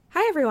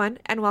everyone,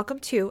 and welcome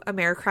to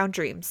AmeriCrown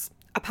Dreams,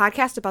 a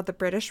podcast about the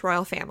British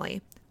royal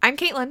family. I'm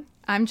Caitlin.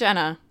 I'm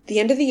Jenna. The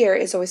end of the year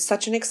is always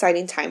such an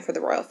exciting time for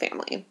the royal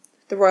family.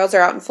 The royals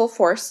are out in full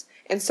force,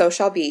 and so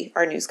shall be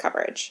our news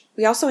coverage.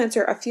 We also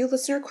answer a few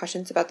listener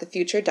questions about the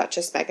future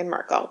Duchess Meghan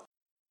Markle.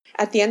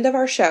 At the end of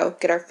our show,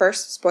 get our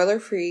first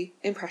spoiler-free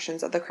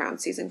impressions of The Crown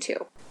Season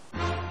 2.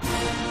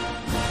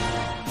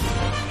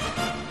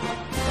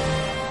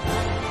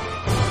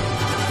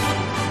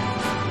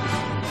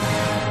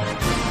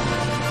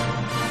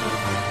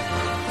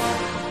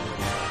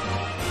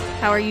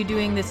 How are you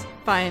doing this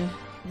fine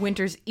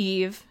winter's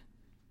eve,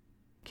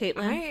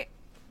 Caitlin?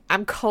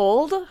 I'm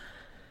cold,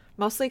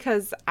 mostly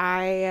because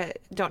I'm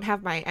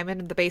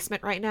in the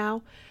basement right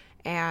now,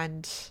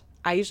 and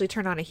I usually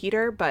turn on a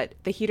heater, but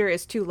the heater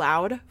is too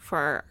loud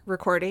for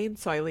recording,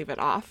 so I leave it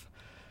off.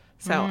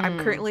 So I'm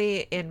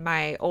currently in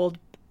my old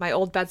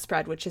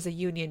bedspread, which is a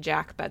Union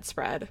Jack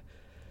bedspread.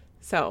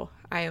 So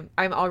I'm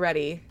all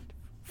ready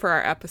for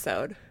our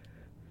episode.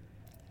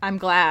 I'm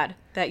glad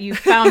that you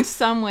found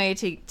some way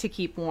to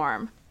keep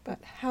warm.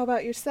 But how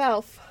about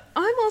yourself?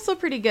 I'm also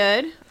pretty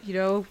good.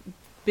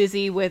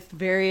 Busy with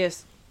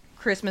various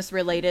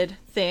Christmas-related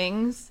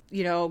things,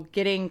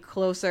 getting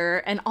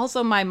closer. And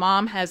also my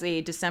mom has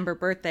a December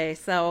birthday,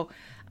 so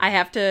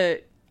I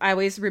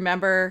always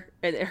remember,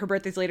 her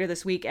birthday's later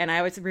this week, and I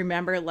always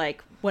remember,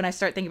 when I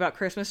start thinking about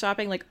Christmas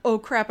shopping, oh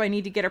crap, I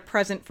need to get a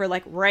present for,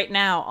 right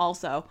now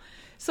also.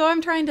 So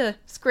I'm trying to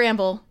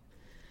scramble.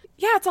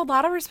 Yeah, it's a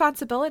lot of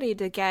responsibility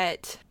to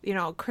get,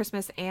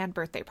 Christmas and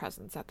birthday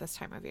presents at this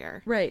time of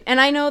year. Right.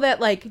 And I know that,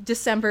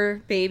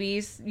 December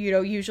babies,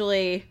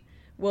 usually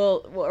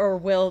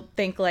will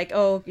think,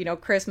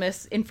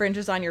 Christmas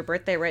infringes on your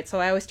birthday, right?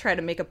 So I always try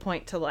to make a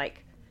point to,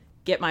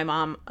 get my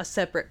mom a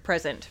separate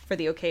present for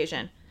the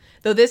occasion.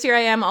 Though this year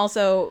I am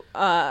also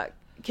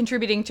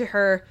contributing to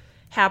her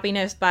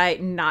happiness by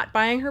not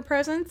buying her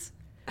presents.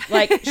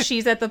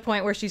 She's at the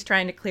point where she's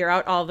trying to clear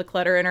out all the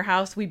clutter in her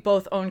house. We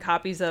both own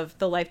copies of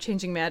The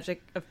Life-Changing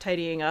Magic of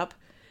Tidying Up.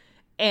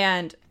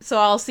 And so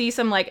I'll see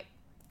some,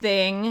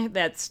 thing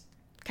that's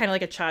kind of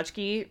like a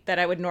tchotchke that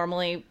I would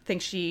normally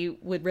think she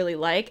would really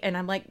like. And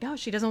I'm like, no,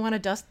 she doesn't want to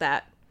dust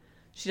that.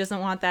 She doesn't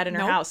want that in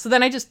her house. So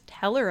then I just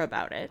tell her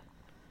about it.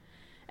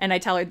 And I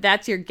tell her,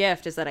 that's your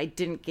gift, is that I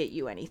didn't get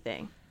you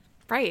anything.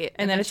 Right.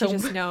 And then she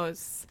just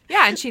knows.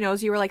 Yeah, and she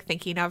knows you were,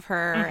 thinking of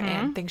her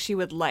and things she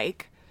would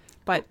like.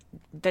 But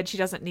then she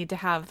doesn't need to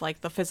have,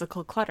 the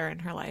physical clutter in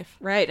her life.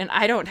 Right, and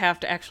I don't have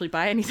to actually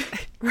buy anything.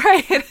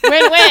 Right.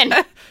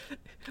 Win-win!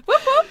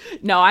 Whoop, whoop.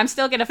 No, I'm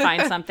still going to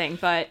find something,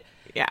 but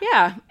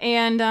yeah.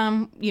 And,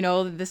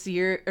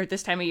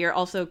 this time of year,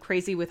 also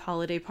crazy with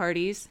holiday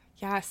parties.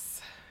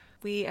 Yes,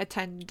 we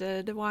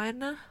attended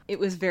one. It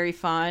was very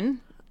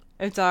fun.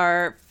 It's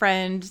our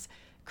friends,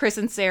 Chris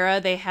and Sarah.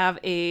 They have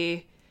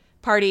a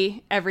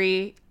party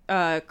every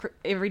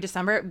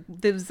December.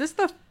 Was this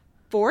the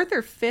 4th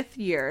or 5th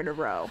year in a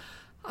row?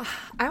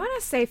 I want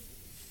to say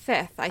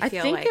 5th. I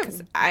feel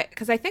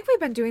because I think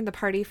we've been doing the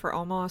party for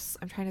almost,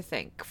 I'm trying to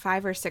think,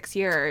 5 or 6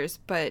 years,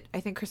 but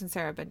I think Chris and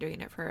Sarah have been doing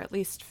it for at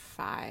least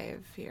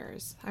 5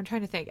 years. I'm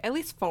trying to think, at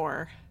least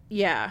 4.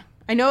 Yeah,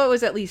 I know it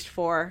was at least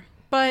 4,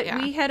 but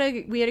we had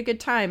a good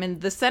time, and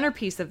the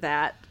centerpiece of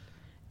that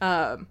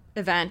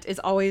event is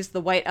always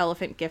the White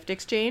Elephant gift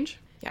exchange.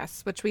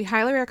 Yes, which we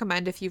highly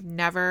recommend if you've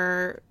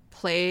never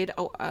played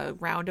a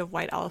round of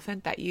White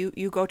Elephant, that you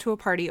go to a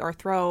party or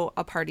throw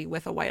a party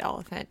with a White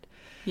Elephant.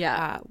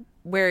 Yeah.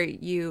 Where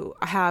you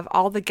have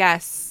all the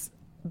guests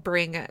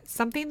bring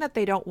something that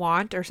they don't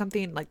want, or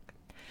something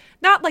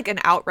not an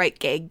outright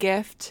gag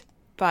gift,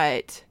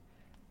 but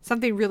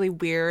something really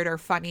weird or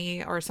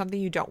funny or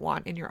something you don't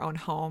want in your own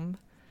home.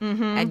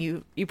 Mm-hmm. And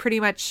you pretty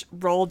much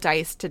roll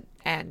dice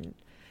and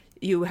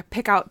you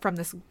pick out from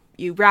this,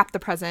 you wrap the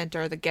present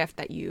or the gift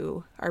that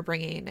you are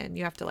bringing, and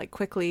you have to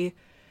quickly,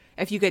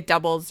 if you get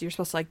doubles, you're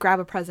supposed to grab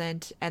a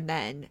present, and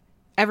then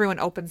everyone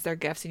opens their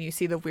gifts and you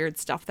see the weird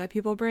stuff that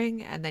people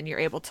bring, and then you're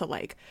able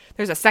to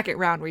there's a second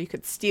round where you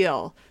could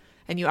steal,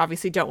 and you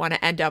obviously don't want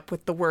to end up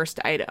with the worst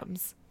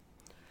items.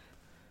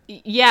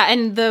 Yeah,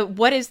 and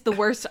what is the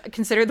worst,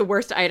 considered the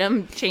worst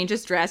item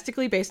changes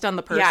drastically based on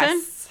the person.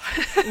 Yes.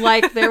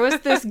 There was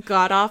this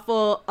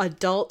god-awful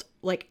adult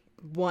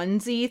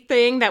onesie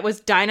thing that was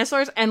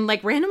dinosaurs, and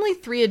randomly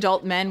 3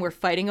 adult men were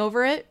fighting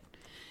over it,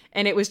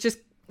 and it was just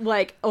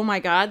oh my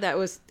god, it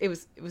was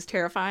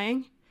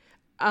terrifying.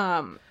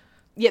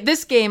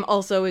 This game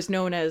also is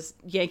known as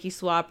Yankee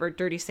Swap or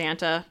Dirty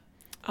Santa.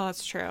 Oh,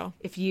 that's true.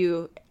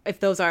 If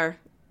those are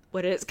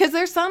what it is, because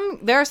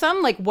there are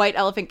some White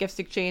Elephant gift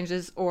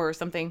exchanges or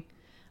something,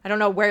 I don't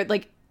know, where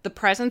the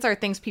presents are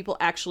things people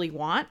actually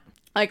want.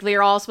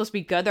 They're all supposed to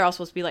be good. They're all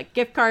supposed to be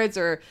gift cards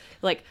or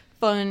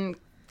fun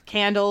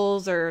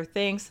candles or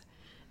things,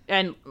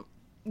 and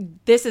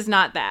this is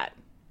not that.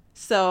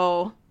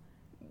 So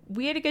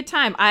we had a good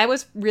time. I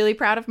was really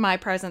proud of my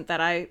present that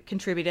I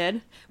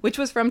contributed, which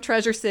was from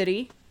Treasure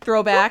City.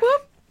 Throwback.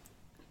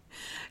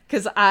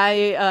 Because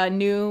I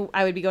knew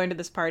I would be going to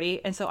this party,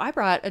 and so I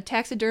brought a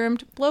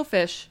taxidermed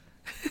blowfish.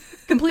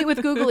 complete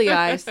with googly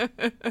eyes,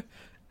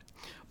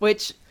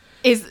 which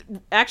is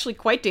actually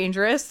quite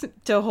dangerous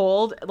to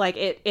hold. Like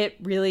it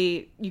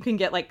really, you can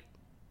get like,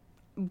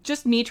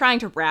 just me trying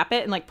to wrap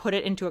it and like put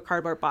it into a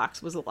cardboard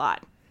box was a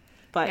lot.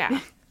 But Yeah.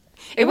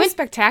 It was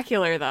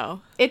spectacular,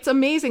 though. it's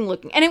amazing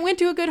looking. And it went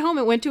to a good home.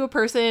 It went to a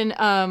person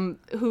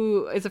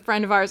who is a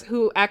friend of ours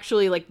who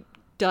actually like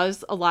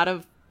does a lot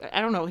of, I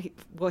don't know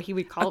what he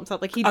would call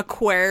himself. Like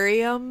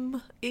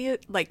Aquarium,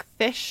 like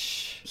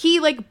fish. he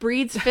like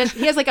breeds fish.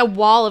 He has like a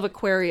wall of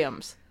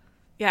aquariums.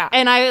 Yeah.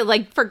 And I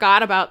like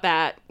forgot about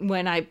that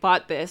when I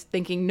bought this,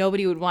 thinking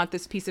nobody would want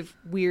this piece of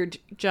weird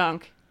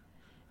junk.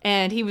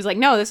 And he was like,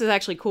 no, this is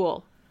actually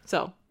cool.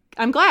 So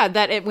I'm glad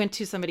that it went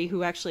to somebody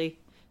who actually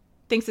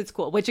thinks it's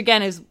cool, which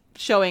again is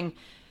showing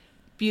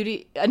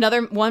beauty.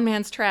 One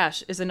man's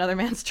trash is another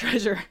man's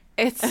treasure.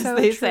 It's as so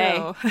they true.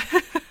 say.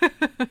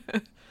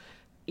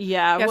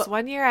 Yeah. Yes, well,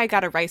 one year I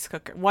got a rice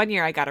cooker. And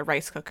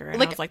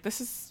Like- I was like, this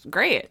is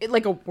great.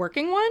 like a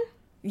working one,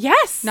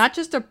 Yes. not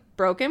just a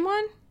broken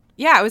one.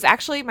 Yeah, it was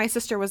actually my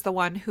sister was the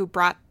one who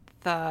brought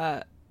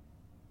the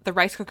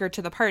rice cooker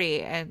to the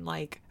party, and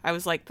like I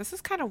was like, this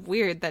is kind of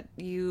weird that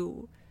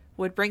you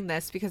would bring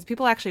this because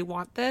people actually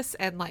want this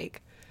and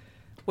like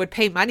would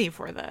pay money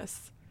for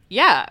this.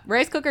 Yeah,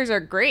 rice cookers are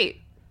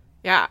great.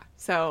 Yeah.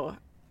 So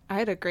I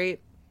had a great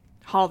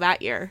haul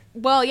that year.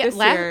 Well, yeah, This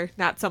year,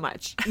 not so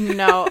much.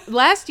 No,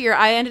 last year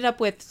I ended up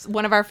with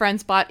one of our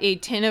friends bought a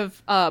tin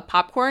of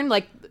popcorn, or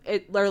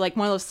like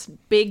one of those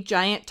big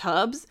giant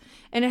tubs,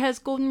 and it has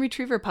golden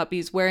retriever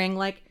puppies wearing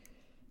like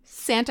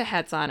Santa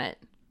hats on it,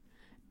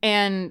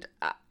 and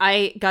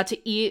I got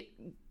to eat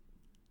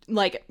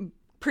like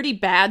pretty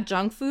bad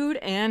junk food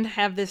and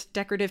have this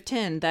decorative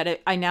tin that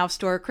I now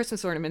store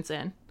Christmas ornaments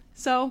in.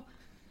 So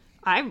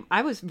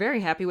I was very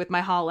happy with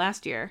my haul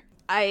last year.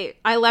 I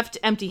left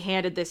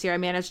empty-handed this year. I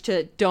managed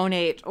to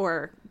donate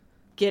or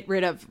get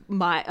rid of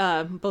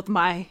my both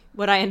my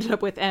what I ended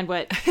up with and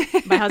what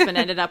my husband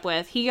ended up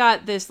with. He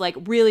got this like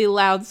really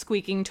loud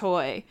squeaking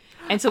toy,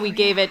 and so we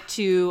gave it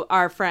to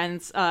our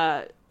friends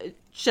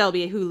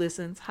Shelby, who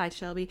listens. Hi,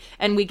 Shelby.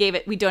 And we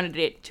donated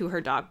it to her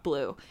dog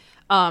Blue.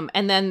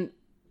 And then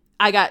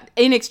I got,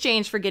 in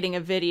exchange for getting a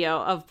video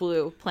of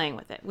Blue playing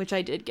with it, which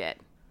I did get.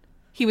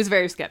 He was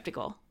very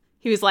skeptical.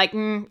 He was like,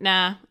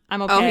 nah,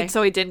 I'm okay. Oh,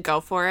 so he didn't go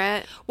for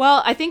it?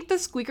 Well, I think the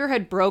squeaker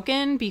had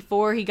broken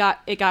before it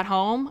got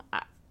home,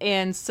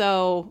 and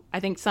so I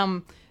think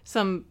some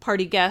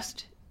party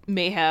guest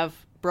may have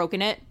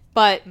broken it.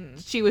 But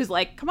she was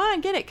like, "Come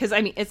on, get it," because I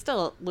mean, it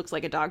still looks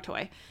like a dog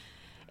toy.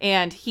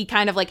 And he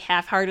kind of like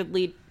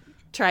half-heartedly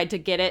tried to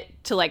get it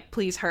to like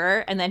please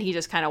her, and then he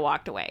just kind of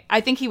walked away. I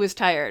think he was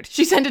tired.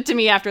 She sent it to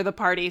me after the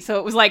party, so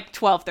it was like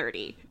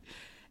 12:30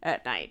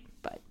 at night.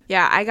 But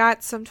Yeah, I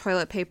got some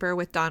toilet paper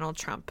with Donald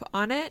Trump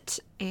on it,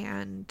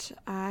 and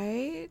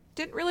I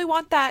didn't really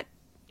want that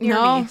near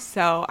No. me.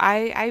 So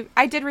I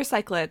did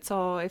recycle it.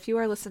 So if you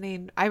are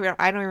listening, I don't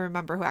even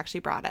remember who actually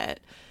brought it.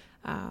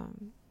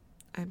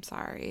 I'm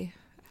sorry.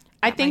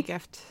 I My think,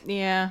 gift.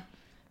 yeah,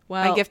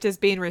 well, My gift is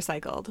being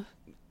recycled,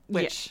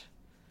 which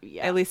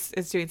yeah. at least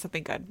is doing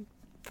something good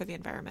for the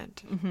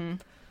environment. Mm-hmm.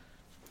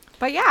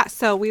 But yeah,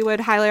 so we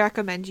would highly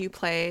recommend you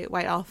play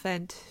White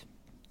Elephant.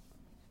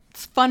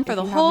 It's fun for if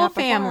the you have whole not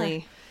before.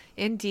 family.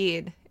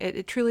 Indeed,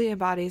 it truly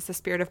embodies the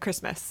spirit of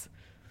Christmas.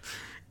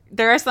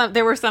 There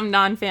were some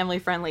non-family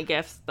friendly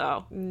gifts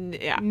though,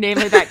 Yeah.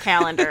 namely that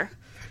calendar.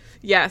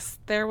 Yes,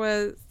 there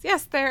was.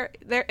 Yes, there.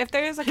 If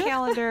there is a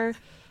calendar,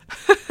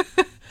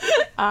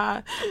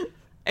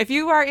 if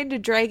you are into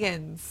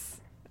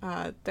dragons,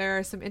 there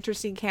are some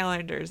interesting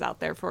calendars out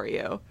there for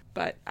you.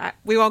 But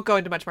we won't go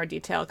into much more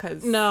detail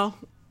because No,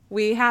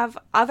 we have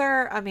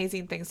other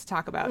amazing things to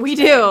talk about. we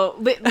today.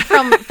 do.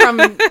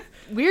 From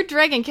weird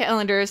dragon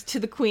calendars to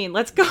the queen.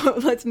 Let's go.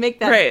 Let's make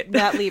that Right.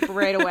 that leap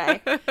right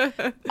away.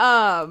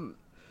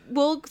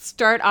 We'll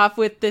start off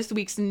with this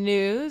week's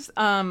news.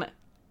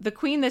 The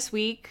queen this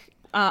week,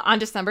 on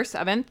December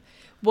 7th,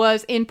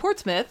 was in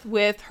Portsmouth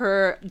with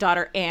her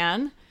daughter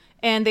Anne,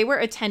 and they were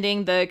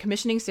attending the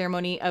commissioning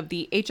ceremony of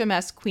the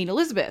HMS Queen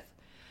Elizabeth.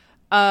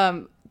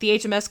 The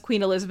HMS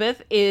Queen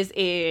Elizabeth is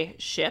a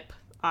ship,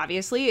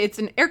 obviously. It's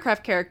an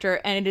aircraft character,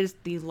 and it is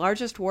the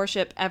largest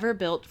warship ever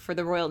built for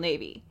the Royal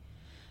Navy.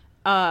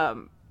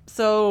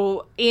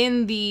 So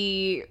in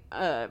the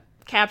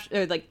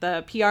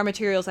the PR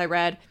materials I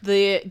read,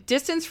 the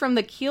distance from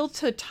the keel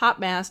to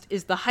topmast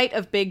is the height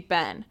of Big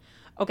Ben.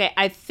 Okay,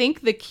 I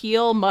think the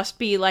keel must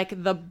be like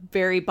the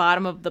very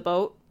bottom of the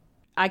boat.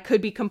 I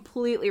could be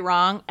completely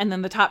wrong. And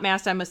then the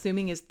topmast, I'm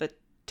assuming, is the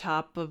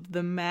top of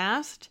the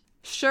mast.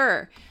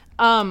 Sure.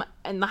 And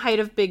the height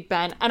of Big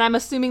Ben. And I'm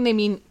assuming they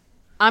mean,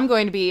 I'm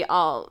going to be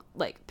all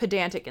like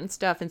pedantic and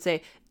stuff and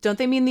say, don't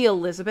they mean the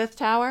Elizabeth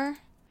Tower?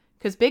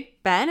 Because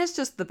Big Ben is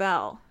just the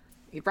bell.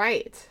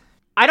 Right.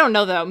 I don't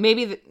know though.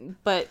 Maybe,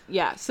 but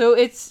yeah. So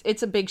it's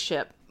a big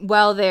ship.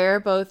 While there,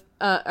 both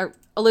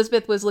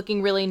Elizabeth was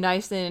looking really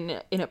nice in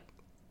a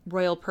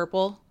royal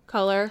purple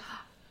color.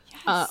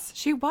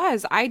 She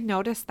was. I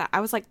noticed that. I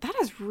was like, that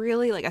is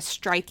really like a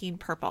striking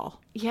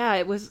purple. Yeah,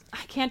 it was.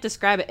 I can't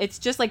describe it. It's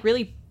just like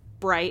really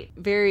bright,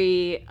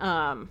 very,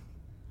 I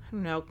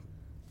don't know.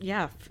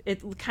 Yeah,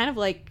 it kind of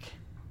like,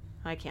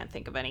 I can't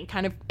think of any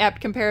kind of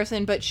apt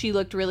comparison, but she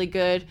looked really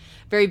good,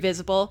 very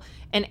visible.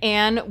 And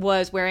Anne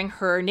was wearing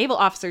her naval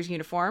officer's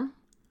uniform,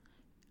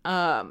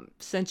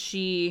 since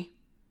she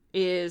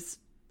is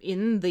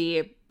in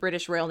the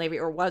British Royal Navy,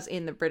 or was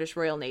in the British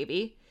Royal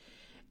Navy.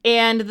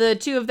 And the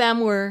two of them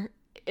were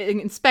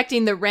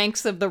inspecting the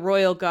ranks of the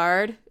Royal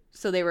Guard.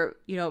 So they were,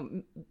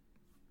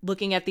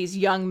 looking at these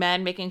young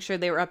men, making sure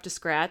they were up to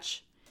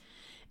scratch.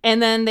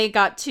 And then they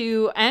got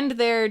to end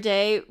their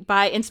day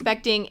by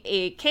inspecting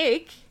a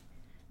cake,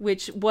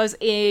 which was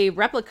a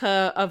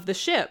replica of the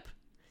ship.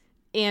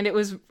 And it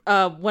was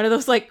one of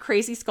those like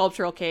crazy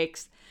sculptural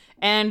cakes.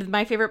 And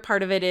my favorite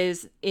part of it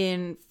is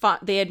they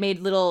had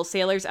made little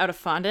sailors out of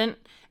fondant.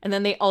 And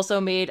then they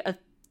also made a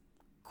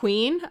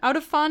queen out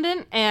of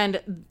fondant,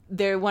 and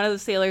one of the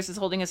sailors is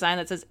holding a sign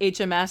that says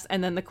HMS,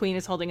 and then the queen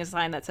is holding a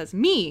sign that says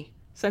me,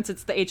 since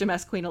it's the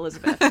HMS Queen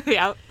Elizabeth.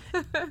 Yeah.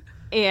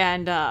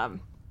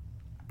 And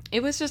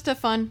it was just a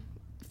fun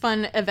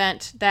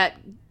event that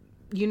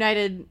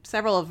united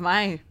several of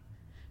my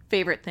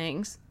favorite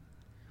things.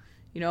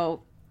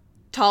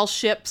 Tall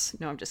ships.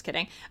 No, I'm just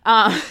kidding.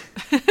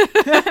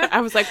 I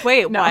was like,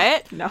 wait, No,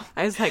 what? no.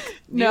 I was like,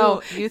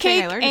 No, new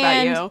thing I learned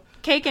about you.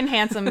 Cake and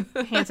handsome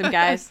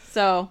guys.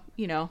 So,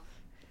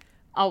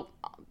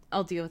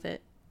 I'll deal with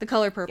it. The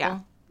color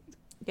purple.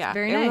 Yeah,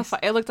 very it was nice.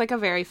 it looked like a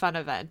very fun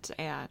event,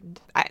 and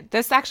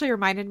this actually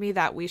reminded me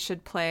that we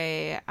should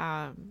play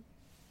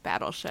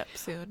Battleship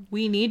soon.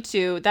 We need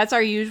to. That's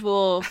our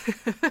usual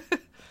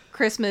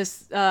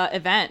Christmas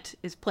event,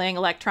 is playing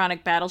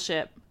electronic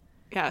Battleship.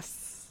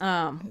 Yes.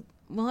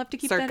 We'll have to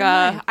keep Circa,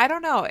 that in mind. I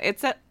don't know.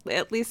 It's at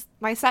least,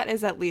 my set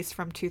is at least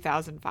from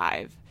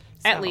 2005.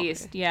 At so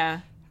least, yeah.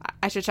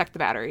 I should check the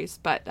batteries,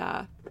 but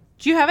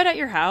Do you have it at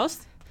your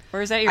house?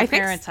 Or is that your I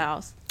think parents'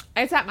 house?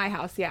 it's at my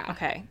house, yeah.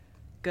 Okay.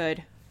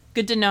 Good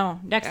to know.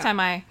 Next time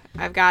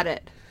I've got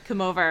it.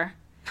 come over.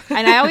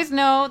 And I always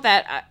know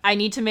that I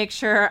need to make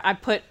sure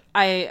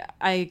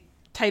I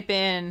type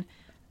in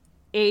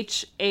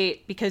H8,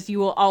 because you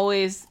will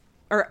always,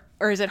 or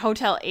is it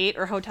Hotel 8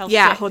 or Hotel 6?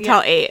 Yeah,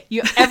 Hotel 8.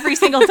 Every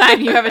single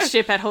time you have a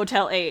ship at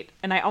Hotel 8.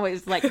 And I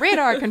always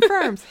radar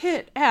confirms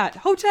hit at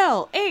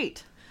Hotel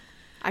 8.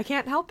 I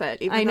can't help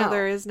it, even I know. though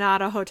there is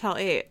not a Hotel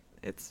 8.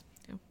 It's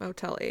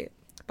Motel 8,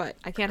 but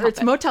I can't help It's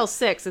it. Motel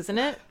 6, isn't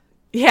it?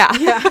 Yeah.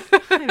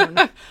 I don't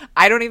know.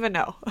 I don't even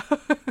know.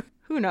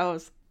 Who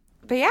knows?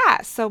 But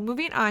yeah, so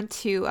moving on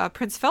to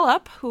Prince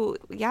Philip, who,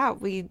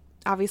 we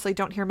obviously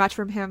don't hear much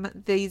from him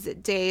these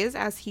days,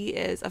 as he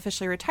is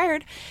officially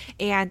retired.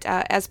 And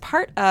as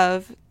part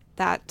of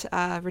that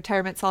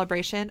retirement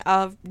celebration,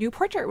 a new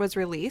portrait was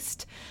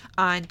released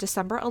on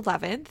December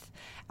 11th.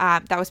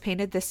 That was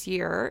painted this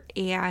year.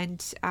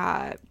 And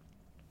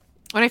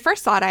when I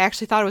first saw it, I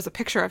actually thought it was a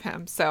picture of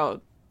him.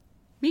 So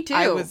Me too.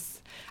 I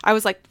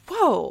was like,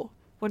 whoa.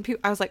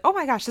 I was like, oh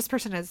my gosh, this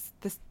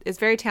is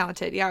very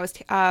talented. Yeah, it was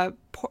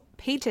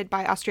painted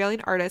by Australian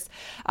artist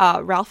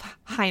Ralph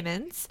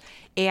Hymans,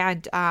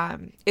 and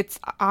it's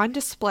on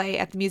display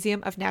at the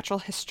Museum of Natural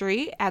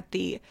History at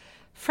the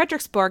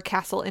Frederiksborg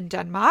Castle in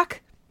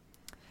Denmark,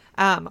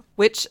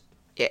 which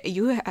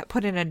you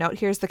put in a note.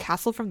 Here's the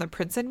castle from The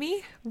Prince and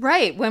Me.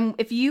 Right.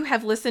 If you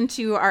have listened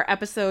to our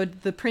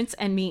episode, The Prince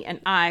and Me and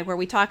I, where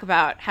we talk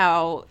about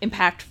how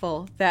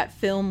impactful that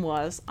film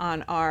was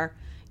on our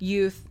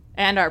youth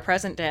and our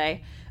present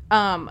day,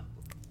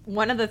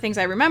 one of the things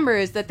I remember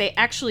is that they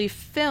actually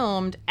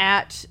filmed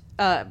it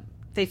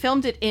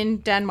in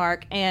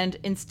Denmark, and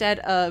instead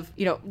of,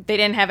 they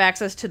didn't have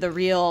access to the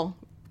real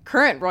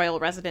current royal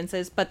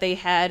residences, but they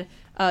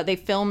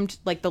filmed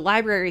like the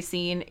library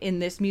scene in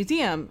this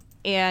museum.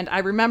 And I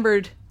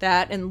remembered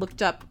that and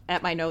looked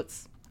at my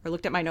notes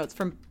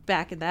from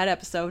back in that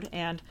episode,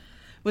 and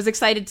was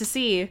excited to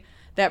see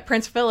that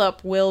Prince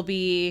Philip will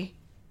be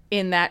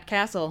in that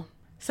castle.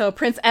 So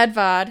Prince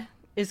Edvard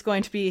is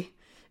going to be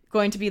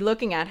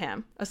looking at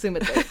him,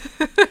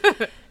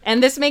 assumedly.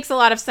 And this makes a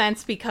lot of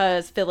sense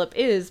because Philip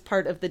is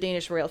part of the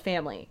Danish royal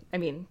family. I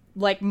mean,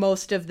 like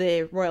most of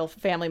the royal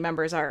family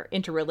members are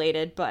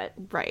interrelated, but...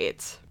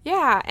 Right.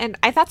 Yeah, and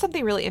I thought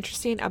something really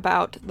interesting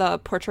about the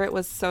portrait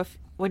was,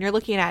 when you're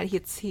looking at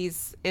it,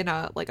 he's in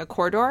a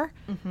corridor,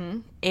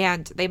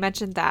 and they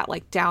mentioned that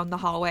down the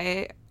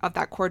hallway of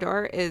that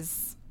corridor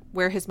is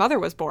where his mother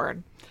was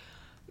born.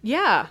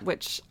 Yeah.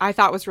 Which I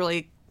thought was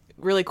really,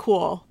 really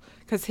cool,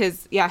 because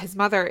his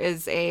mother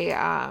is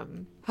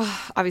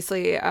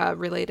obviously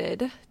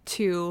related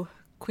to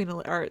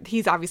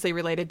he's obviously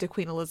related to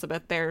Queen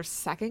Elizabeth. They're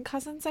second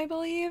cousins, I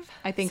believe.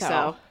 I think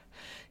so.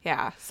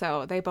 Yeah,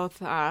 so they both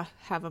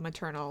have a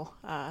maternal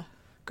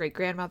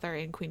great-grandmother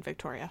in Queen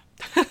Victoria.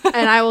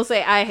 And I will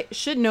say I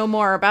should know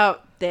more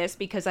about this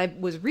because I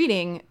was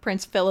reading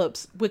Prince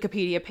Philip's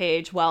Wikipedia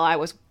page while I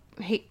was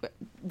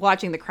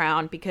watching The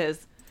Crown,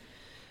 because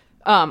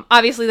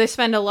Obviously, they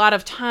spend a lot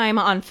of time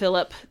on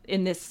Philip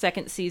in this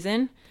second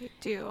season. They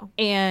do.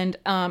 And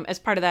as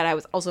part of that, I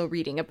was also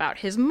reading about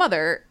his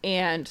mother.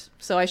 And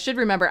so I should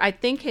remember, I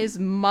think his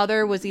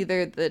mother was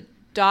either the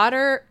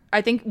daughter,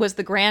 I think was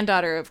the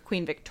granddaughter of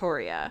Queen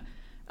Victoria.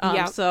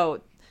 Yep.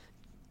 So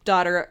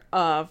daughter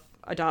of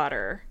a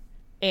daughter.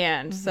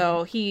 And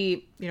so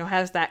he,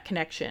 has that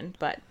connection.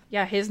 But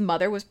yeah, his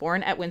mother was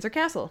born at Windsor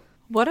Castle.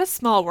 What a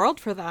small world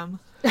for them.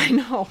 I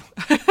know.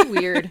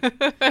 Weird.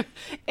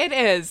 It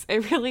is.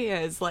 It really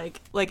is.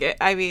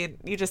 I mean,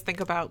 you just think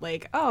about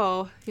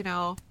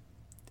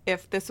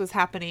if this was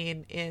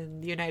happening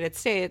in the United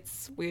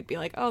States, we'd be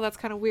like, oh, that's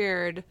kind of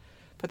weird.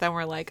 But then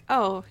we're like,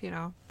 oh,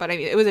 but I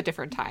mean, it was a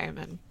different time.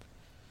 And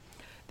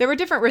there were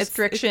different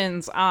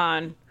restrictions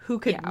on who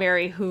could Yeah.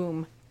 marry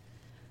whom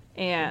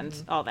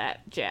and all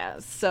that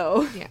jazz.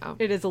 So Yeah.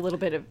 it is a little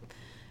bit of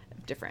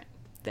a different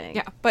thing.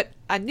 yeah, but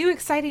a new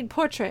exciting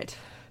portrait.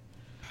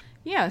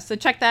 Yeah, so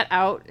check that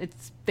out.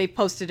 They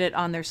posted it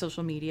on their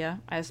social media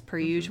as per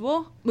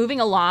usual.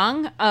 Moving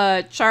along,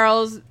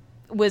 Charles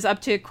was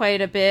up to quite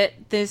a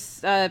bit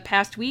this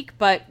past week,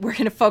 but we're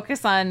going to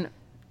focus on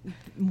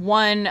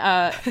one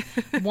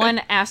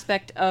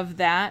aspect of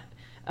that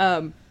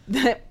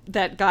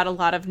that got a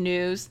lot of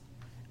news.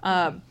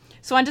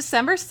 So on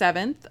December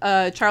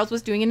 7th, Charles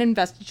was doing an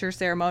investiture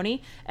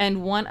ceremony,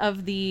 and one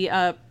of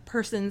the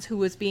persons who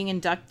was being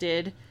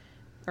inducted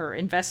or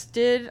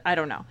invested, I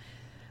don't know,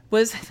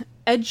 was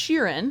Ed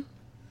Sheeran,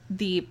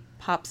 the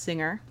pop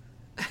singer.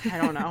 I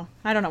don't know.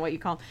 I don't know what you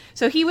call him.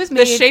 So he was The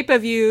made Shape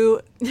of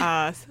You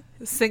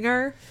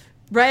singer.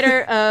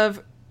 writer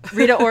of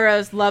Rita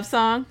Ora's love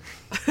song.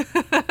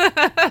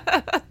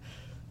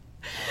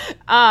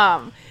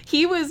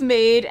 He was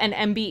made an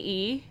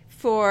MBE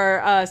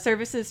for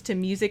services to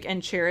music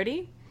and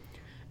charity.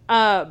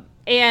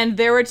 And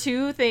there were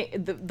two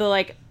things.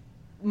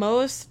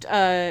 Most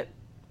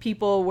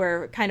people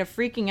were kind of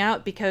freaking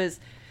out because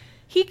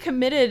he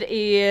committed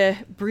a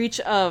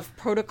breach of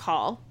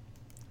protocol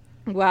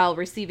while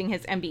receiving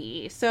his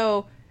MBE.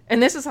 So,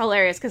 and this is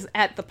hilarious because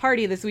at the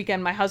party this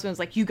weekend, my husband was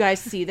like, "You guys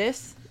see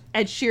this?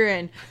 Ed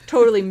Sheeran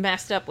totally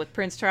messed up with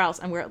Prince Charles."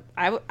 And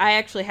I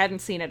actually hadn't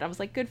seen it. I was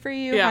like, "Good for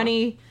you, Yeah.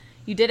 honey.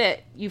 You did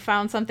it. You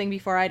found something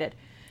before I did."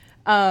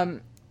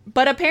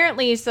 But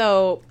apparently,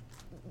 so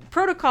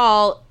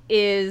protocol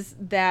is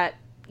that,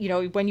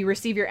 when you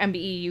receive your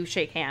MBE, you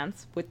shake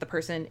hands with the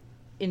person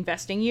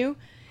investing you.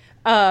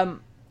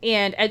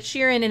 And Ed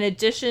Sheeran, in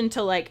addition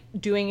to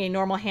doing a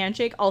normal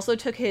handshake, also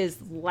took his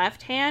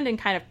left hand and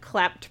kind of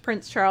clapped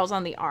Prince Charles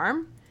on the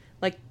arm,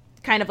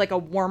 kind of like a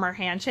warmer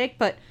handshake.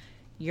 But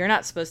you're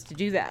not supposed to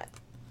do that.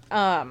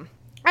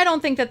 I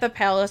don't think that the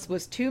palace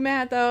was too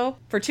mad, though,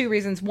 for two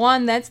reasons.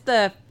 One, that's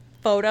the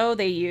photo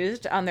they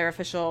used on their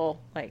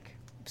official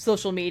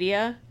social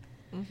media,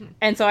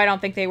 and so I don't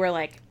think they were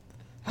like,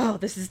 "Oh,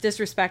 this is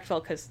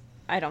disrespectful," because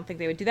I don't think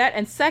they would do that.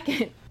 And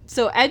second,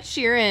 so Ed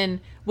Sheeran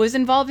was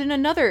involved in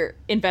another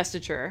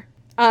investiture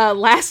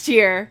last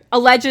year,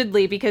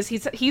 allegedly, because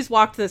he's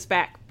walked this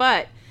back.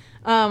 But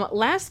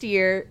last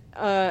year,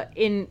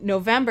 in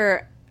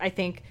November, I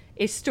think,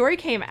 a story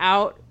came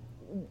out.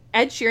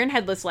 Ed Sheeran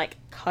had this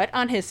cut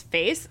on his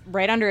face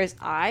right under his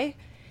eye,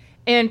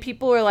 and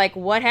people were like,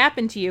 "What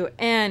happened to you?"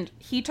 And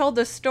he told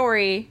the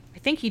story. I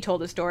think he told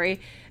the story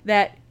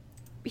that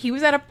he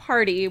was at a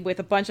party with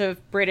a bunch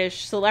of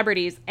British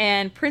celebrities,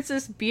 and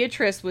Princess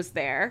Beatrice was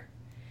there.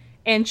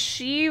 And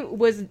she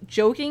was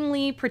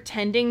jokingly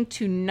pretending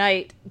to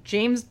knight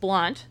James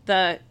Blunt,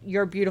 the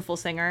You're Beautiful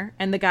singer,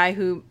 and the guy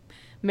who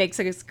makes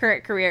his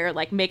current career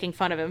making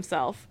fun of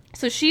himself.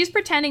 So she's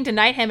pretending to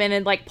knight him and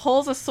then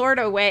pulls a sword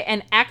away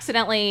and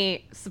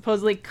accidentally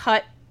supposedly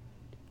cut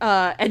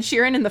Ed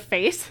Sheeran in the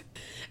face.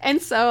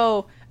 And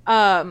so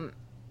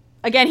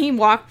again, he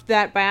walked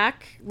that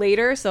back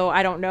later, so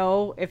I don't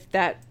know if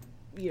that,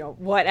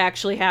 what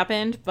actually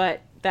happened,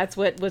 but that's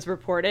what was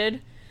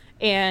reported.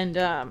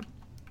 And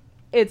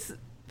it's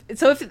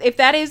so if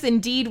that is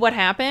indeed what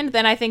happened,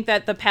 then I think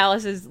that the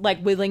palace is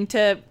willing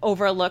to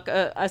overlook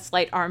a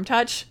slight arm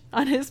touch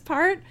on his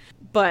part.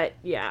 But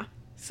yeah,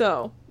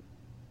 so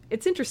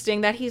it's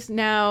interesting that he's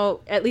now,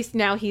 at least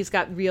now, he's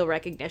got real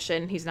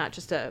recognition. He's not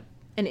just an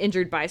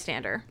injured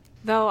bystander.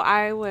 Though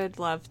I would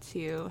love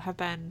to have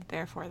been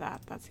there for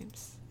that. That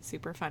seems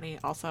super funny.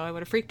 Also, I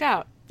would have freaked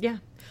out. Yeah.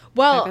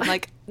 Well, I've been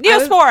like,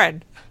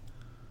 Neosporin!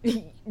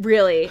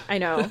 Really, I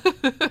know.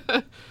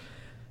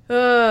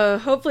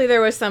 Hopefully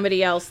there was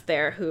somebody else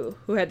there who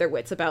had their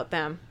wits about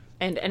them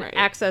and Right.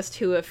 access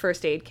to a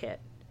first aid kit.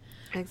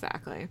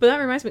 Exactly. But that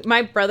reminds me,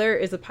 my brother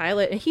is a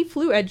pilot and he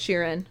flew Ed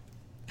Sheeran.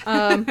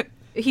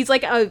 He's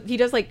he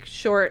does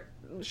short,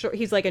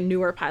 he's a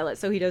newer pilot,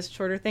 so he does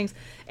shorter things.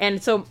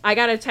 And so I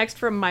got a text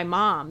from my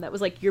mom that was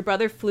like, "Your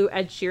brother flew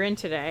Ed Sheeran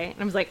today."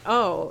 And I was like,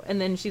 "Oh."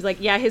 And then she's like,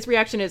 "Yeah, his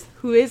reaction is,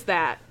 who is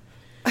that?"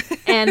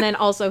 And then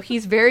also,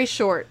 he's very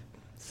short.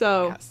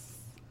 So Yes.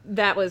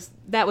 that was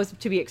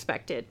to be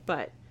expected.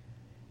 But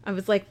I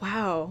was like,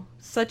 wow,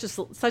 such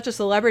a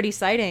celebrity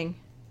sighting.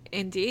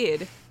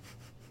 Indeed.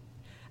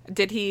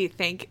 Did he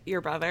thank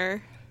your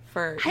brother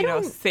for, I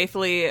don't-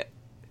 safely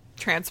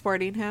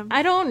transporting him?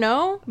 I don't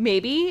know.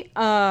 Maybe.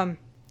 I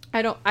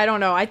don't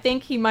know. I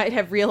think he might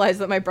have realized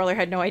that my brother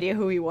had no idea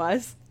who he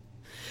was.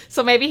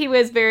 So maybe he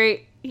was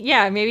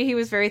maybe he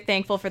was very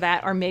thankful for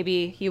that, or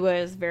maybe he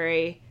was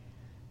very,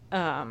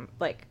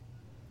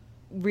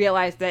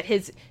 realized that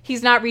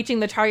he's not reaching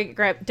the target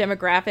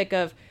demographic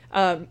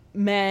of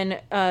men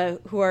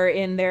who are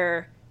in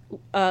their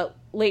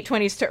late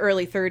 20s to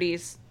early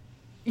 30s.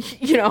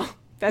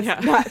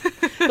 That's not,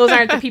 those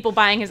aren't the people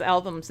buying his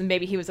albums, and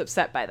maybe he was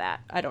upset by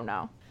that. I don't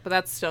know. But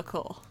that's still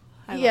cool.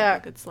 I Yeah.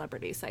 love a good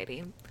celebrity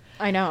sighting.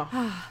 I know.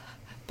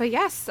 But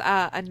yes,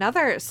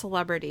 another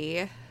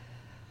celebrity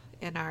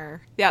in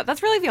our... Yeah,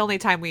 that's really the only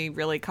time we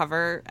really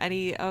cover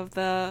any of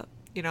the,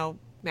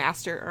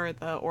 master or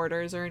the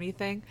orders or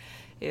anything,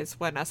 is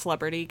when a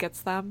celebrity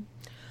gets them.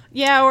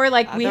 Yeah, or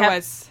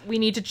Otherwise- we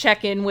need to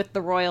check in with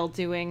the royal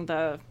doing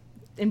the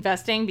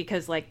investing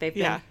because they've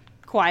been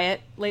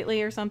quiet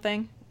lately or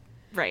something.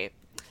 Right.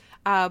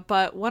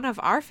 But one of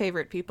our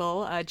favorite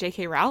people,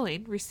 J.K.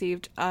 Rowling,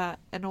 received an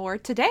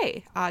award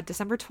today,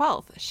 December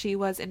 12th. She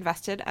was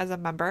invested as a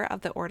member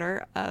of the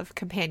Order of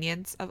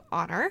Companions of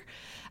Honor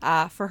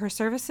for her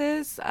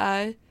services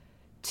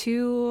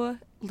to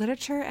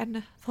literature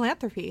and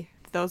philanthropy.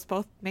 Those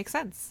both make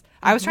sense.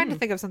 I was trying to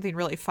think of something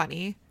really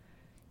funny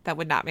that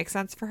would not make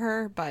sense for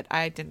her, but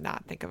I did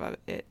not think of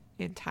it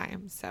in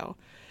time. So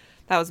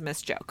that was a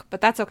missed joke,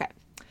 but that's okay.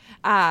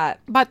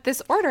 But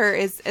this order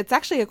it's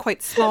actually a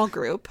quite small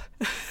group.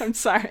 I'm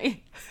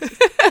sorry.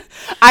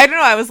 I don't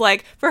know. I was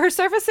like, for her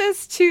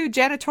services to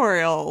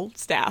janitorial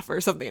staff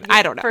or something.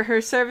 I don't know. For her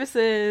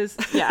services,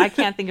 I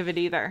can't think of it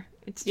either.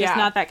 It's just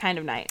not that kind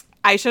of night.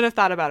 I should have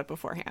thought about it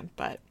beforehand,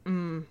 but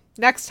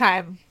next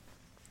time.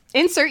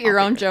 Insert your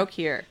own joke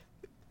here.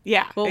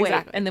 Yeah, We'll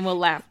exactly. wait, and then we'll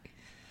laugh.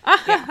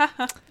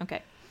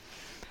 Okay.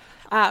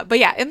 But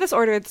yeah, in this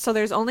order, so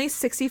there's only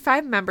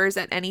 65 members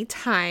at any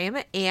time,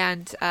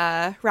 and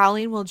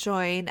Rowling will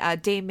join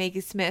Dame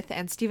Maggie Smith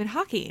and Stephen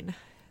Hawking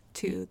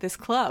to this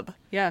club.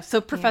 Yeah,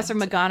 so Professor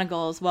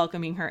McGonagall is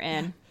welcoming her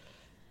in.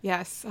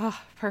 Yes. Oh,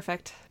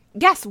 perfect.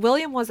 Yes,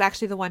 William was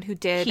actually the one who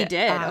did. He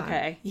did,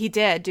 okay. He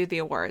did do the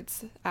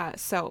awards.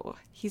 So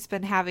he's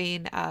been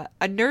having a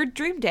nerd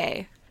dream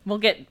day. We'll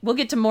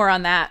get to more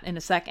on that in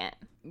a second.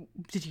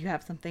 Did you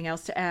have something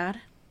else to add?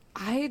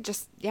 I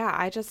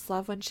just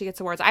love when she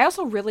gets awards. I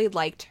also really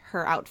liked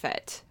her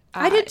outfit.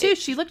 I did too.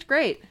 She looked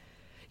great.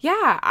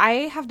 Yeah,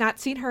 I have not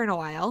seen her in a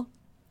while.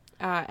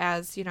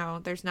 As you know,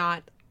 there's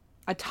not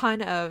a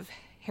ton of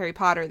Harry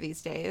Potter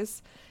these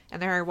days,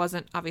 and there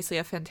wasn't obviously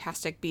a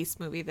Fantastic Beasts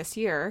movie this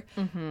year.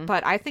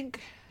 But I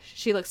think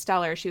she looked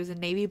stellar. She was in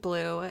navy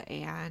blue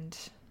and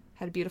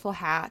had a beautiful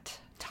hat,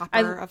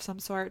 topper of some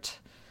sort.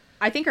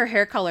 I think her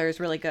hair color is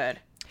really good.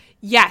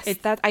 Yes,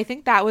 I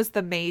think that was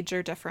the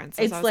major difference.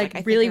 It's I like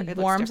think really it looks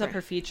warms up different.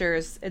 her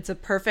features. It's a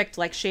perfect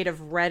shade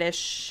of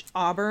reddish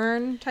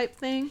auburn type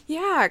thing.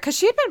 Yeah, because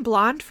she had been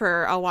blonde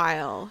for a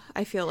while,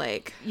 I feel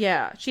like.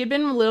 Yeah, she had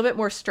been a little bit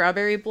more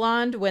strawberry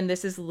blonde when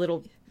this is a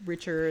little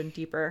richer and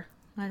deeper.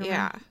 I don't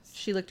know.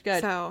 She looked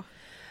good. So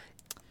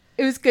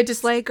It was good to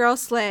slay, girl,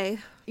 slay.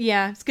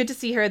 Yeah, it's good to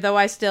see her, though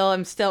I'm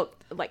still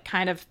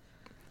kind of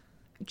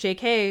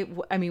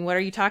JK, I mean, what are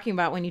you talking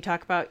about when you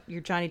talk about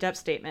your Johnny Depp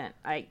statement?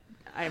 That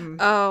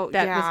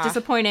was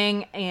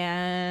disappointing,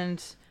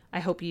 and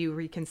I hope you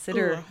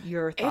reconsider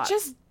your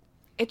thoughts.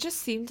 It just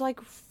seemed like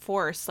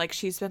forced, like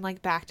she's been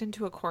backed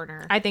into a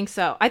corner. I think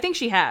so. I think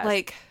she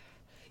has.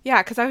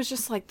 Yeah, because I was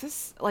just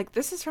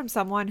this is from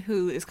someone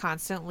who is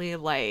constantly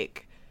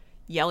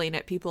yelling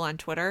at people on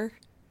Twitter.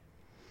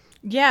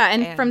 Yeah,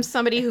 and from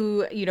somebody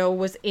who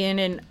was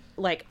in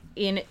I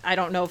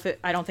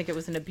don't think it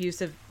was an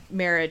abusive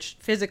marriage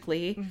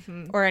physically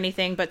or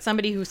anything, but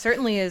somebody who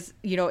certainly is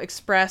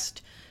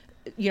expressed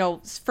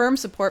firm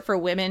support for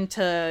women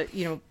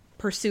to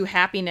pursue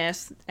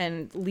happiness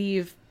and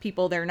leave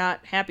people they're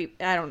not happy.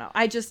 I don't know.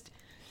 I just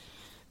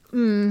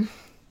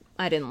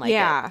I didn't like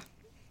it.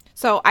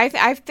 So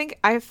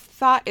I've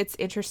thought it's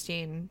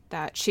interesting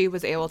that she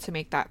was able to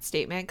make that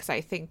statement, because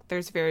I think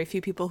there's very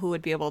few people who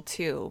would be able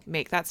to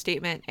make that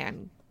statement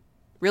and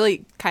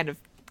really kind of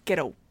get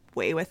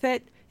away with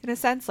it in a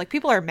sense.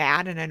 People are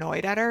mad and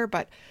annoyed at her,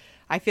 but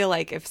I feel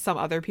like if some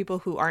other people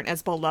who aren't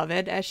as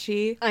beloved as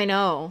she I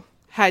know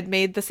had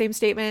made the same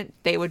statement,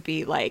 they would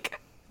be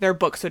their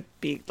books would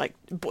be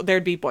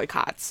there'd be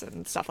boycotts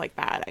and stuff like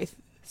that. And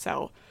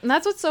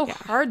that's what's so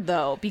hard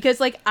though,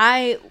 because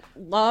I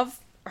love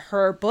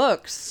her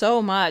books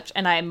so much,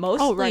 and I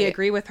mostly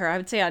agree with her. I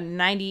would say on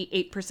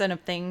 98% of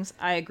things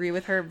I agree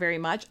with her very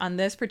much. On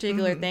this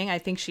particular thing, I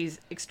think she's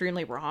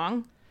extremely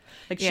wrong.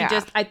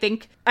 I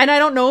think, and I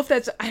don't know if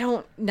I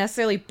don't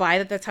necessarily buy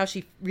that that's how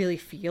she really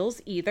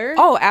feels either.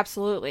 Oh,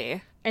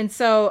 absolutely. And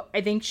so I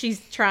think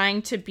she's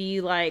trying to be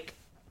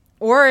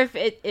or if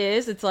it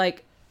is, it's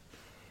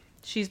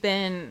she's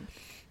been,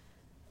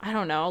 I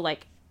don't know,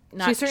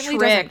 not she certainly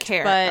tricked, doesn't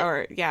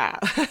care,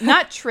 but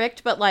not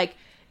tricked, but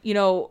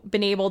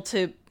been able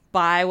to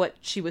buy what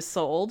she was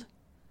sold.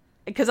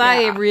 Because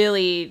I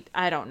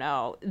don't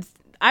know.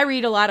 I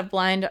read a lot of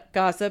blind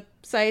gossip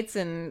sites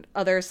and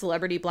other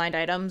celebrity blind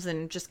items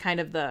and just kind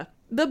of the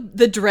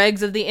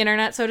dregs of the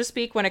internet, so to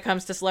speak, when it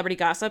comes to celebrity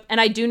gossip.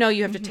 And I do know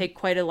you have to take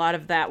quite a lot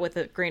of that with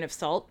a grain of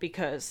salt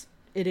because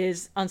it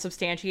is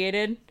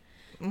unsubstantiated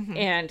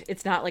and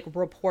it's not like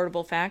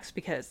reportable facts,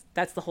 because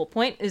that's the whole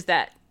point, is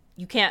that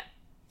you can't,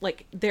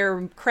 like, they're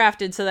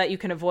crafted so that you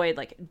can avoid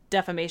like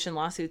defamation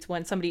lawsuits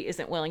when somebody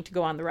isn't willing to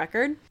go on the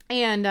record.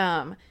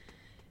 And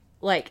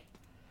like,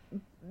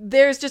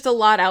 there's just a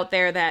lot out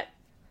there that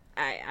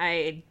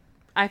I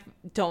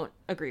don't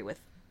agree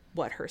with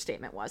what her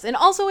statement was. And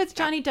also, it's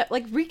Johnny Depp.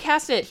 Like,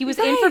 recast it. He was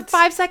in for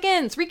 5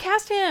 seconds.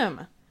 Recast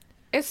him.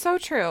 It's so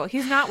true.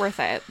 He's not worth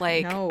it.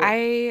 Like, No.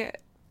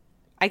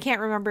 I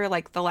can't remember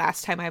like the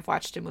last time I've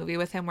watched a movie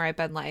with him where I've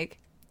been like,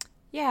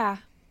 yeah,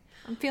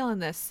 I'm feeling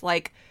this.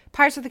 Like,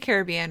 Pirates of the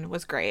Caribbean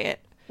was great,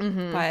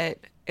 but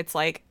it's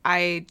like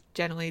I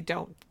generally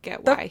don't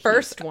get The why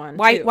first one,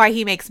 why too. why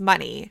he makes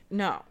money.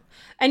 No.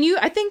 And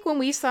I think when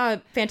we saw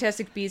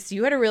Fantastic Beasts,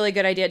 you had a really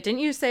good idea. Didn't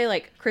you say,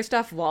 like,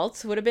 Christoph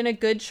Waltz would have been a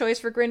good choice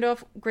for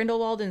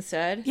Grindelwald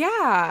instead?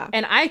 Yeah,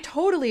 And I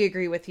totally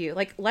agree with you.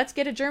 Like, let's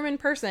get a German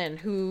person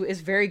who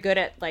is very good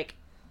at, like,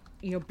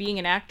 you know, being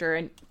an actor.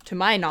 And to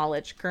my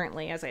knowledge,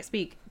 currently, as I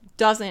speak,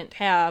 doesn't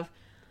have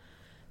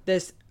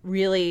this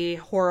really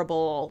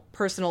horrible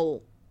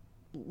personal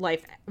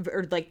life,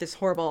 or like this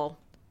horrible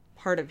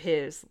part of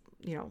his,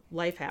 you know,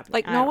 life happening.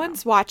 like I no don't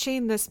one's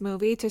watching this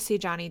movie to see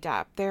Johnny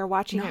Depp. They're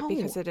watching No. it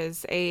because it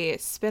is a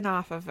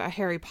spin-off of a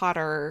Harry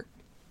Potter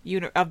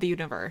of the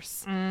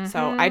universe.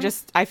 So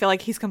I feel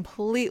like he's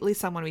completely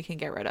someone we can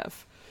get rid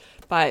of.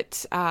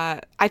 But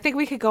I think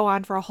we could go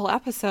on for a whole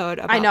episode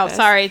about I know, this.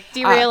 sorry,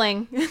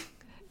 derailing.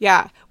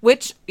 Yeah,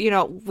 which, you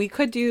know, we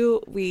could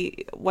do,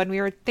 when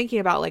we were thinking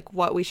about like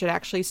what we should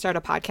actually start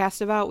a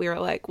podcast about, we were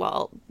like,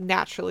 well,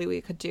 naturally we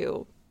could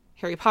do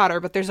Harry Potter,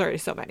 but there's already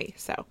so many,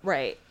 so.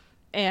 Right.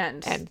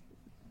 And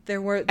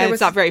there was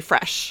it's not very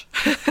fresh.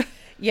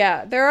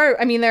 yeah, there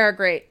are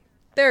great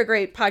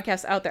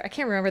podcasts out there. I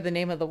can't remember the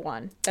name of the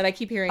one that I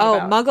keep hearing Oh,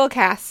 about.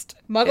 Mugglecast.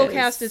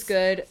 Mugglecast is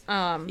good.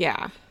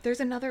 Yeah. There's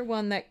another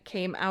one that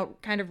came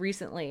out kind of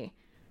recently.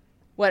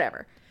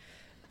 Whatever.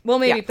 Well,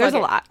 maybe Yeah, there's plug a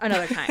it lot.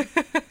 another time.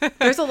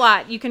 There's a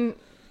lot. You can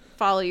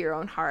follow your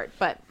own heart,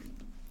 but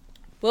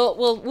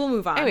we'll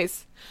move on.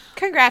 Anyways,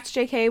 congrats,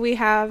 JK. We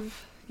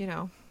have, you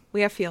know,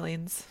 we have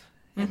feelings.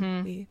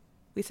 And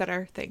we said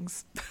our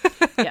things.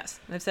 Yes,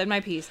 I've said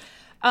my piece.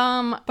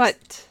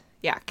 But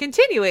yeah,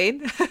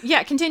 continuing.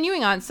 Yeah,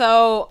 continuing on.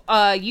 So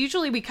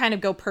usually we kind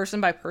of go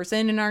person by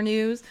person in our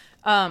news.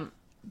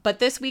 But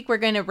this week we're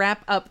going to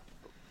wrap up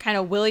kind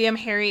of William,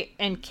 Harry,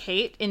 and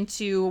Kate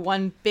into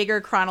one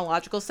bigger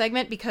chronological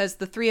segment, because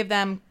the three of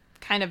them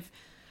kind of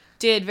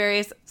did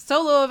various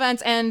solo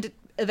events and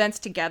events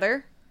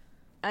together.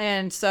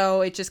 And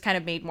so it just kind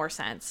of made more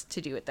sense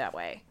to do it that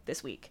way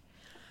this week.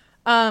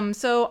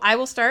 So I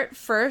will start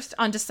first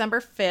on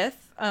December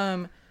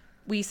 5th.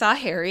 We saw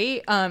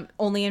Harry,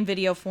 only in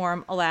video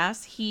form,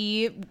 alas.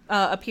 He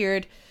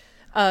appeared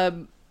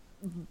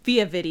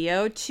via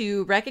video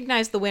to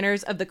recognize the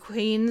winners of the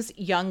Queen's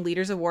Young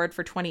Leaders Award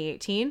for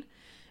 2018.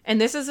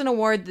 And this is an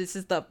award, this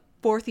is the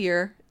 4th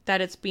year that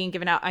it's being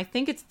given out. I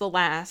think it's the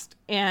last.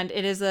 And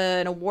it is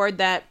an award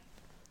that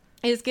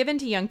is given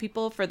to young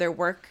people for their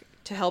work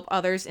to help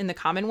others in the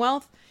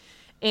Commonwealth.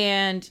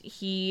 And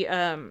he,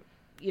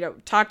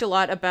 talked a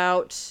lot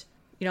about,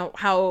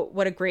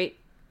 what a great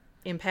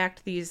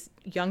impact these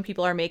young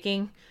people are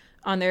making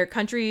on their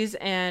countries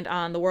and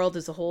on the world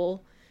as a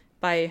whole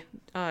by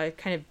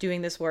kind of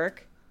doing this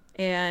work.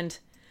 And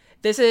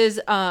this is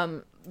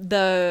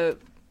the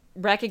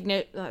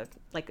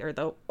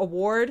the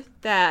award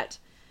that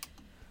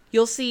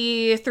you'll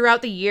see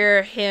throughout the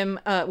year him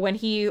when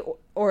he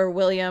or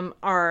William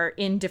are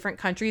in different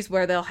countries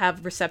where they'll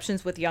have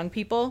receptions with young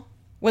people.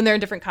 When they're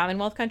in different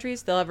Commonwealth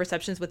countries, they'll have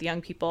receptions with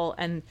young people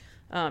and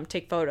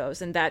take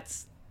photos. And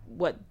that's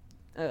what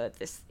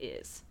this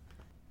is.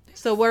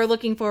 So we're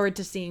looking forward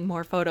to seeing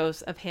more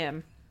photos of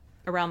him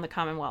around the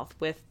Commonwealth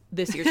with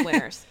this year's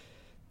winners.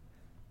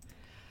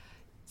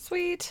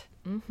 Sweet.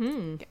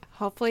 Yeah,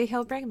 hopefully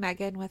he'll bring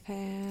Megan with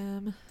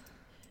him.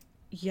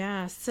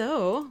 Yeah,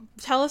 so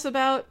tell us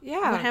about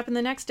what happened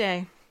the next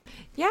day.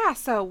 Yeah,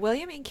 so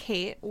William and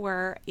Kate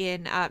were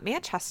in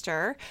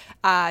Manchester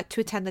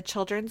to attend the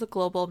Children's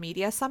Global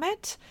Media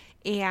Summit.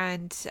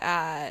 And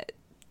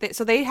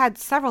so they had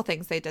several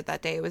things they did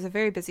that day. It was a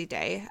very busy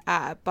day,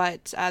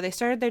 but they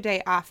started their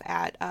day off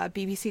at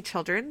BBC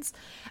Children's,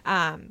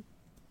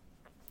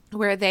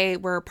 where they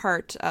were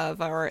part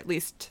of, or at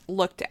least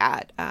looked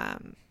at,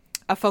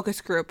 a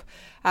focus group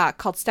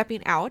called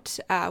Stepping Out,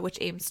 which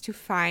aims to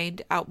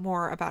find out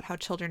more about how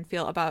children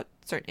feel about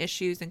certain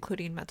issues,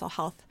 including mental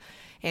health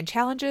and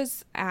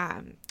challenges.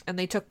 And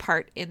they took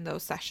part in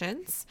those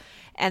sessions.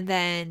 And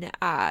then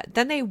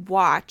they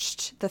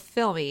watched the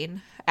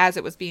filming as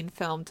it was being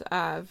filmed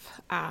of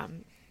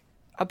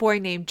a boy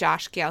named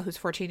Josh Gale, who's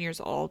 14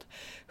 years old,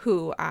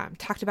 who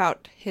talked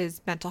about his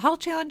mental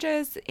health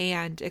challenges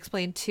and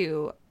explained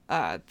to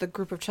the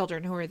group of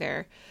children who were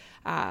there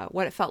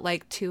what it felt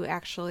like to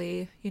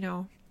actually,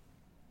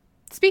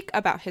 speak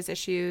about his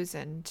issues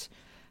and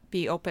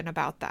be open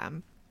about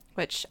them,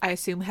 which I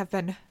assume have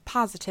been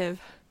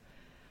positive.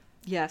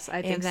 Yes,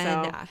 I think And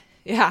then, so.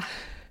 Yeah.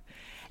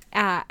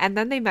 And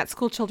then they met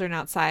school children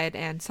outside,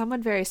 and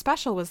someone very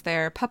special was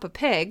there, Peppa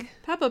Pig,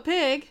 Peppa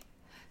Pig.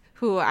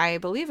 who I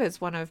believe is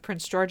one of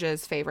Prince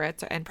George's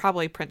favorites, and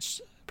probably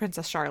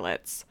Princess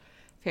Charlotte's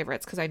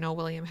favorites, because I know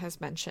William has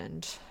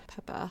mentioned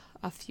Peppa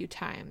a few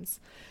times.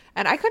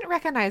 And I couldn't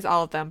recognize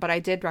all of them, but I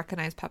did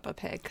recognize Peppa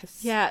Pig.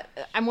 Yeah,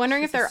 I'm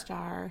wondering if there are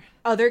star.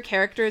 other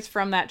characters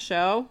from that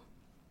show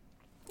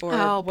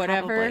or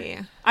whatever. Probably.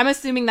 I'm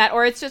assuming that,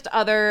 or it's just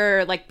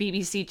other like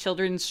BBC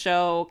children's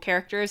show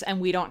characters, and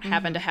we don't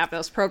happen to have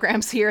those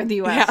programs here in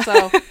the US,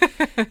 so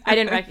I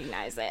didn't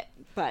recognize it.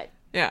 But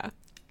Yeah.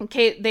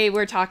 they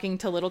were talking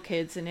to little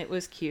kids, and it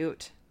was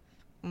cute.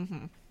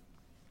 And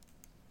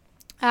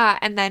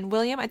then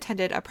William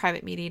attended a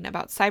private meeting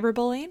about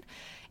cyberbullying,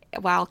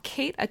 while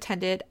Kate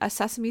attended a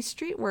Sesame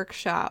Street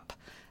workshop.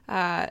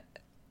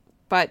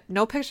 But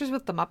no pictures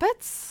with the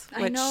Muppets.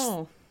 I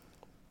know.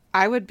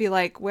 I would be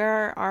like,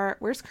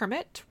 where's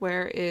Kermit?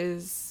 Where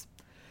is,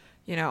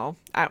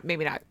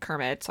 maybe not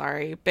Kermit,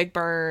 sorry, Big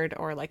Bird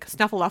or like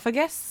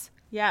Snuffleupagus?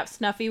 Yeah,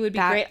 Snuffy would be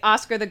great.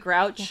 Oscar the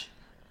Grouch.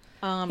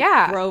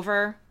 Yeah.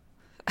 Grover.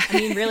 I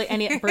mean, really,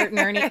 Bert and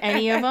Ernie,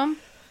 any of them.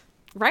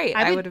 Right.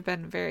 I would have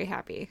been very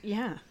happy.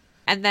 Yeah.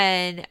 And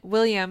then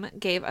William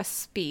gave a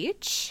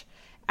speech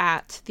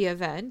at the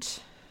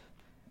event,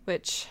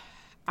 which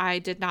I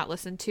did not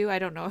listen to. I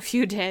don't know if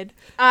you did.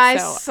 I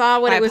So, saw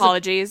what my it was.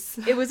 apologies.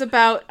 It was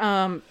about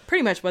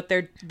pretty much what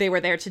they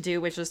were there to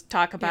do, which was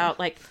talk about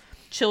like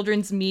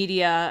children's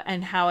media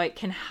and how it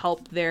can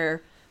help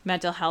their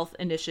mental health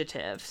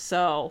initiative.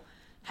 So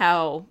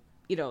how,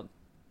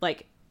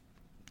 like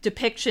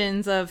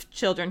depictions of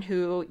children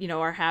who,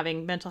 are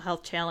having mental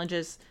health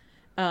challenges,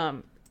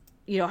 how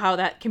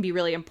that can be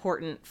really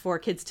important for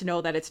kids to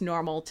know that it's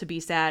normal to be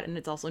sad, and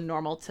it's also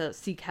normal to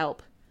seek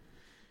help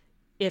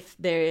if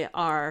they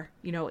are,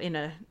 in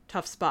a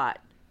tough spot.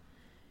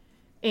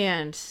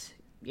 And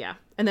yeah.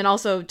 And then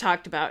also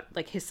talked about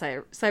like his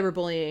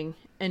cyberbullying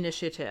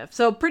initiative.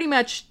 So pretty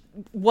much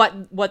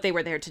what they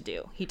were there to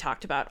do. He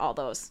talked about all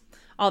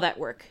that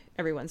work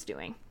everyone's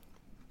doing.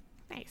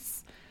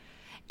 Nice.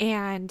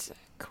 And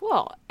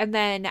cool. And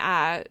then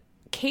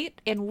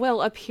Kate and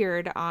Will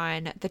appeared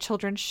on the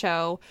children's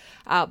show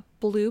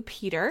Blue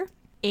Peter.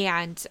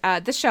 And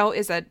this show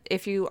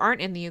if you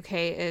aren't in the UK,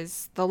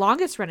 is the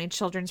longest running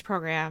children's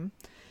program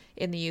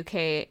in the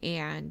UK.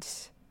 And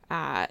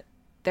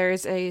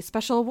there's a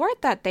special award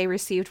that they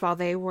received while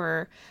they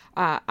were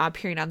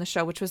appearing on the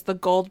show, which was the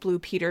Gold Blue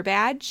Peter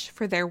badge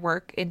for their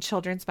work in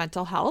children's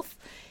mental health.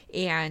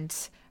 And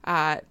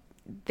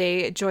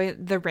they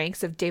joined the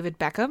ranks of David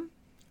Beckham,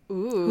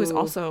 who's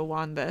also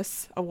won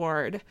this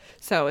award.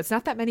 So it's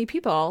not that many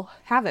people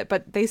have it,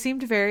 but they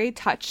seemed very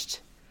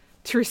touched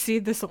to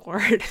receive this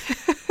award.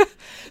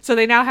 So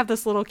they now have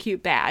this little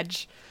cute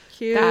badge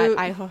that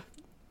I hope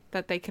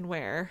that they can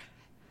wear.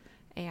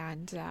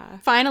 And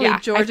finally,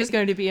 George is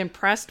going to be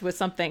impressed with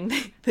something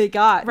they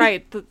got.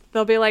 Right.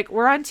 They'll be like,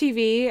 we're on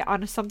TV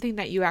on something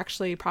that you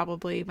actually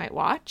probably might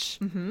watch.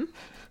 Mm-hmm.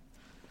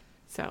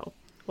 So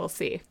we'll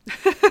see.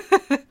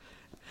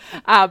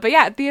 But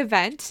yeah, at the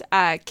event,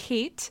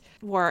 Kate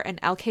wore an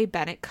L.K.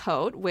 Bennett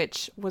coat,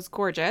 which was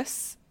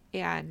gorgeous.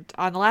 And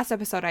on the last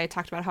episode, I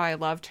talked about how I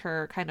loved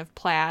her kind of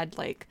plaid,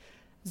 like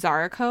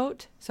Zara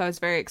coat. So I was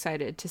very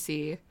excited to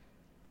see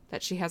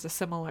that she has a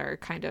similar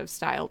kind of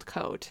styled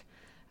coat.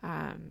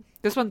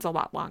 This one's a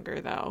lot longer,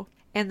 though.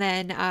 And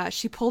then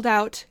she pulled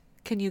out,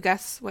 can you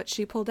guess what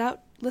she pulled out,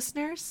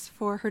 listeners,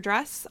 for her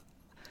dress?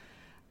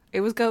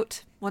 It was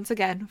goat, once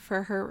again,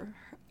 for her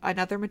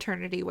another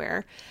maternity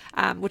wear,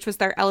 which was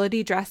their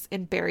Elodie dress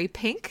in berry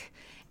pink.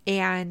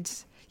 And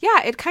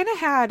yeah, it kind of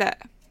had,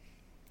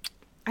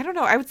 I don't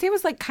know, I would say it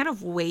was like kind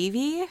of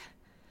wavy,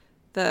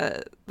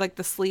 the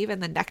sleeve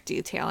and the neck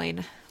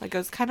detailing. Like it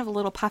was kind of a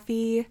little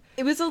puffy.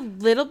 It was a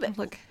little bit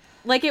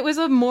like it was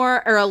a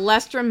more or a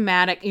less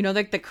dramatic,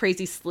 like the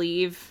crazy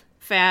sleeve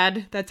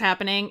fad that's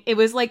happening. It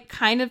was like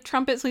kind of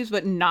trumpet sleeves,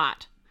 but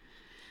not.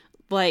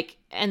 Like,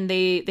 and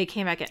they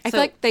came back in. I feel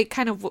like they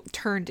kind of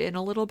turned in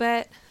a little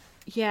bit.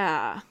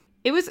 Yeah.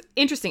 It was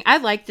interesting. I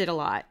liked it a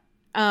lot.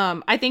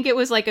 I think it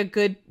was like a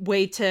good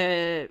way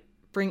to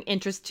bring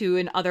interest to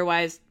an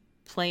otherwise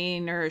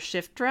plain or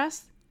shift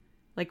dress.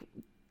 Like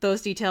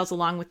those details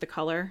along with the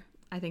color.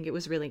 I think it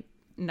was really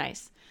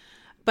nice.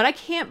 But I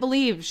can't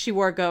believe she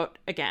wore goat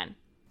again.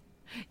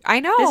 I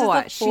know. This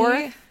is the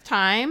fourth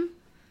time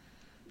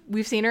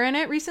we've seen her in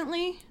it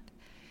recently.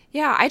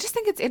 Yeah, I just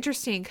think it's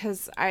interesting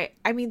because I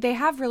mean, they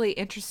have really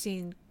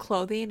interesting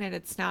clothing, and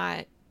it's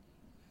not,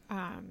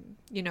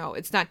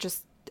 it's not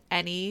just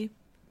any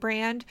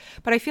brand.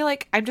 But I feel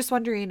like I'm just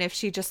wondering if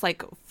she just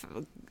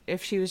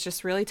if she was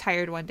just really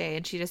tired one day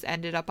and she just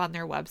ended up on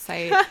their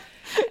website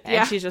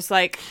and she's just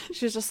like,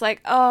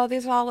 oh,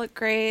 these all look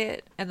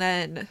great, and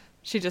then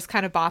she just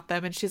kind of bought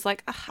them and she's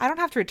like, I don't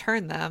have to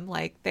return them.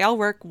 Like they all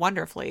work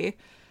wonderfully.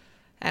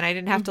 and I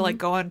didn't have to like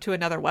go onto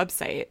another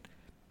website.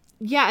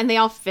 Yeah, and they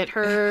all fit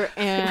her,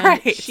 and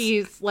Right.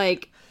 she's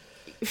like,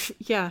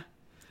 yeah.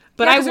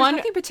 But Yeah, I 'cause there's wonder.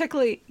 nothing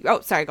particularly.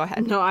 Oh, sorry. Go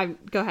ahead. Go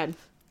ahead.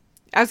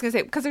 I was gonna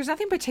say because there's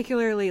nothing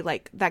particularly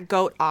like that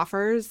Goat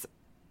offers,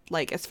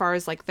 like as far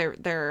as like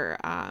their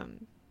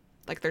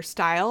like their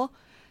style,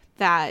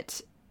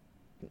 that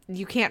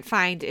you can't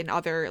find in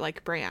other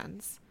like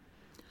brands.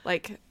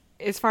 Like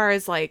as far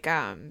as like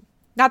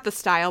not the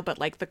style, but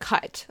like the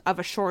cut of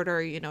a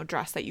shorter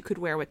dress that you could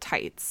wear with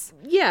tights.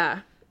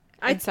 Yeah.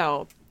 And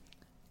so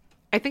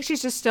I think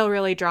she's just still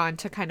really drawn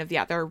to kind of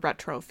their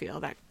retro feel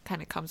that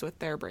kind of comes with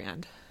their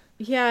brand.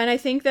 Yeah, and I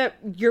think that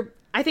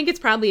I think it's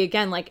probably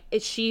again like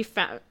she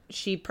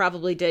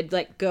probably did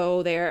like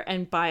go there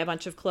and buy a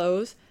bunch of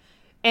clothes,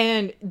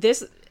 and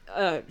this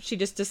she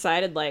just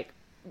decided like,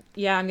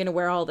 yeah, I'm gonna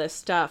wear all this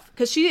stuff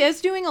because she is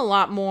doing a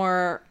lot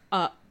more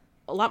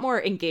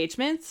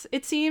engagements,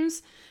 it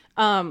seems,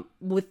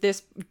 with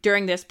this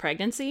during this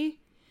pregnancy,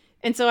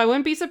 and so I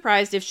wouldn't be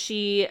surprised if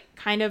she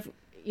kind of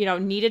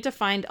needed to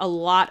find a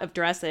lot of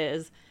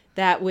dresses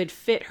that would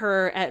fit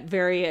her at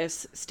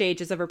various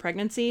stages of her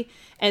pregnancy.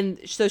 And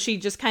so she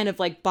just kind of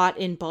like bought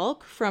in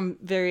bulk from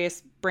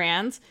various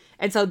brands.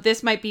 And so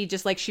this might be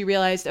just like she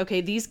realized, okay,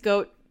 these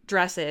Goat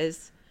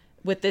dresses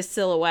with this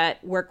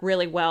silhouette work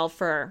really well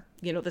for,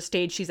 the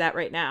stage she's at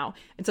right now.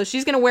 And so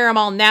she's going to wear them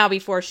all now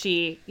before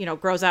she,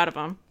 grows out of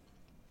them.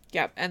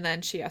 Yep. And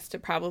then she has to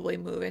probably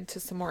move into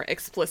some more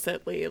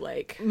explicitly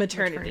like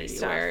Maternity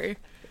stuff. wear.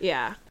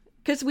 Yeah.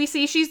 Because we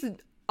see she's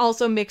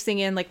also mixing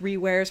in like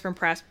rewears from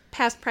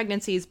past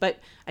pregnancies, but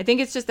I think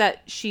it's just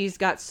that she's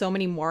got so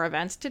many more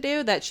events to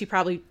do that she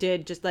probably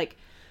did just like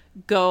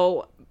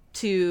go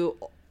to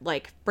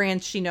like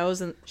brands she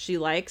knows and she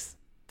likes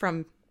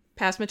from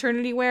past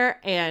maternity wear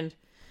and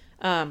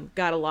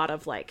got a lot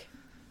of like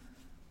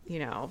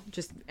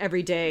just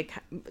everyday,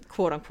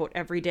 quote unquote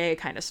everyday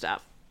kind of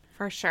stuff.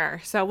 For sure.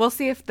 So we'll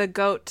see if the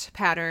Goat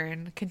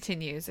pattern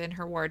continues in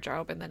her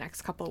wardrobe in the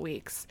next couple of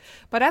weeks.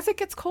 But as it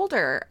gets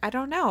colder, I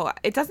don't know.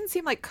 It doesn't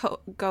seem like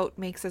Goat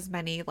makes as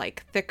many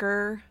like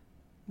thicker,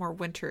 more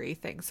wintry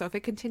things. So if it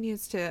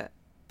continues to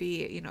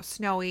be,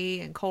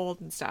 snowy and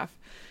cold and stuff,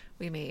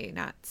 we may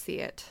not see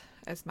it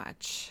as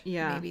much.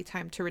 Yeah. Maybe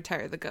time to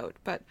retire the Goat,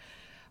 but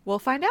we'll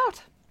find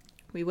out.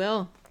 We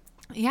will.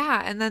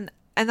 Yeah, and then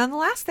the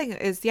last thing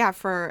is,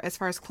 for as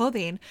far as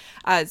clothing,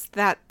 is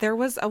that there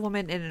was a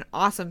woman in an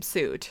awesome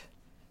suit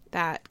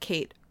that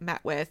Kate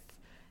met with,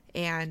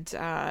 and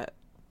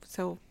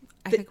so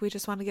I think we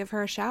just want to give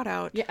her a shout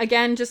out. Yeah,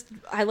 again, just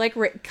I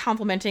like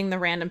complimenting the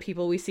random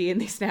people we see in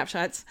these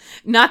snapshots.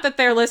 Not that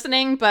they're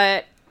listening,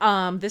 but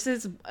this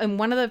is in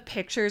one of the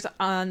pictures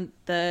on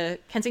the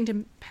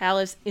Kensington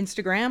Palace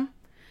Instagram.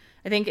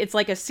 I think it's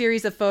like a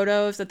series of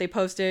photos that they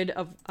posted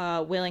of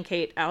Will and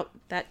Kate out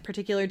that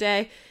particular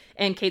day.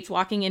 And Kate's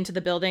walking into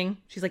the building.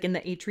 She's like in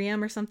the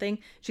atrium or something.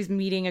 She's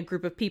meeting a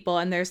group of people.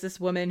 And there's this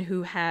woman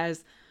who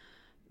has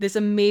this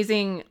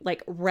amazing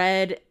like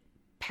red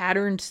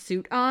patterned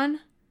suit on.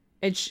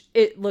 And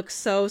it looks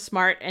so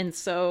smart and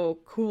so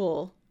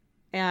cool.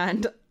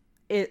 And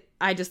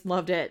I just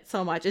loved it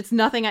so much. It's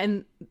nothing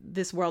in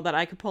this world that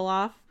I could pull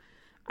off.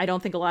 I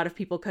don't think a lot of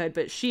people could,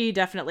 but she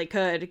definitely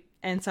could.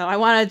 And so I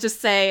want to just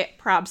say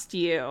props to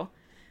you,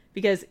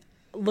 because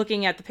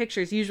looking at the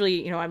pictures,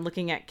 usually, I'm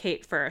looking at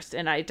Kate first,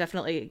 and I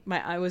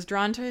was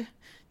drawn to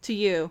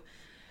you.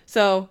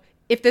 So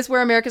if this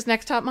were America's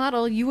Next Top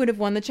Model, you would have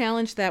won the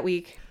challenge that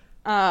week.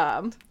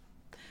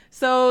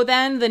 So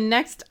then the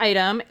next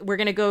item, we're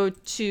going to go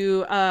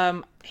to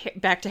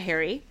back to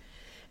Harry.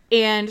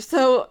 And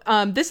so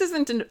this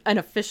isn't an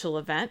official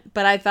event,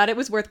 but I thought it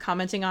was worth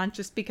commenting on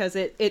just because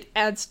it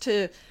adds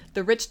to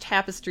the rich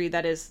tapestry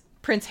that is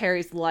Prince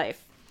Harry's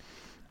life.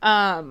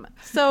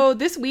 So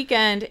this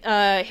weekend,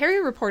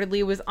 Harry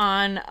reportedly was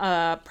on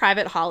a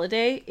private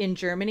holiday in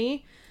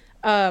Germany.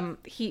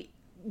 He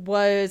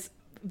was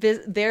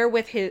there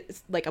with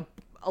his, like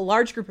a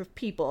large group of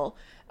people.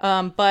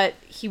 But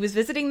he was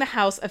visiting the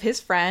house of his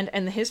friend,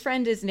 and his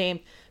friend is named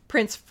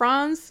Prince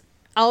Franz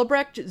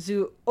Albrecht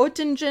zu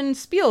Oettingen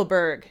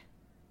Spielberg.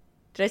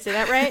 Did I say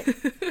that right?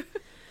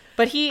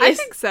 But I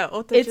think so.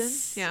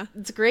 Oettingen.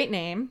 It's a great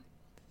name.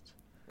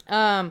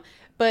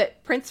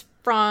 But Prince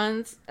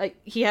Franz,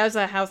 he has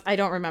a house. I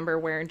don't remember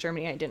where in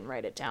Germany. I didn't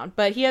write it down.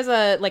 But he has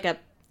a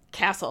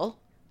castle.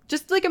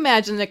 Just like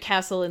imagine a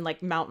castle in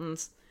like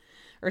mountains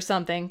or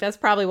something. That's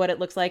probably what it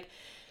looks like.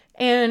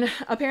 And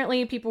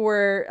apparently people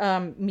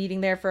were meeting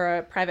there for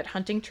a private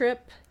hunting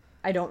trip.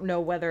 I don't know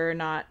whether or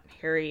not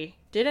Harry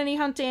did any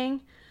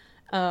hunting.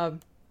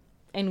 And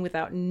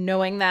without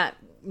knowing that,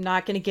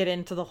 not going to get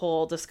into the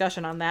whole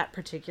discussion on that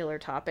particular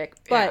topic.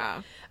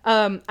 But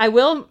I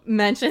will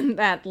mention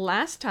that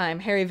last time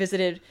Harry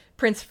visited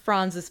Prince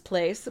Franz's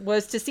place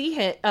was to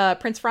see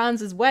Prince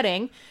Franz's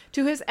wedding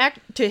to his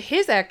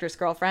actress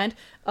girlfriend,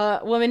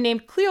 a woman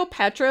named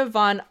Cleopatra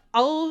von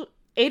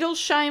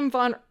Adelsheim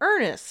von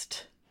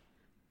Ernst.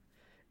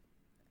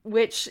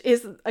 Which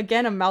is,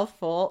 again, a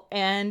mouthful.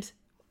 And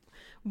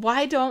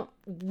why don't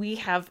we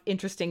have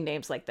interesting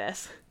names like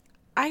this?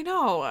 I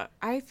know.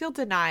 I feel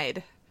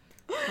denied.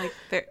 Like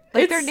their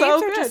It's names so are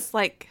good. just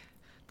like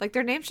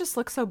their names just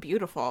look so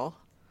beautiful,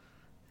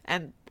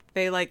 and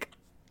they like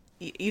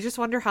you just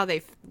wonder how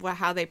they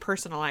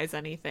personalize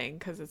anything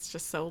because it's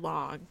just so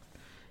long.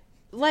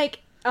 Like,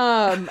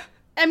 I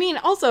mean,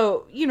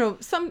 also, you know,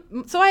 so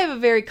I have a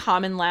very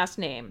common last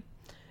name,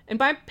 and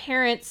my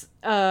parents,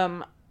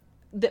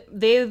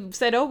 they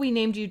said, oh, we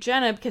named you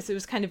Jenna because it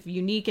was kind of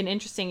unique and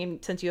interesting,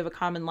 and since you have a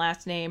common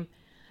last name,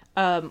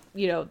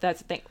 you know,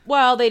 that's the thing.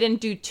 Well, they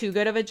didn't do too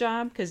good of a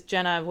job because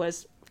Jenna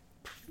was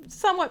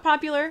somewhat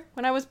popular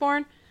when I was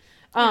born.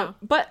 Yeah.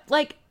 But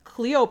like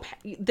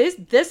Cleopatra,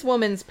 this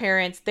woman's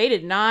parents, they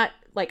did not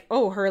like,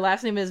 oh, her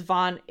last name is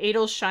von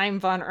Adelsheim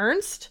von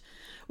Ernst.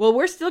 Well,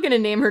 we're still going to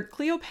name her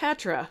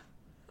Cleopatra.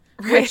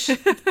 Right. Which,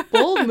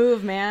 bold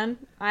move, man.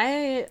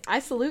 I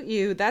salute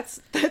you.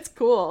 That's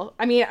cool.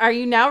 I mean, are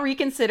you now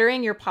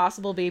reconsidering your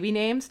possible baby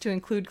names to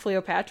include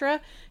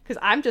Cleopatra? Because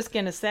I'm just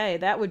going to say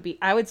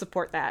I would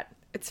support that.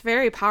 It's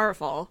very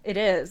powerful. It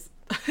is.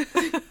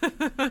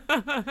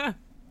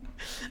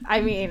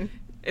 I mean,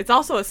 It's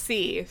also a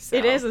C. So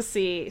it is a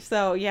C.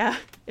 So yeah,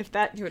 if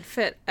that you would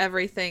fit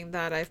everything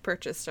that I've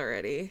purchased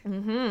already.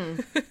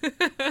 Mm-hmm.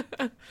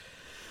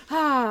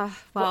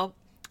 Well,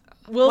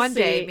 we'll one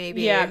see. day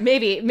maybe. Yeah,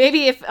 maybe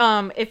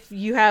if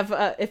you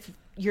have if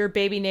your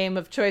baby name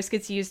of choice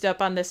gets used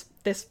up on this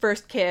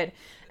first kid,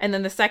 and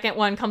then the second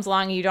one comes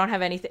along and you don't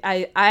have anything,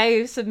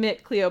 I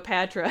submit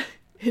Cleopatra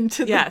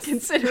into the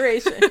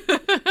consideration.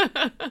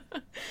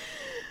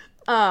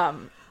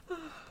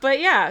 But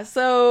yeah,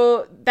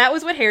 so that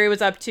was what Harry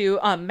was up to.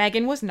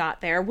 Meghan was not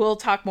there. We'll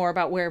talk more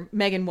about where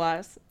Meghan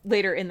was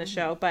later in the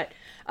show. But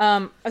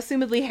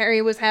assumedly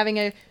Harry was having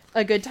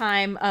a good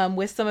time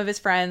with some of his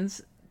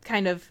friends,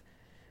 kind of,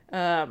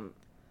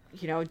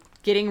 you know,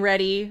 getting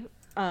ready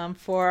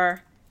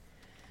for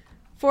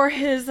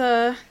his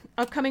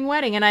upcoming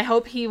wedding. And I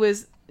hope he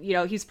was, you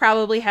know, he's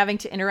probably having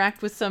to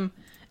interact with some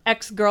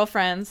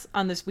ex-girlfriends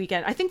on this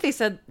weekend. I think they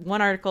said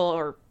one article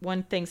or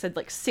one thing said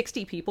like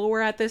 60 people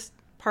were at this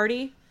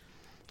party.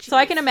 Jeez. So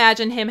I can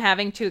imagine him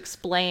having to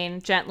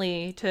explain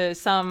gently to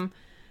some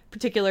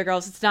particular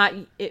girls,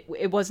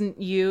 it wasn't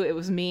you, it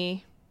was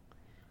me.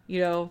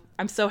 You know,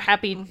 I'm so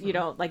happy, you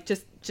know, like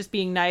just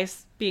being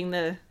nice, being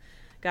the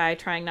guy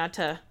trying not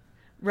to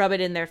rub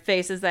it in their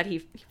faces that he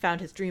found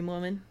his dream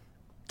woman.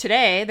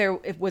 Today,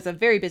 it was a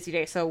very busy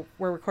day, so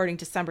we're recording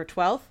December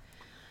 12th.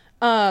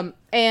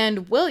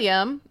 And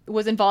William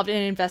was involved in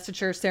an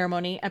investiture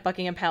ceremony at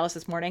Buckingham Palace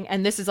this morning,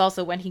 and this is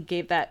also when he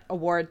gave that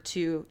award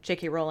to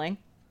J.K. Rowling.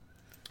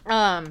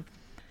 And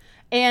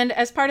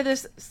as part of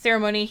this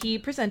ceremony, he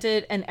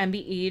presented an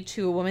MBE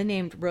to a woman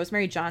named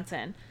Rosemary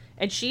Johnson,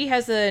 and she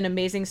has an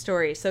amazing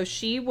story. So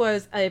she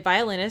was a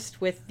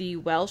violinist with the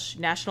Welsh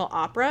National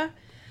Opera,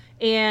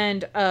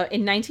 and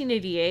in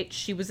 1988,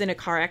 she was in a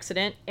car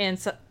accident, and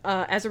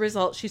as a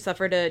result, she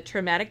suffered a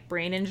traumatic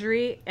brain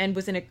injury and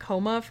was in a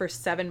coma for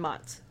 7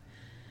 months.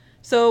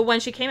 So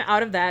when she came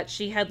out of that,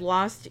 she had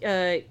lost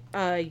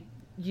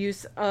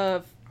use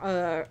of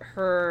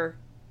her...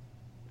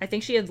 I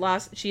think she had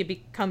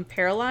become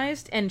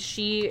paralyzed, and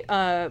she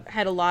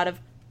had a lot of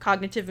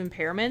cognitive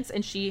impairments,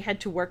 and she had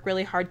to work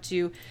really hard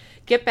to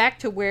get back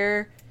to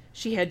where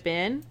she had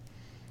been.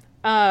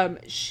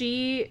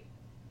 She...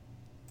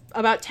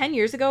 about 10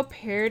 years ago,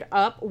 paired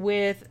up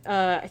with,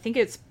 I think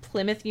it's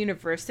Plymouth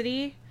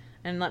University.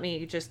 And let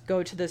me just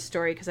go to this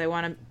story because I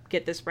want to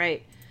get this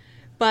right.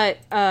 But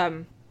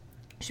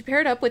she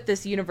paired up with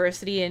this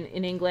university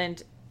in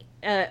England,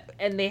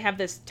 and they have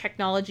this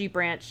technology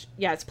branch.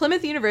 Yeah, it's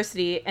Plymouth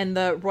University and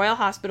the Royal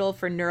Hospital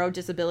for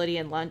Neurodisability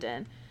in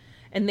London.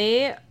 And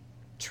they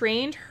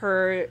trained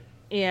her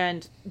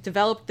and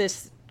developed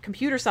this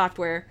computer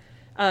software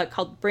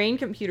called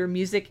Brain-Computer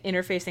Music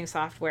Interfacing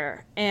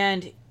Software.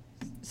 And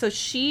so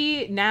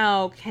she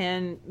now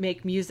can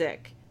make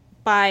music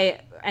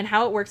and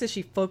how it works is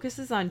she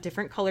focuses on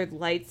different colored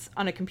lights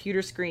on a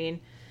computer screen,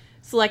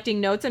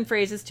 selecting notes and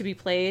phrases to be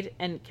played,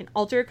 and can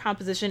alter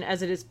composition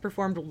as it is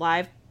performed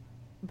live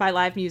by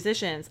live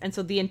musicians. And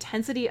so the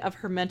intensity of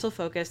her mental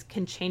focus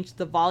can change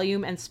the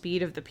volume and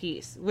speed of the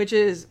piece, which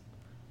is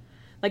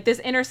like this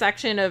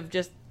intersection of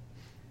just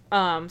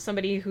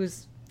somebody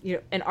who's, you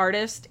know, an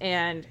artist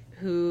and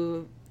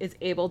who is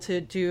able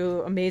to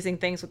do amazing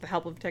things with the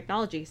help of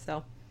technology.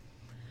 So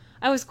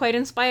I was quite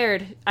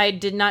inspired. I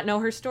did not know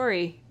her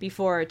story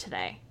before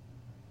today.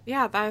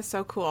 Yeah, that is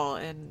so cool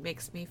and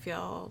makes me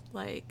feel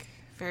like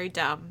very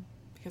dumb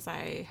because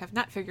I have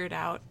not figured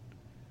out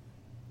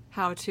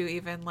how to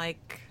even,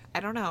 like, I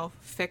don't know,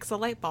 fix a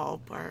light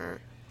bulb,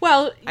 or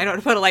well, I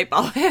don't put a light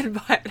bulb in,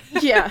 but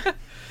yeah.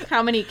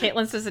 How many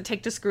Caitlins does it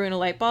take to screw in a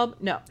light bulb?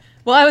 No.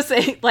 Well, I was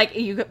saying, like,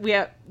 we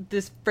have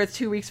this for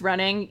 2 weeks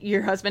running.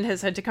 Your husband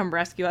has had to come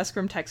rescue us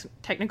from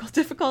technical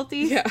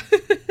difficulties. Yeah.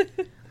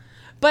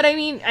 But I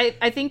mean,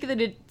 I think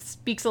that it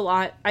speaks a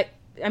lot.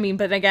 I mean,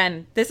 but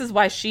again, this is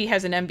why she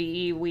has an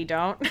MBE. We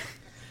don't.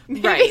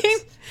 Right.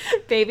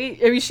 Baby.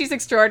 I mean, she's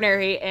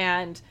extraordinary,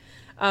 and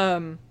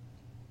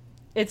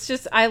it's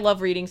just, I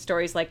love reading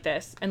stories like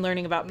this and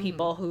learning about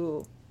people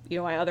who,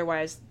 I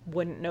otherwise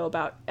wouldn't know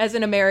about as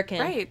an American.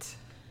 Right.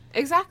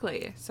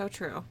 Exactly. So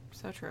true.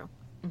 So true.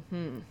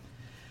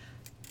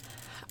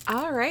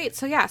 All right.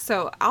 So yeah.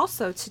 So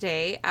also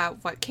today,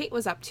 what Kate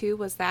was up to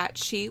was that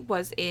she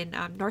was in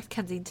North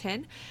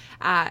Kensington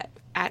at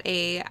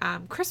a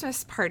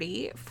Christmas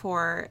party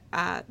for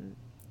a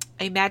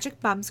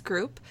Magic Mums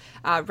group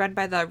run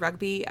by the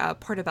Rugby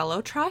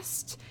Portobello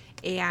Trust.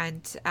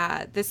 And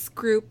this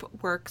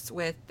group works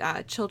with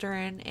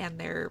children and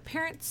their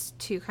parents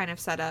to kind of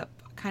set up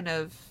kind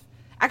of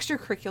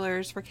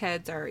extracurriculars for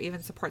kids, or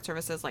even support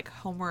services like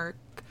homework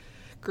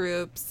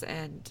groups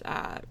and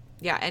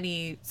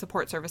any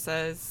support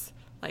services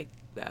like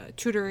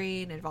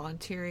tutoring and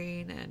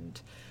volunteering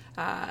and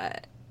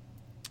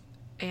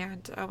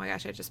oh my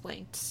gosh, I just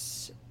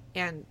blanked.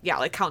 And yeah,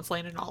 like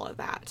counseling and all of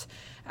that,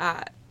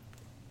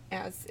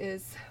 as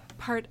is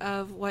part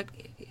of what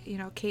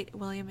Kate,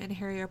 William, and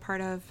Harry are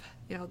part of,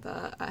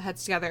 the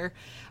Heads Together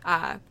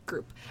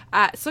group.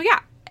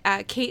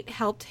 Kate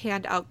helped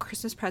hand out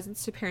Christmas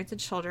presents to parents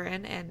and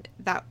children, and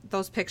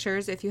those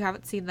pictures, if you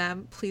haven't seen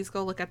them, please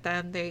go look at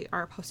them. They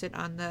are posted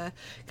on the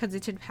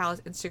Kensington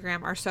Palace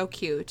Instagram. Are so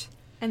cute.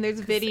 And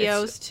there's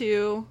videos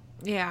too.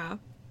 Yeah.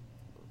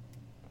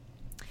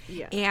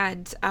 Yeah.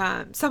 And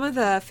some of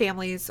the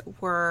families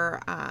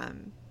were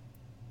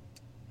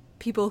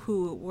people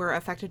who were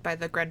affected by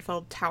the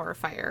Grenfell Tower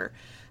fire.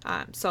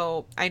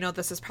 So I know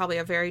this is probably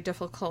a very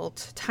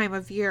difficult time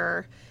of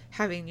year,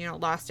 having,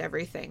 lost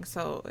everything.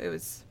 So it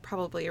was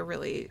probably a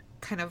really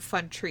kind of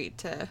fun treat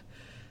to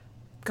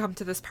come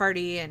to this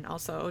party, and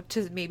also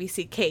to maybe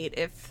see Kate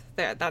if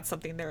that's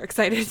something they're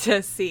excited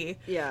to see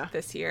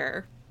this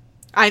year.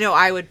 I know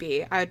I would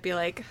be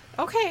like,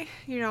 okay,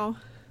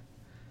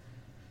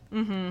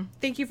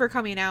 thank you for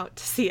coming out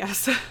to see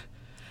us.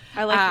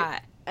 I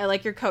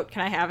like your coat.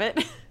 Can I have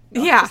it?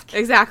 No, yeah,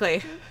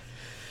 exactly.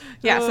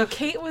 Yeah, so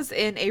Kate was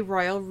in a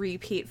royal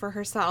repeat for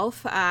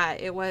herself.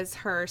 It was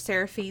her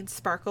Seraphine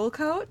Sparkle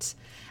coat,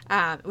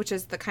 which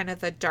is the kind of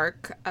the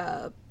dark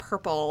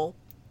purple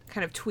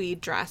kind of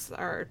tweed dress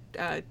or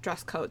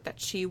dress coat that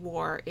she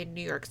wore in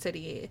New York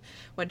City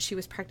when she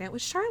was pregnant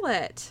with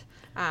Charlotte.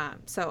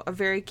 So a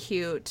very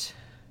cute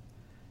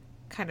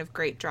kind of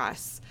great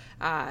dress,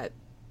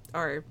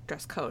 or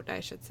dress coat,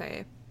 I should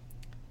say,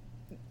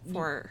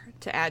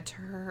 to add to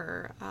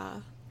her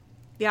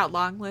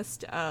long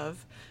list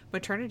of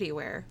maternity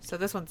wear. So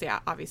this one's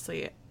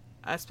obviously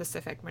a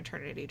specific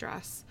maternity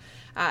dress,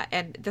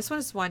 and this one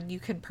is one you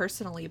can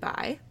personally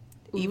buy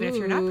even if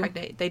you're not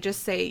pregnant. They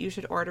just say you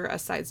should order a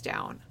size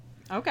down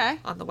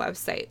on the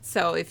website.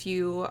 So if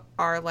you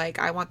are like,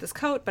 I want this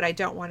coat but I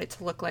don't want it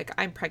to look like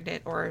I'm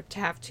pregnant or to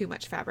have too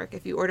much fabric,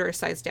 if you order a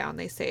size down,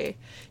 they say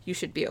you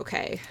should be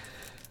okay.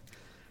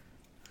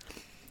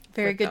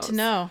 Very good to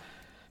know.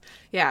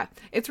 Yeah,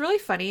 it's really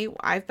funny.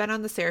 I've been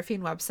on the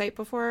Seraphine website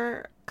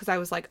before because I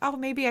was like, oh,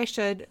 maybe I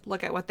should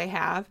look at what they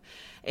have.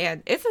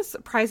 And it's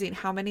surprising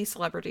how many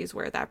celebrities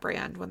wear that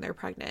brand when they're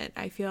pregnant.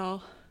 I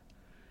feel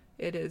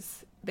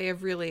they're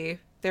really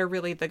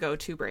the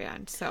go-to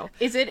brand. So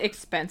is it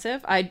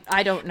expensive?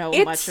 I don't know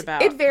much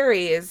about. It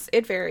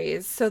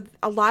varies. So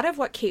a lot of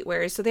what Kate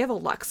wears, so they have a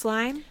luxe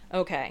line.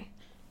 Okay.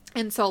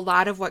 And so a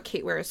lot of what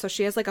Kate wears, so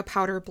she has like a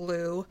powder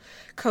blue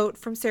coat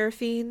from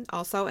Seraphine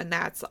also, and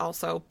that's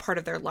also part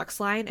of their luxe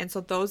line. And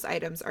so those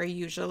items are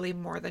usually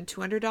more than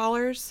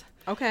 $200.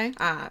 Okay.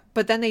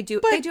 But then they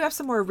do have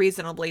some more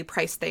reasonably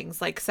priced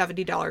things like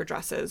 $70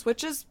 dresses,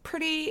 which is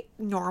pretty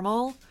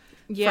normal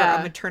for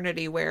a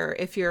maternity wear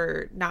if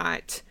you're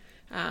not,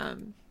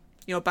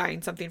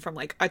 buying something from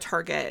like a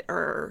Target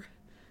or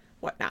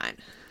whatnot.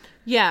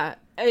 Yeah.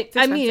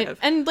 I mean,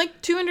 and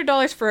like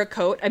 $200 for a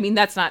coat, I mean,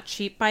 that's not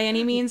cheap by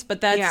any means,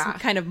 but that's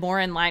kind of more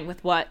in line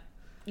with what,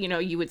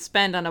 you would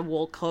spend on a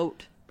wool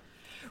coat.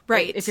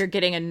 Right. If you're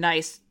getting a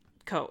nice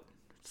coat.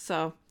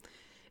 So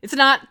it's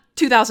not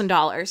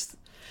 $2,000.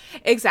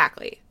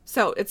 Exactly.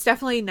 So it's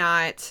definitely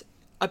not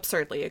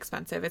absurdly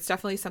expensive. It's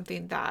definitely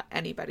something that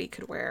anybody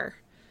could wear,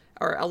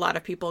 or a lot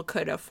of people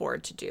could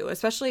afford to do,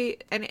 especially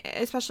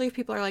if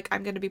people are like,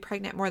 I'm going to be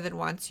pregnant more than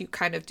once. You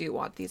kind of do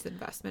want these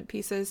investment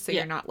pieces, so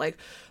you're not like,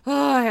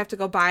 oh, I have to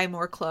go buy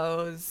more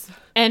clothes.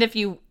 And if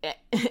you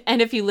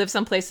live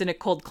someplace in a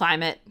cold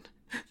climate,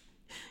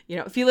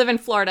 if you live in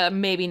Florida,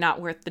 maybe not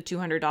worth the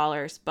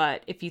 $200.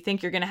 But if you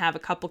think you're going to have a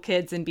couple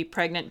kids and be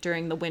pregnant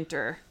during the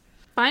winter,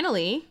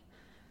 finally,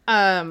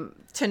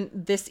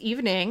 this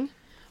evening,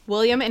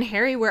 William and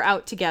Harry were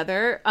out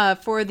together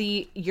for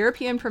the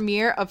European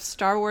premiere of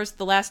Star Wars: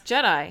 The Last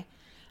Jedi.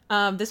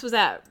 This was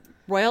at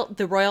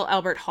the Royal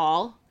Albert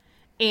Hall.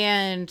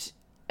 And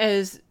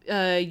as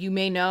you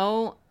may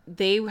know,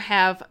 they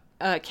have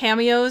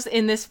cameos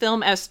in this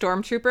film as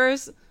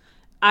stormtroopers.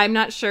 I'm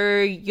not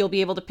sure you'll be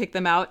able to pick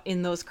them out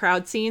in those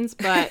crowd scenes,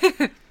 but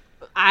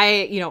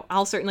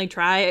I'll certainly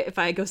try if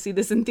I go see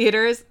this in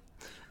theaters.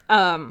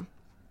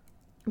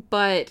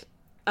 But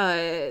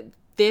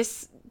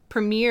this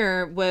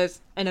premiere was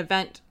an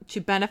event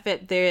to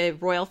benefit the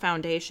Royal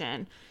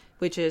Foundation,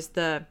 which is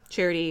the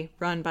charity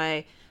run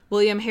by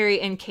William, Harry,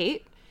 and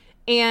Kate.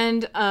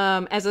 And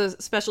as a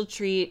special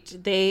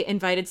treat, they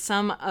invited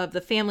some of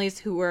the families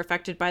who were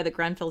affected by the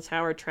Grenfell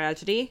Tower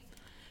tragedy.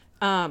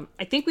 I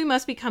think we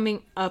must be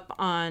coming up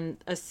on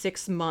a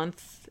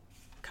 6-month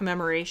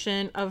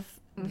commemoration of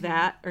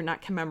that, or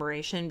not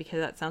commemoration because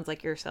that sounds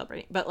like you're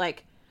celebrating, but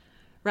like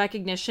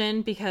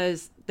recognition,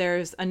 because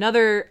there's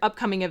another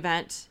upcoming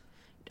event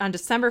on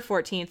December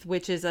 14th,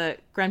 which is a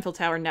Grenfell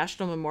Tower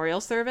National Memorial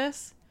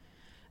Service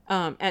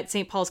at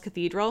St. Paul's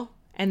Cathedral.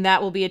 And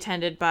that will be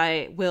attended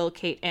by Will,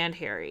 Kate, and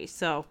Harry.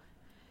 So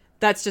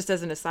that's just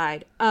as an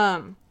aside.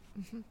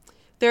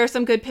 There are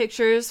some good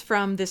pictures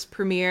from this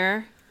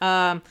premiere.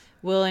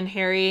 Will and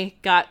Harry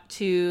got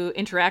to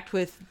interact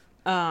with,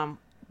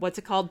 what's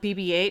it called?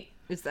 BB-8?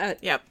 Is that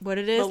what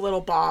it is? The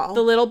little ball.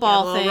 The little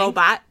ball thing. The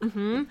robot.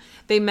 Mm-hmm.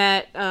 They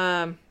met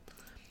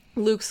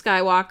Luke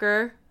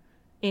Skywalker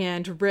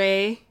and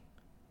Rey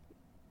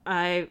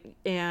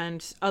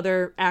and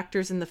other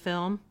actors in the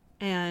film.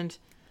 And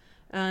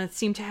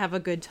seemed to have a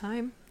good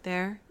time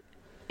there.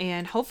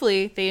 And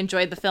hopefully they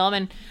enjoyed the film.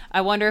 And I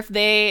wonder if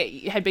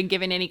they had been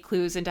given any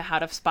clues into how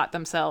to spot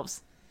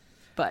themselves.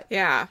 But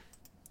yeah.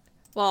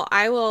 Well,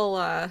 I will,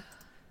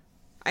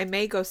 I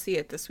may go see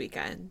it this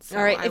weekend. So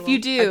all right, if you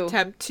do,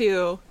 attempt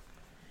to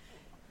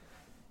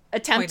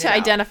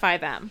identify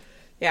them.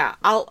 Yeah,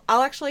 I'll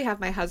actually have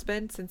my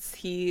husband, since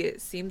he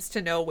seems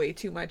to know way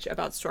too much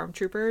about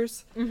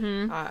stormtroopers,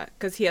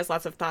 because he has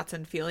lots of thoughts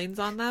and feelings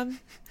on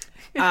them,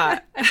 which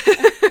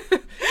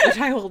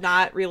I will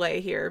not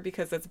relay here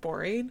because it's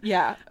boring.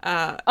 Yeah,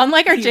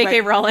 unlike our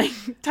J.K. Rowling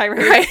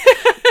tirade,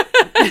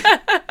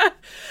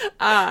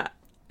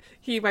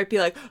 he might be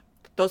like,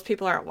 "Those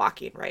people aren't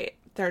walking right.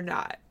 They're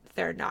not.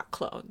 They're not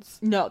clones.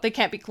 No, they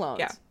can't be clones."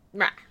 Yeah,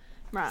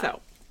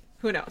 so.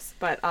 Who knows?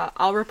 But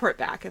I'll report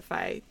back if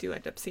I do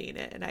end up seeing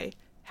it and I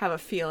have a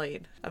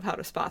feeling of how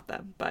to spot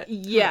them. But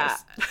yeah.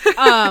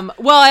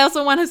 Well, I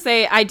also want to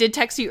say I did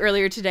text you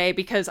earlier today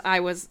because I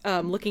was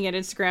looking at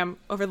Instagram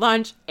over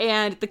lunch,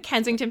 and the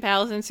Kensington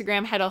Palace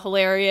Instagram had a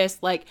hilarious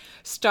like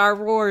Star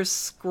Wars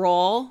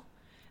scroll,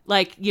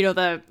 like, you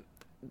know,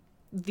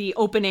 the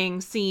opening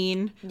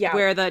scene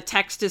where the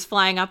text is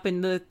flying up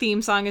and the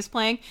theme song is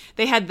playing.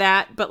 They had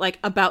that, but like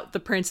about the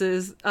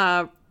prince's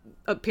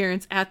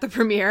appearance at the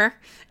premiere.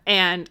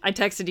 And I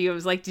texted you. I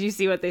was like, "Did you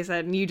see what they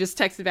said?" And you just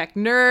texted back,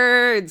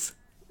 "Nerds."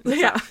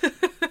 Yeah.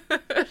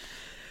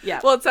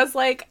 Yeah. Well, it says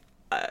like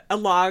a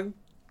long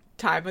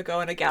time ago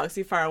in a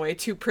galaxy far away,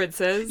 2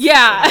 princes.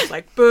 Yeah. And I was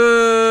like,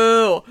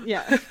 boo.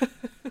 Yeah.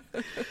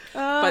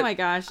 Oh my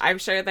gosh. I'm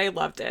sure they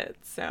loved it.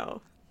 So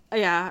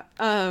yeah.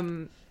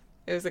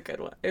 It was a good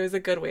one. It was a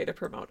good way to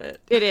promote it.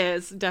 It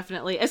is,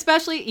 definitely.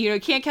 Especially, you know,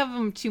 you can't give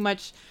them too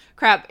much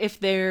crap if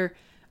they're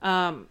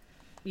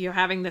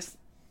having this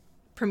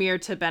premiere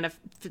to benefit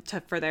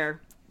for the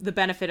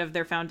benefit of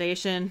their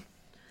foundation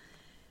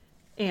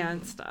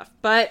and stuff.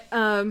 But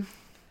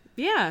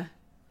yeah.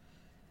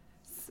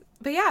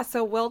 But yeah,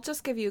 so we'll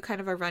just give you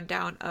kind of a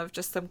rundown of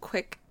just some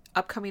quick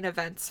upcoming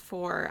events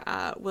for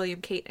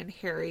William, Kate, and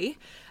Harry.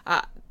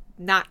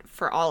 Not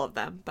for all of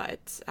them,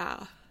 but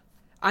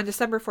on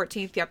December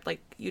 14th, yep,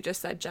 like you just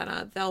said,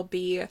 Jenna, they'll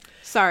be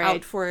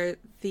out for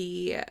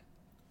the...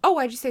 Oh,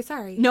 why'd you say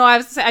sorry? No,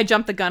 I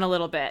jumped the gun a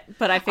little bit,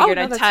 but I figured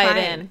I'd tie it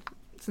in.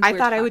 I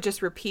thought I would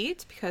just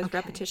repeat because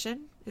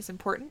repetition is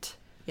important.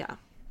 Yeah.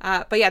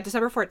 But yeah,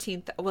 December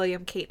 14th,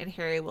 William, Kate, and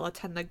Harry will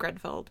attend the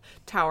Grenfell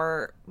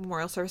Tower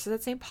Memorial Services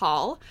at St.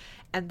 Paul.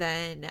 And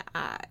then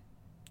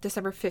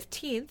December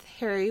 15th,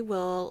 Harry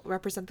will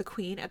represent the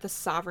Queen at the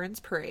Sovereign's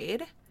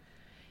Parade.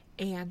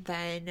 And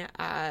then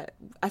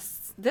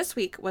this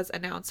week was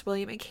announced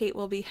William and Kate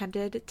will be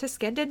headed to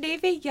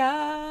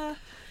Scandinavia.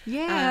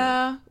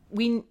 Yeah.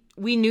 We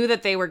knew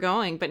that they were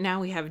going, but now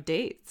we have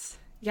dates.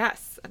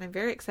 Yes, and I'm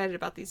very excited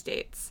about these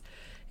dates.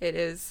 It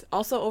is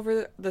also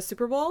over the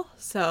Super Bowl,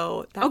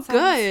 so that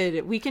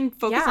good. We can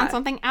focus on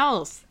something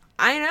else.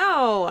 I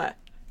know.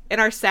 In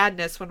our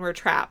sadness when we're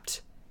trapped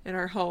in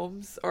our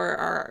homes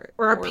or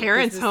our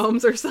parents'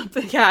 homes or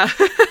something. Yeah.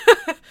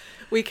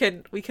 we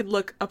can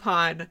look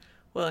upon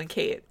Will and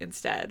Kate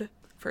instead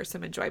for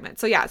some enjoyment.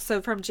 So yeah,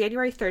 so from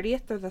January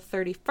 30th to the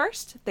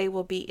 31st, they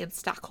will be in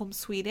Stockholm,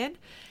 Sweden,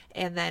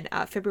 and then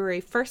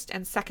February 1st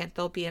and 2nd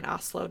they'll be in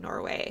Oslo,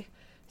 Norway.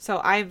 So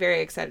I'm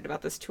very excited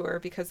about this tour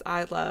because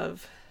I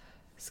love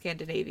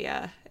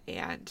Scandinavia,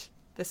 and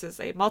this is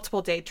a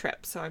multiple day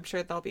trip, so I'm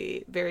sure they'll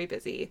be very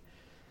busy.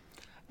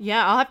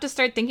 Yeah, I'll have to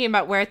start thinking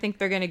about where I think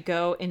they're going to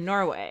go in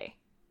Norway.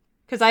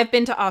 Because I've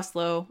been to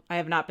Oslo. I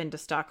have not been to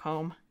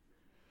Stockholm.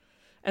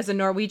 As a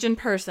Norwegian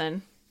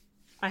person,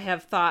 I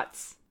have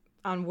thoughts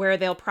on where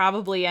they'll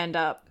probably end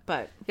up,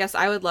 but... Yes,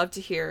 I would love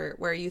to hear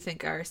where you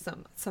think are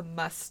some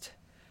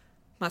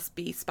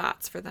must-be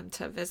spots for them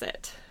to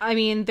visit. I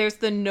mean, there's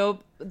the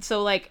Nobel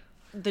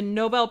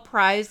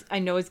Prize I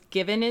know is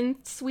given in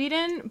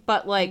Sweden,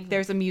 but like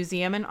there's a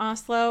museum in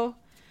Oslo.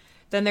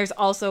 Then there's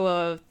also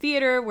a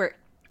theater where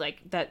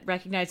like that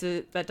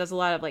does a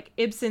lot of like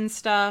Ibsen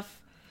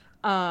stuff.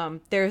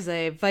 There's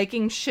a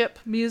Viking ship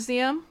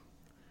museum,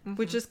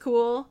 which is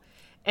cool.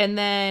 And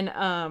then,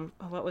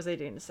 what was I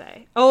going to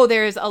say? Oh,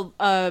 there's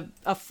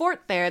a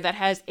fort there that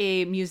has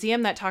a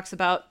museum that talks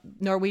about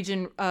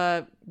Norwegian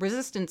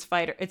resistance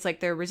fighter. It's like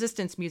their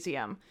resistance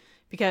museum,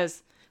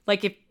 because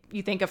like if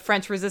you think of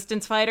French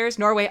resistance fighters,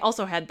 Norway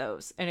also had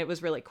those, and it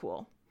was really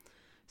cool.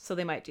 So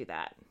they might do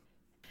that.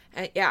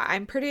 Yeah,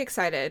 I'm pretty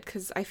excited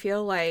because I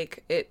feel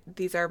like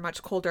these are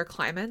much colder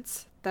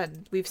climates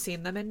than we've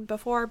seen them in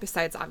before,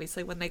 besides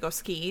obviously when they go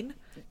skiing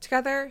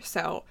together.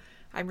 So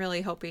I'm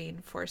really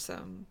hoping for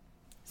some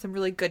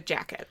really good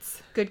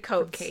jackets. Good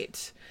coats. From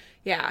Kate.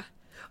 Yeah.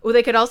 Well,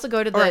 they could also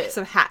go to or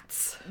some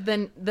hats.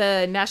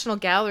 The National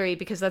Gallery,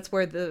 because that's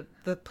where the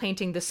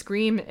painting The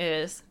Scream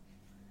is.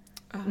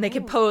 Oh. And they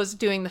could pose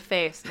doing the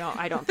face. No,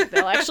 I don't think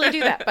they'll actually do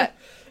that, but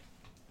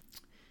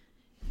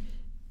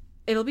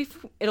it'll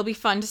be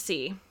fun to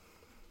see.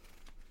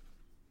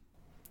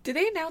 Did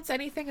they announce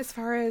anything as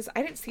far as...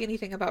 I didn't see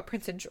anything about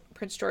Prince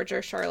George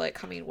or Charlotte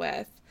coming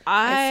with.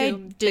 I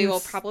assume they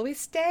will probably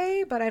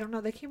stay, but I don't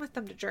know. They came with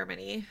them to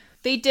Germany.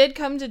 They did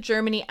come to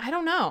Germany. I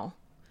don't know.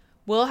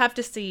 We'll have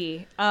to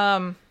see.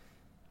 I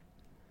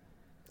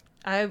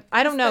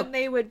don't know. Then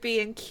they would be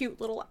in cute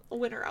little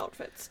winter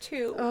outfits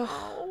too.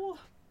 Oh,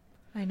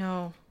 I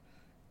know.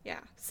 Yeah.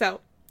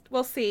 So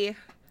we'll see.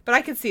 But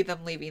I could see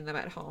them leaving them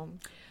at home.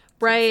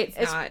 Right.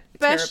 It's not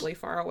terribly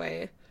far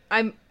away.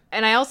 And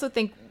I also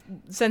think,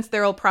 since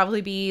there will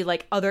probably be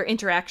like other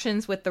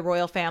interactions with the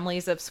royal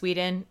families of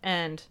Sweden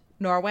and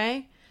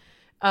Norway,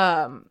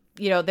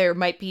 there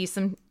might be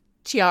some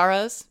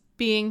tiaras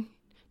being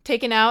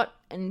taken out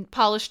and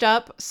polished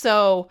up.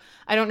 So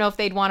I don't know if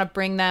they'd want to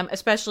bring them,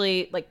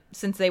 especially like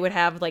since they would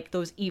have like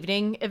those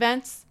evening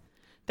events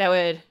that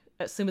would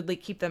assumedly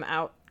keep them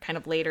out kind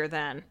of later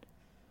than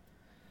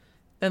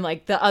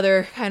like the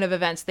other kind of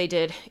events they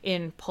did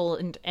in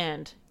Poland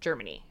and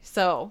Germany.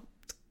 So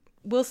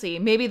we'll see.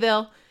 Maybe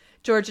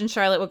George and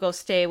Charlotte will go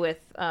stay with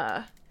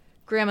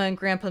Grandma and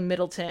Grandpa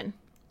Middleton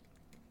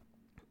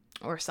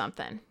or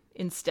something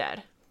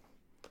instead.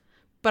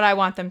 But I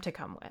want them to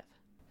come with.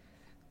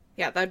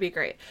 Yeah, that'd be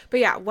great.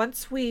 But yeah,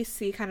 once we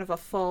see kind of a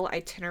full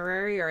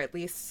itinerary, or at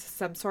least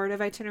some sort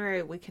of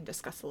itinerary, we can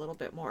discuss a little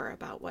bit more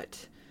about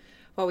what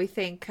we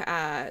think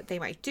they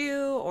might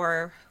do,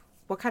 or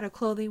what kind of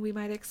clothing we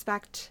might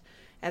expect.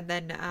 And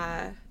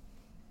then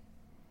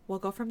we'll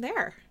go from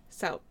there.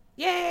 So,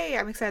 yay!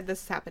 I'm excited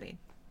this is happening.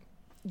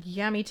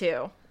 Yeah, me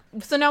too.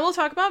 So now we'll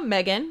talk about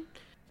Meghan.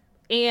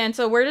 And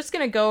so we're just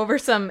going to go over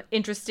some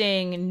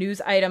interesting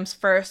news items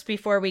first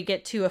before we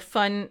get to a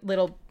fun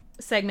little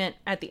segment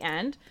at the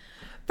end.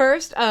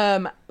 First,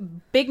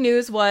 big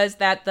news was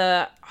that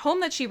the home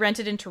that she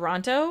rented in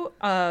Toronto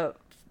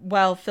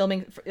while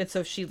filming,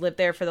 so she lived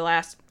there for the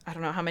last, I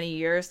don't know how many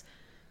years,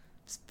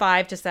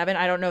 5 to 7.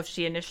 I don't know if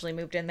she initially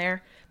moved in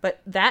there,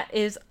 but that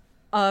is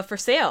for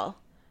sale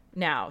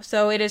now.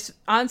 So it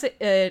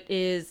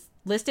is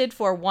listed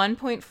for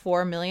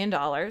 $1.4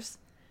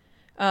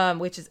 million,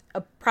 which is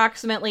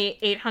approximately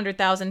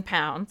 800,000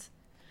 pounds.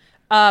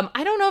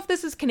 I don't know if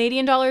this is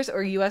Canadian dollars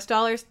or US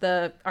dollars.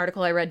 The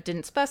article I read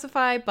didn't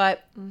specify,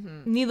 but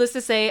needless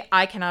to say,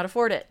 I cannot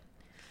afford it.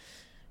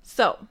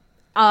 So,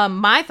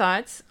 my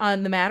thoughts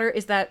on the matter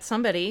is that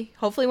somebody,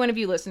 hopefully one of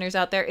you listeners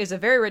out there, is a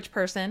very rich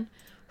person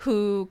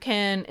who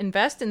can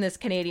invest in this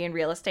Canadian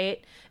real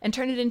estate and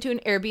turn it into an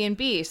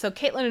Airbnb so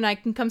Caitlin and I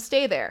can come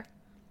stay there.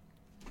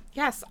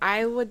 Yes,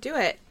 I would do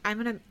it. I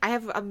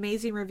have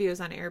amazing reviews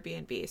on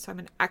Airbnb, so I'm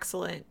an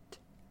excellent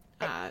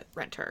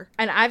renter.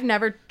 And I've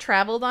never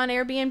traveled on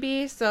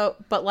Airbnb,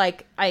 but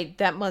like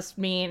that must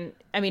mean,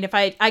 I mean, if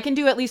I can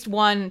do at least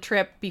one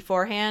trip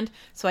beforehand,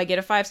 so I get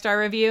a 5-star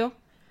review,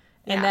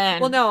 and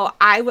then no,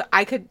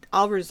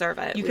 I'll reserve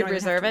it. You could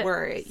reserve it.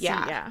 Worry,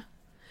 yeah,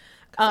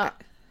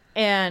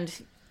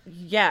 and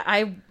yeah,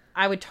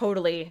 I would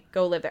totally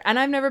go live there. And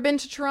I've never been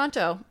to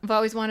Toronto. I've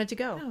always wanted to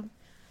go. Oh.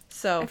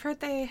 So I've heard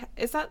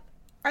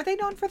are they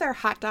known for their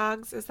hot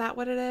dogs? Is that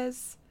what it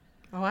is?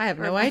 Oh, I have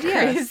no idea.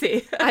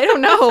 Crazy. I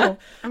don't know.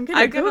 I'm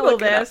gonna Google look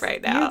this it up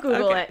right now. You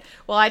Google it.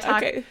 Well, I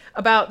talk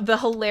about the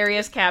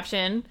hilarious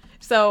caption.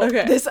 So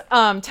this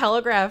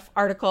Telegraph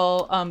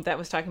article that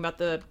was talking about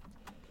the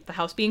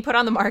house being put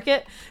on the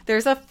market.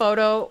 There's a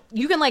photo.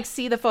 You can like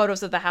see the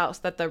photos of the house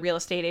that the real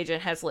estate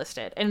agent has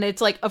listed, and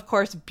it's like, of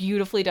course,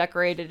 beautifully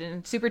decorated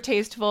and super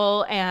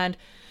tasteful. And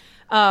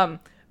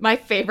my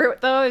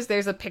favorite though is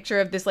there's a picture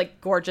of this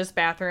like gorgeous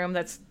bathroom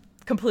that's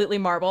completely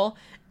marble,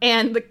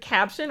 and the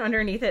caption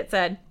underneath it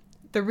said,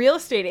 "The real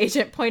estate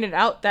agent pointed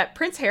out that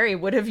Prince Harry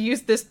would have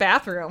used this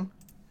bathroom."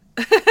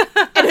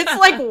 And it's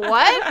like,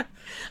 what?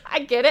 I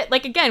get it.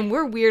 Like, again,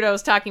 we're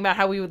weirdos talking about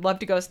how we would love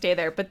to go stay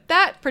there, but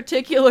that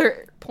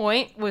particular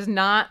point was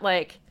not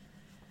like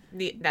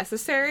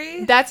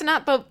necessary. That's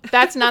not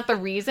the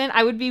reason.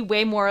 I would be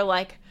way more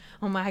like,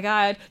 oh my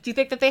God, do you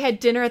think that they had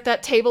dinner at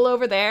that table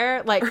over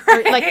there? Like,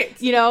 right. Or like,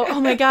 oh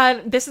my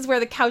God, this is where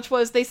the couch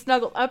was. They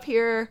snuggled up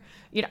here.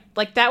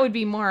 Like that would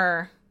be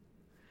more,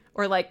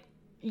 or like,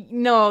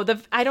 no,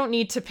 I don't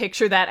need to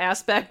picture that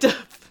aspect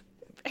of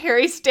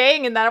Harry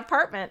staying in that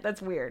apartment.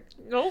 That's weird.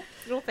 No,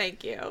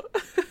 thank you.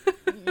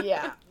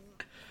 Yeah.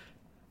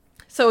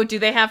 So do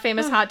they have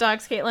famous hot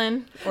dogs,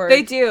 Caitlin? Or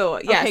They do.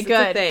 Yes, Okay, it's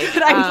good. a thing.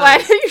 Good. I'm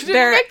glad you didn't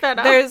there- make that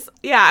up.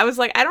 I was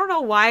like, I don't know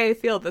why I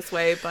feel this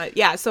way, but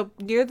yeah. So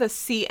near the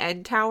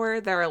CN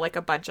Tower, there are like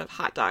a bunch of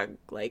hot dog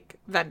like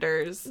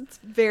vendors. It's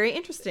very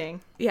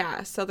interesting.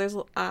 Yeah, so there's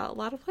a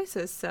lot of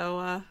places.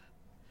 So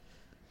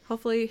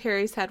hopefully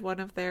Harry's had one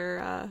of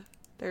their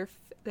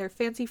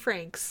fancy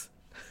franks.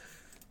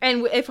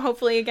 And if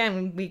hopefully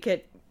again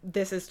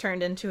this is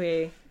turned into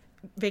a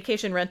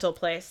vacation rental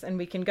place and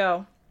we can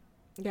go.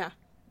 Yeah,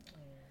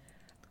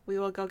 we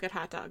will go get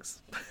hot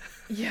dogs.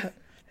 Yeah.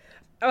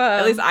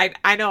 At least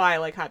I know I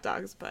like hot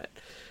dogs, but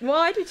Well,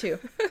 I do too.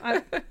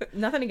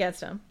 Nothing against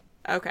them.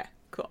 okay,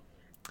 cool.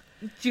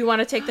 Do you want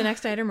to take the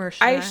next item or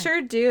should I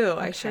sure do.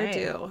 I sure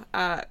Okay. do.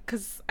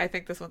 Because I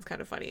think this one's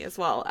kind of funny as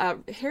well.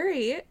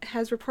 Harry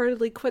has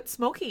reportedly quit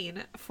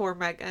smoking for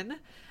Meghan.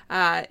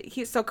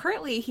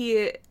 Currently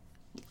he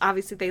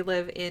obviously they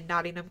live in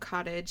Nottingham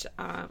Cottage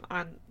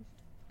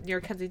near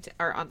Kensington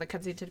or on the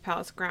Kensington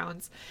Palace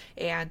grounds,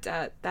 and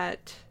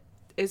that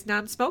is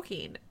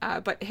non-smoking.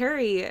 But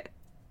Harry,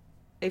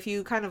 if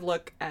you kind of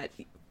look at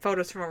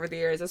photos from over the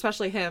years,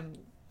 especially him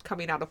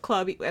coming out of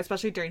club,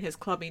 especially during his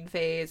clubbing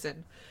phase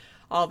and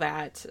all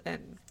that,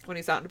 and when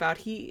he's out and about,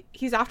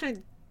 he's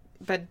often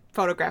been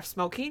photographed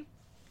smoking,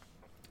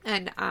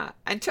 and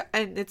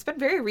it's been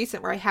very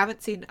recent where I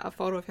haven't seen a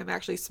photo of him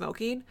actually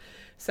smoking,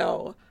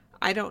 so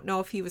I don't know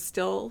if he was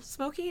still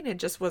smoking and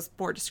just was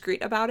more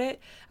discreet about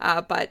it,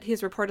 but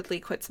he's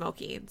reportedly quit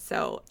smoking.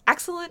 So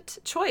excellent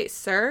choice,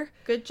 sir.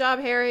 Good job,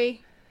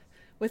 Harry.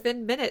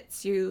 Within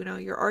minutes, you're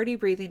already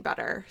breathing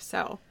better.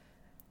 So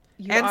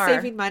You and are.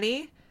 saving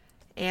money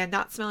and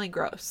not smelling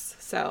gross.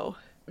 So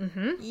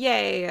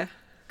yay.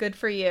 Good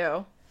for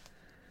you.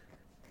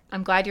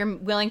 I'm glad you're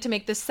willing to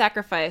make this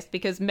sacrifice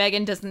because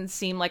Meghan doesn't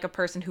seem like a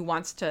person who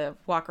wants to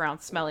walk around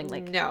smelling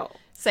like No.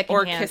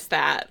 secondhand. Or kiss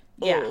that.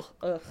 Yeah.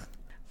 Ugh.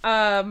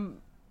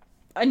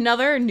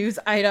 Another news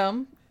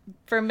item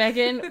for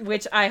Meghan,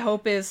 which I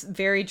hope is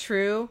very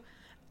true,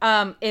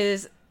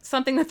 is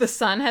something that the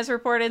Sun has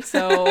reported.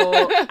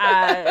 So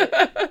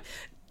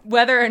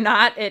whether or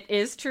not it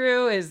is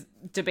true is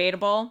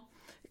debatable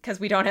because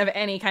we don't have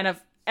any kind of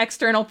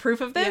external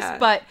proof of this. Yeah.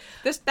 But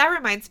That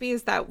reminds me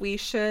is that we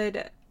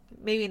should,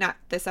 maybe not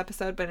this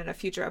episode, but in a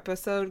future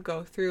episode,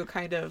 go through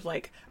kind of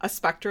like a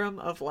spectrum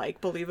of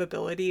like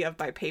believability of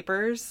by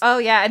papers. oh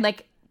yeah, and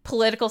like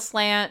political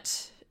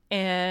slant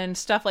and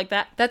stuff like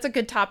that. That's a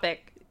good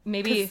topic.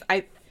 Maybe 'Cause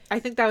I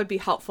think that would be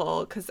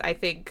helpful because I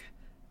think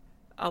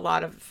a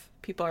lot of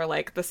people are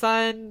like the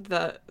Sun,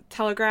 the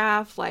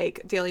Telegraph,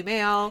 like Daily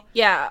Mail.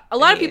 yeah, a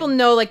lot of mean- people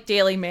know like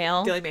Daily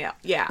Mail. Daily Mail,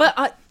 yeah.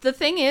 But the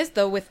thing is,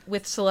 though,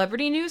 with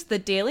celebrity news, the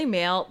Daily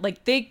Mail,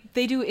 like they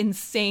do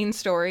insane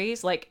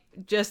stories, like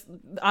just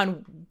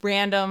on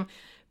random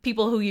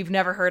people who you've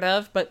never heard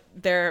of, but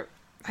their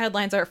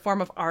headlines are a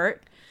form of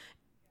art.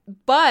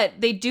 But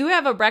they do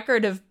have a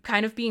record of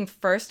kind of being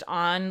first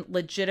on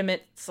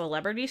legitimate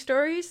celebrity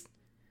stories.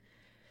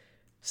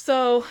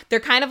 So they're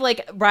kind of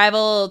like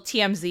rival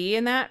TMZ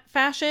in that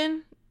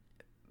fashion.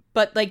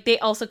 But like they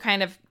also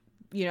kind of,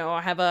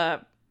 have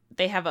a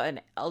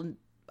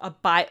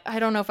bias. I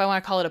don't know if I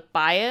want to call it a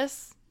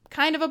bias,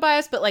 kind of a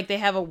bias, but like they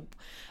have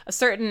a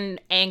certain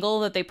angle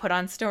that they put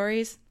on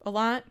stories a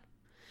lot.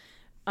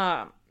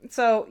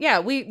 So yeah,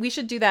 we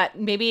should do that.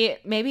 Maybe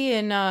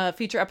in a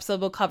future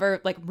episode we'll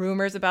cover like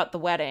rumors about the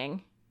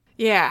wedding.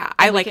 yeah,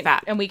 I And we like can-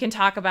 that. And we can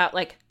talk about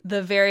like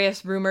the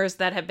various rumors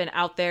that have been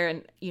out there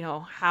and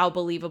how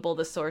believable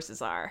the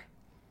sources are.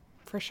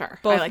 For sure.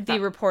 Both I like the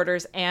that.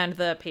 reporters and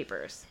the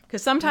papers.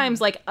 Because sometimes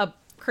like a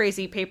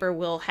crazy paper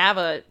will have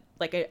an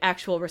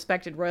actual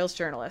respected Royals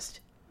journalist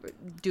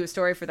do a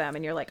story for them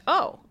and you're like,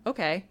 oh,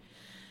 okay.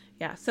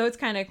 Yeah, so it's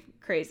kind of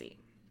crazy.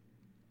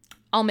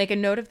 I'll make a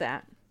note of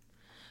that.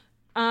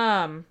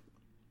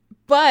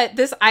 But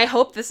I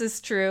hope this is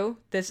true.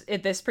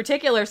 This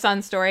particular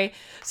Sun story.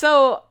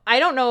 So I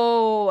don't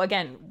know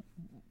again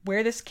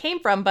where this came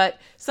from, but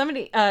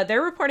somebody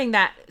they're reporting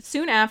that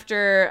soon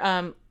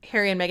after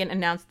Harry and Meghan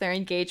announced their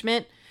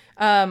engagement,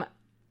 a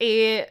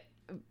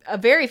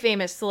very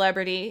famous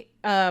celebrity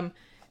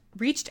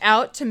reached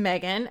out to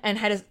Meghan and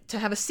had to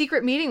have a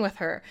secret meeting with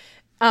her,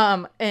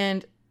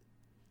 and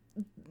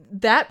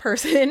that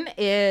person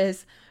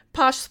is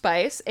Posh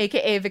Spice,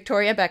 aka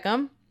Victoria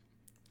Beckham.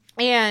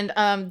 And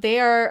they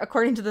are,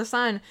 according to The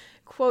Sun,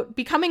 quote,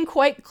 becoming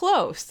quite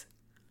close.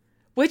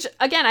 Which,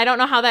 again, I don't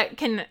know how that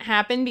can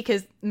happen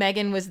because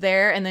Meghan was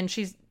there and then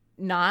she's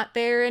not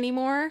there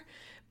anymore.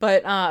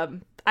 But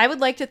I would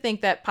like to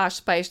think that Posh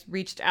Spice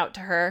reached out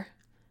to her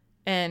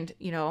and,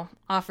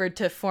 offered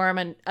to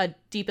form a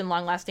deep and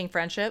long-lasting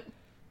friendship.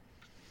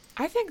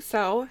 I think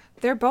so.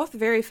 They're both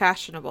very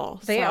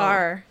fashionable. They so-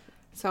 are.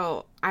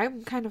 So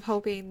I'm kind of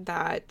hoping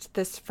that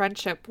this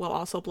friendship will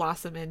also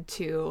blossom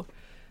into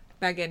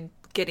Meghan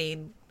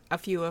getting a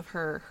few of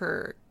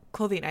her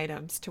clothing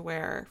items to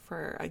wear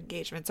for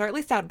engagements, or at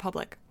least out in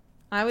public.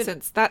 I would.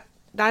 Since that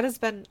has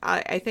been,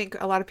 I think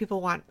a lot of people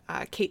want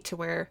Kate to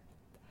wear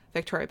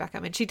Victoria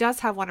Beckham, and she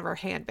does have one of her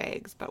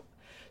handbags, but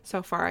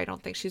so far, I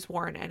don't think she's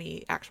worn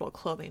any actual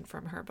clothing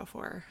from her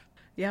before.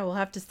 Yeah, we'll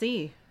have to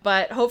see.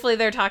 But hopefully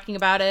they're talking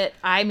about it.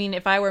 I mean,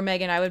 if I were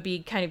Megan, I would be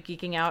kind of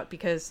geeking out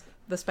because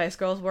the Spice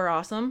Girls were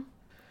awesome.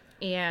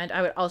 And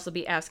I would also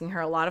be asking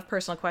her a lot of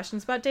personal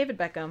questions about David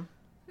Beckham.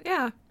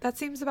 Yeah, that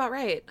seems about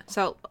right.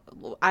 So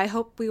I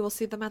hope we will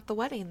see them at the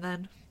wedding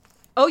then.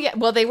 Oh, yeah.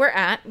 Well, they were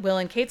at Will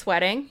and Kate's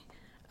wedding.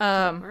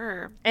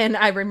 Sure. And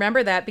I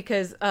remember that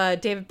because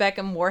David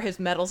Beckham wore his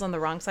medals on the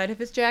wrong side of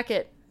his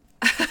jacket.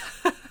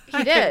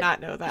 He did. I did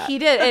not know that. He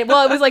did. It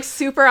was like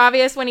super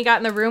obvious when he got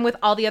in the room with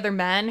all the other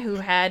men who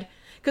had,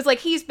 because like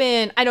he's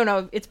been, I don't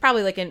know, it's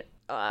probably like an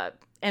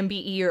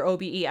MBE or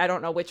OBE, I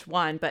don't know which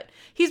one, but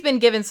he's been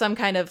given some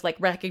kind of like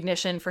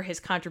recognition for his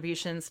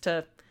contributions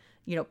to,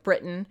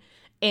 Britain.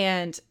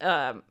 And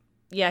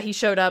he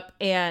showed up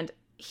and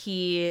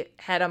he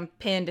had him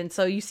pinned, and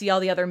so you see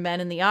all the other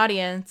men in the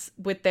audience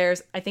with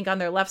theirs, I think, on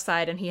their left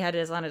side, and he had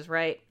his on his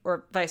right,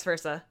 or vice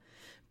versa.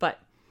 But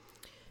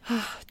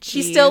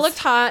he still looked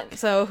hot,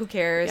 so who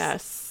cares?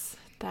 Yes,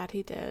 that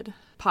he did.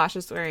 Posh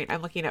is wearing,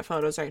 I'm looking at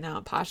photos right now.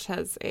 Posh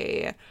has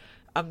a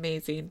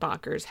amazing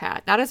bonkers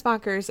hat. Not as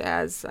bonkers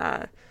as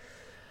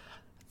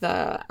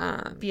the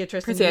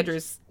Beatrice Prince and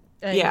Andrew's,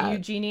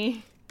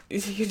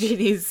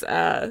 Eugenie's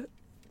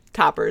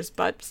toppers,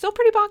 but still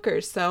pretty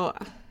bonkers. So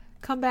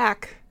come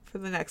back for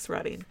the next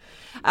wedding.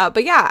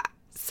 But yeah,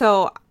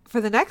 so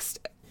for the next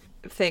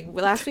thing,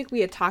 last week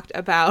we had talked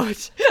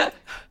about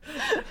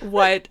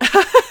what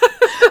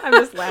I'm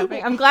just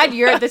laughing. I'm glad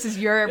this is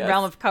your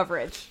realm of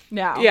coverage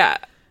now. Yeah.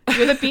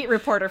 You're the beat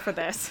reporter for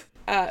this.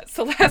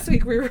 So last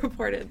week we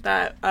reported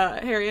that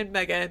Harry and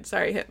Meghan,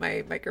 sorry, hit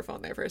my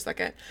microphone there for a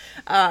second,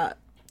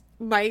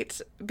 might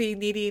be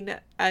needing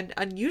an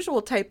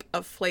unusual type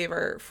of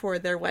flavor for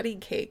their wedding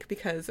cake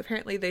because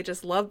apparently they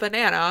just love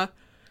banana.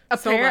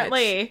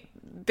 Apparently. So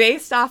much,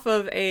 based off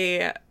of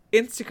a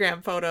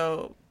Instagram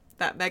photo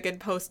that Meghan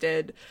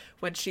posted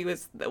when she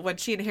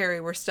and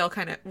Harry were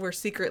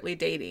secretly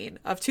dating,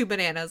 of two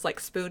bananas like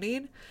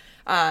spooning.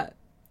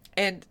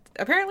 And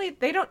apparently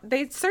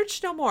they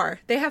searched no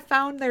more. They have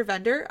found their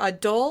vendor.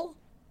 Dole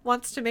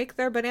wants to make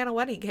their banana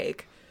wedding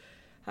cake.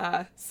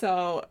 And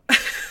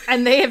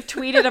they have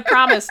tweeted a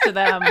promise to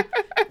them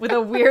with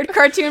a weird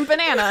cartoon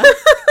banana.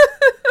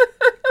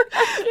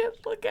 I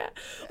can't look at,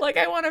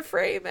 I want to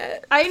frame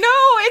it. I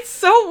know, it's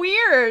so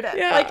weird.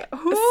 Yeah. Like,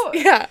 who?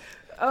 Yeah.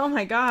 Oh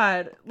my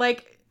God.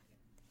 Like,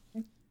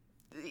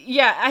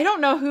 yeah, I don't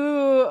know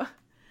who.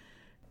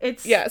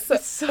 It's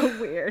so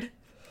weird.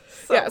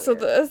 So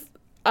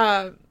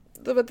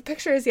the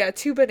picture is,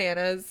 two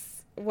bananas.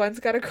 One's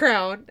got a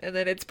crown, and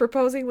then it's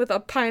proposing with a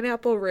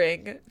pineapple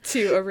ring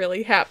to a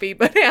really happy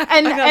banana.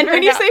 And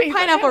when you say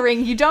pineapple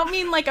ring, you don't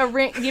mean like a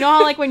ring. You know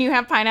how like when you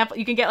have pineapple,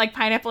 you can get like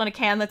pineapple in a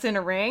can that's in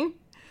a ring?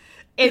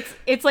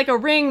 It's like a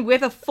ring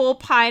with a full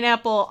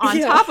pineapple on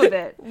top of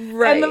it.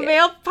 Right. And the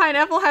male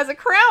pineapple has a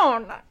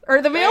crown.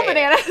 Or the male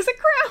banana has a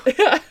crown.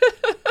 Yeah.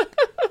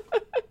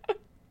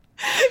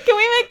 Can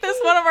we make this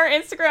one of our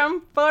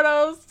Instagram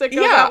photos to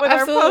go out with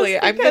absolutely.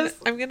 our post?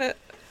 I'm gonna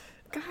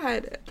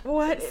God.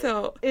 What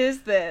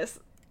is this?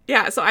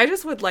 Yeah, so I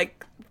just would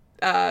like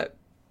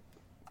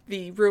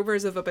the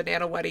rumors of a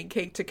banana wedding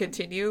cake to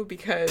continue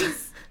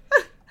because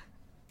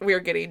we're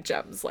getting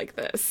gems like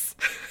this.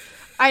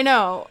 I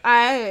know.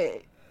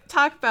 I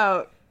talk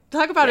about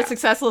a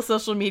successful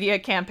social media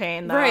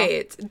campaign, though.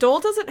 Right. Dole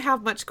doesn't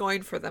have much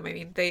going for them. I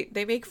mean,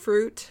 they make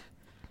fruit,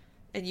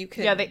 and you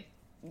can...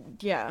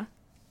 Yeah.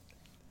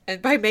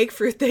 And by make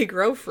fruit, they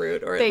grow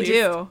fruit, or at least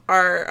do.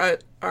 are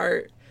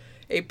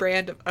a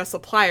brand, a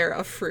supplier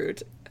of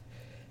fruit.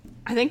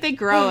 I think they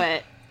grow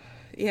it.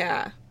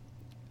 Yeah.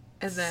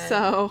 And then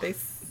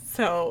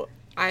so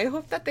I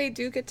hope that they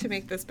do get to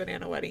make this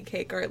banana wedding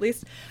cake, or at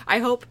least I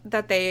hope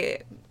that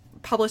they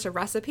publish a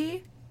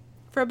recipe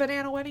for a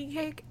banana wedding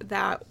cake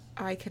that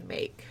I can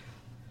make.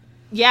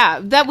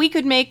 Yeah, that we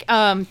could make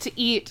to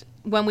eat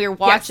when we were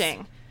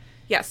watching.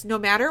 Yes, no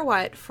matter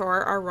what,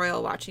 for our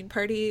royal watching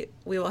party,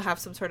 we will have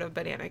some sort of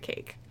banana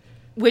cake.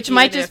 Which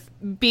might just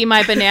be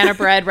my banana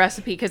bread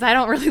recipe, because I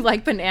don't really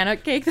like banana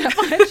cake that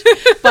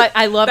much. But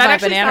I love my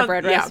banana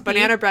bread recipe. Yeah,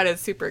 banana bread is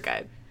super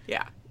good.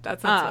 Yeah,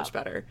 that sounds much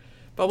better.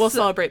 But we'll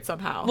celebrate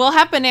somehow. We'll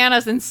have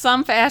bananas in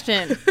some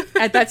fashion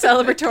at that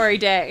celebratory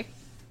day.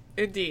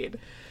 Indeed.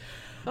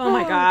 Oh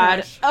my God.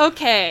 Gosh.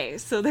 Okay,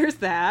 so there's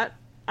that.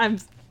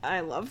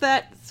 I love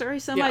that story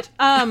so much.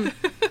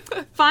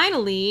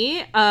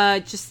 Finally,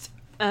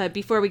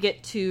 before we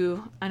get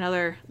to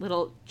another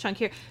little chunk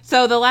here.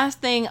 So the last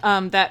thing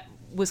that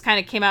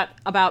came out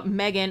about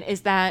Meghan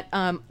is that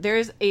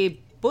there's a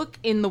book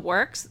in the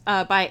works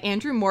by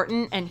Andrew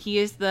Morton, and he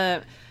is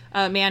the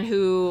man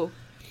who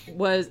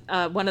was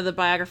one of the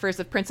biographers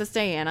of Princess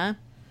Diana.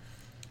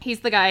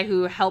 He's the guy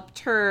who helped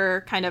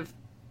her kind of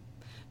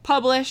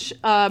publish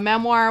a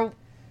memoir,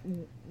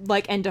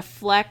 and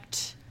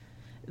deflect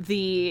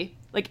the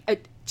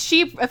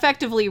she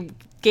effectively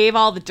gave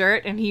all the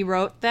dirt, and he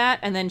wrote that,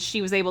 and then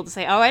she was able to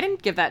say, "Oh, I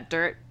didn't give that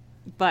dirt,"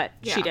 but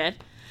she did.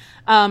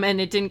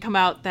 And it didn't come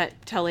out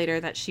till later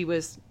that she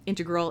was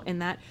integral in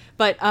that.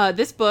 But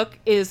this book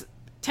is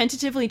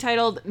tentatively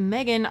titled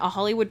Meghan, a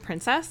Hollywood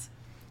Princess.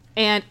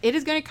 And it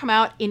is going to come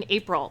out in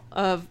April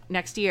of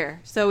next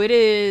year. So it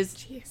is,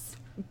 Jeez.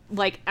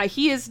 like,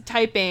 he is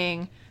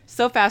typing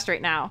so fast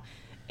right now.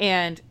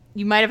 And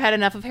you might have had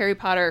enough of Harry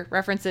Potter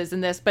references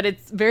in this, but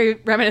it's very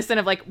reminiscent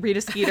of, like,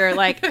 Rita Skeeter.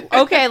 Like,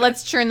 okay,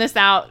 let's churn this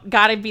out.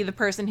 Gotta be the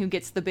person who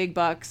gets the big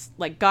bucks.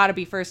 Like, gotta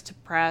be first to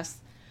press.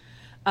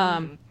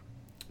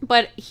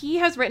 But he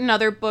has written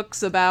other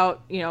books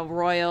about,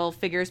 royal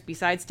figures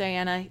besides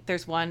Diana.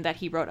 There's one that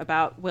he wrote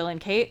about Will and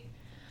Kate.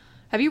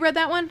 Have you read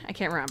that one? I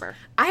can't remember.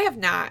 I have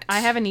not. I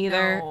haven't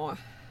either.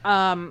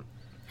 No.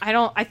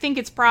 I think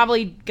it's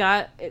probably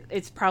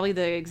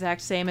the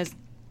exact same as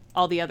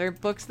all the other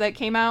books that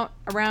came out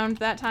around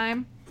that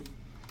time.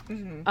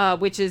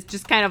 Which is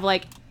just kind of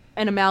like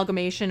an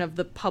amalgamation of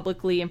the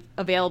publicly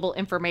available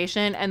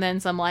information and then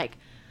some, like,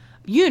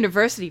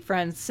 university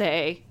friends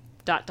say ...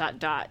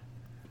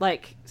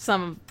 like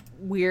some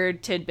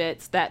weird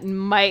tidbits that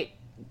might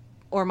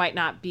or might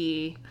not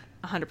be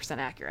 100%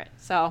 accurate.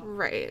 So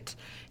Right.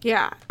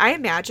 Yeah. I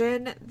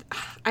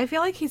feel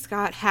like he's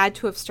had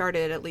to have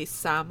started at least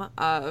some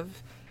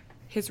of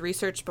his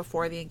research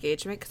before the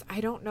engagement, because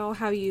I don't know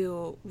how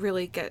you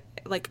really get,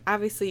 like,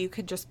 obviously you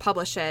can just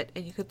publish it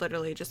and you could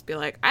literally just be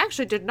like, I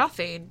actually did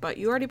nothing, but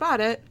you already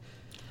bought it.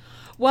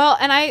 well,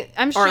 and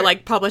I'm sure, Or,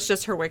 like, publish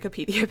just her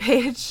Wikipedia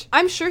page.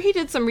 I'm sure he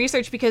did some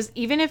research, because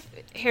even if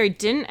Harry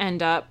didn't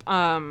end up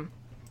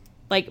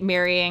like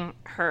marrying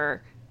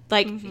her,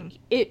 like,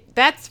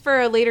 that's for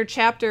a later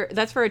chapter.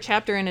 That's for a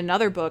chapter in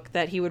another book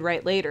that he would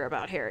write later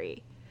about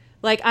Harry.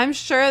 Like, I'm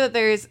sure that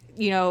there's,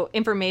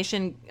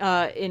 information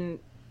in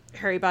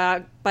Harry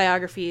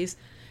biographies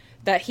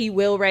that he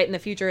will write in the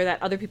future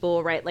that other people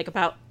will write, like,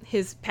 about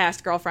his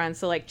past girlfriends.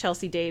 So, like,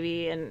 Chelsea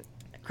Davy and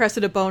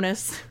Cressida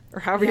Bonus, or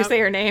however you say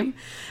her name.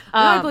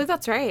 I believe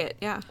that's right.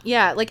 Yeah.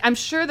 Yeah, like, I'm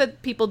sure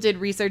that people did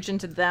research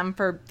into them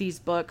for these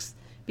books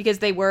because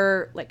they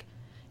were, like,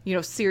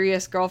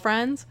 serious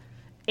girlfriends.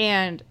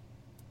 And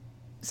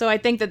so I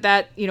think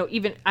that,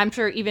 I'm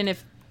sure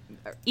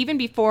even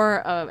before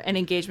an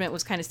engagement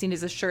was kind of seen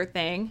as a sure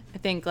thing, I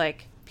think,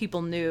 like,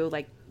 people knew,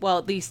 like, well,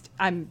 at least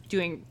I'm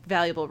doing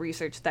valuable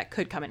research that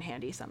could come in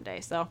handy someday.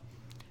 So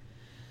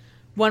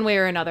one way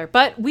or another.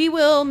 But we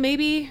will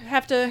maybe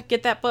have to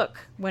get that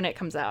book when it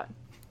comes out.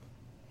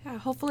 Yeah,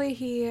 hopefully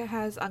he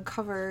has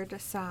uncovered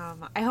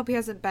some, I hope he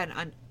hasn't been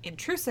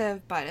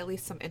intrusive, but at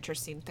least some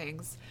interesting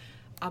things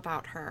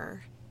about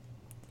her.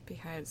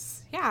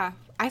 Because, yeah,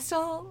 I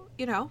still,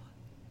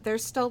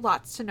 there's still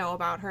lots to know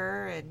about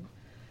her. And,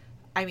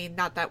 I mean,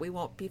 not that we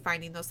won't be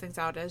finding those things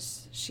out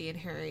as she and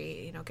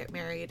Harry, get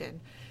married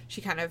and she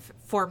kind of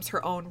forms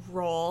her own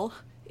role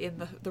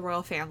in the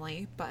royal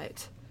family.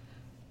 But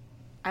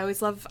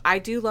I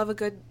do love a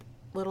good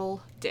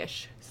little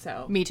dish.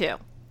 So Me too.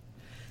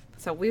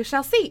 So we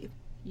shall see.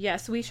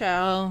 Yes, we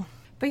shall.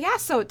 But yeah,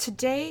 so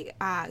today,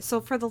 so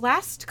for the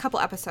last couple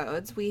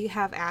episodes, we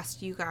have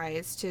asked you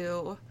guys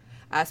to,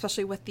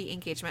 especially with the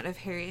engagement of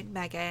Harry and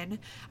Meghan,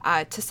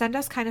 to send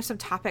us kind of some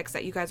topics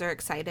that you guys are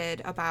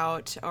excited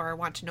about or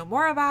want to know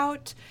more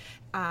about.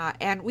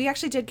 And we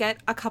actually did get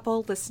a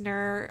couple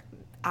listener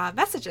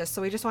messages.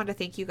 So we just wanted to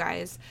thank you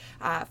guys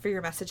for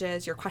your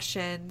messages, your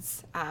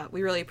questions.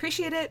 We really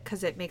appreciate it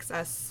because it makes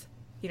us,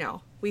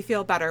 we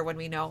feel better when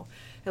we know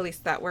at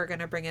least that we're going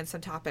to bring in some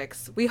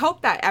topics. We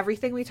hope that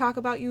everything we talk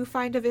about you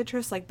find of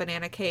interest, like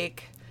banana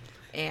cake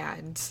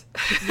and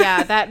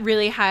yeah, that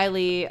really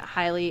highly,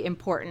 highly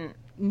important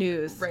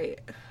news. Right.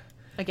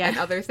 Again. And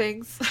other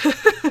things.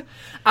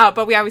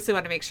 But we obviously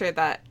want to make sure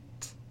that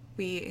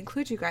we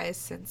include you guys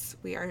since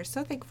we are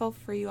so thankful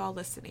for you all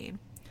listening.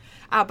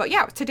 But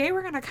yeah, today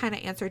we're going to kind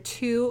of answer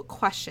two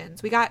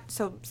questions.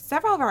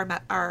 Several of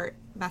our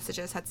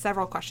messages had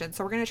several questions.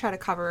 So we're going to try to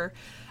cover,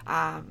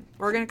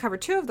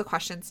 two of the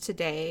questions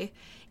today.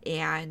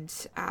 And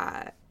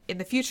in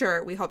the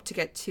future, we hope to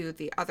get to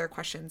the other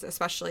questions,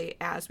 especially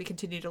as we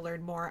continue to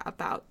learn more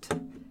about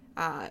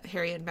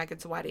Harry and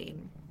Meghan's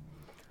wedding.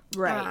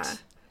 Right.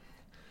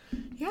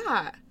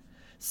 Yeah.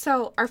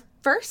 So our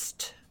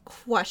first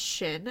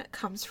question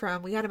comes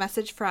from, we got a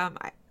message from,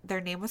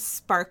 their name was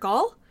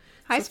Sparkle.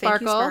 Hi, So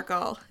Sparkle. Thank you,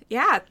 Sparkle.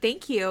 Yeah,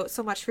 thank you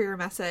so much for your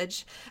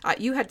message.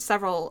 You had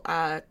several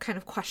kind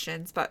of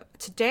questions, but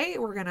today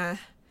we're going to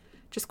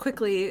just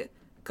quickly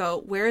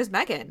go, where is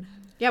Meghan?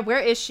 Yeah, where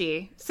is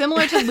she?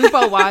 Similar to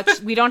Lupo Watch,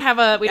 we don't have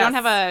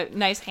a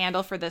nice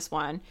handle for this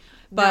one.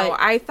 But No,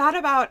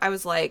 I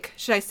was like,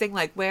 should I sing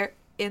like, where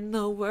in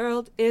the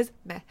world is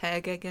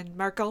Meghan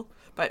Markle?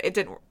 But it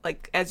didn't,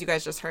 like, as you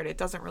guys just heard, it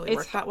doesn't really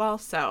work that well,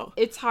 so.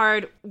 It's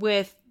hard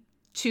with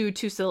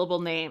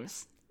two-syllable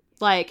names.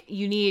 Like,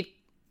 you need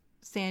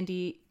San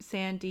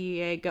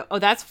Diego. Oh,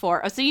 that's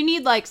 4. So you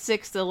need, like,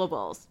 6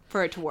 syllables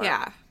for it to work.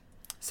 Yeah.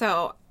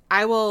 So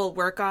I will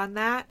work on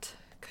that,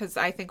 because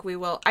I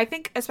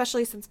think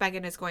especially since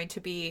Meghan is going to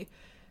be,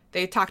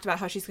 they talked about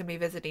how she's going to be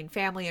visiting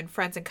family and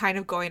friends and kind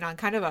of going on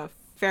kind of a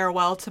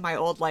farewell to my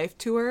old life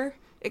tour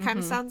It kind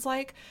of sounds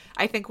like.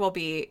 I think we'll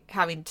be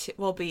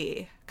we'll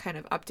be kind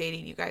of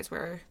updating you guys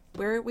where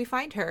we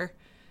find her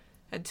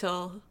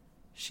until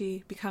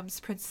she becomes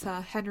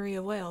Princess Henry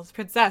of Wales,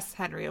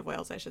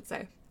 I should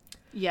say.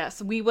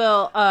 Yes, we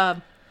will.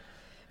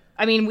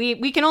 I mean,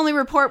 we can only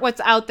report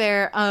what's out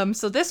there.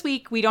 So this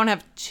week we don't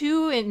have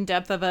too in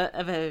depth of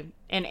an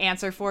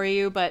answer for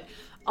you, but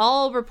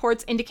all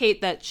reports indicate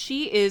that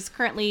she is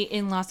currently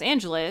in Los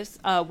Angeles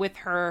with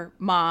her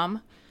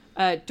mom,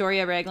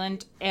 Doria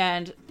Ragland,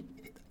 and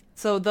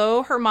so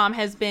though her mom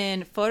has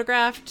been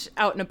photographed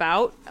out and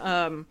about,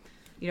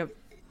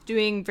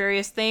 doing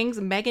various things,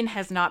 Meghan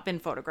has not been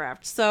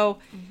photographed. So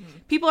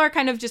people are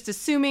kind of just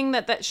assuming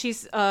that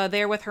she's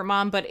there with her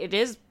mom, but it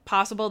is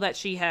possible that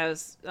she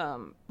has,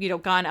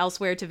 gone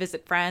elsewhere to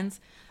visit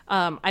friends.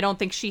 I don't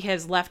think she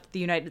has left the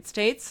United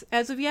States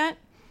as of yet,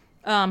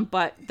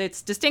 but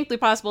it's distinctly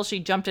possible she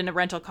jumped in a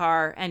rental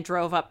car and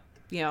drove up,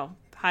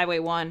 Highway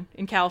 1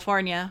 in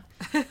California,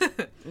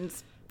 and,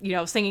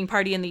 singing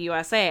Party in the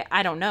USA.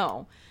 I don't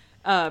know.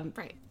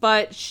 Right.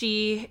 But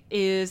she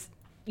is,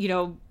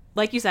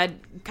 like you said,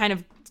 kind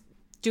of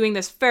doing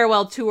this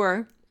farewell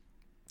tour.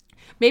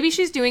 Maybe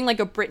she's doing like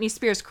a Britney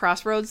Spears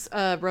Crossroads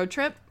road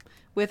trip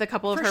with a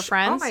couple of her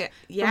friends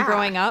from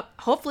growing up.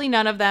 Hopefully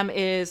none of them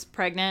is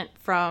pregnant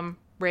from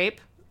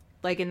rape,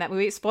 like in that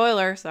movie.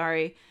 Spoiler,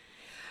 sorry.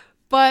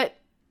 But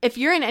if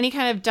you're in any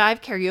kind of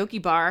dive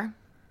karaoke bar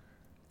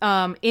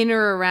in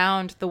or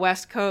around the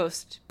West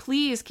Coast,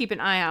 please keep an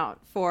eye out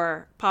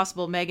for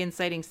possible Meghan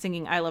sightings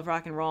singing I Love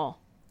Rock and Roll.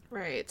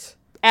 Right.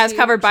 As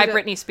covered by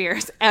Britney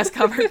Spears. As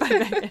covered by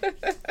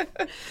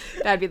Meghan.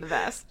 That'd be the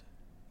best.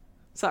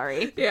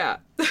 Sorry. Yeah.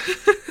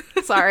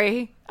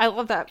 Sorry. I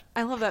love that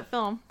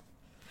film.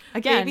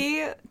 Again,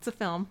 maybe it's a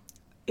film.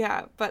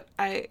 Yeah, but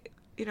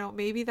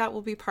maybe that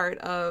will be part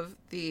of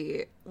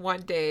the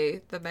one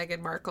day the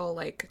Meghan Markle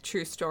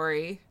true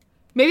story.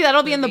 Maybe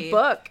that'll be in the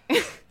book.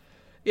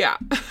 Yeah.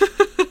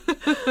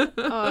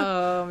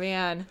 Oh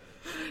man.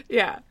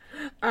 Yeah.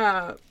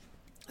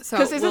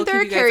 Because isn't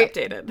there a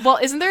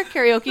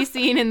karaoke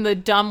scene in the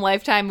dumb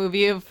Lifetime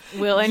movie of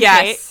Will and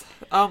Kate?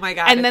 Oh my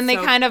god! And then they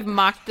kind of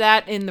mocked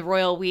that in the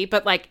Royal We,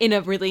 but in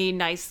a really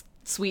nice,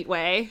 sweet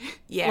way.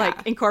 Yeah,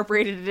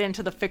 incorporated it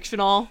into the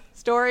fictional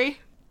story.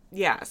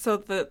 Yeah. So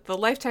the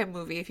Lifetime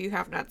movie, if you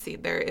have not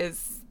seen, there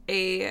is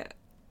a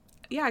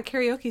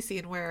karaoke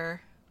scene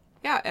where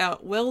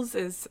Wills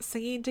is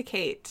singing to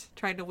Kate,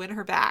 trying to win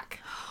her back.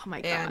 Oh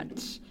my god!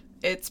 And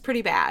it's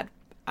pretty bad.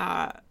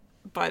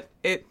 But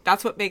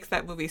that's what makes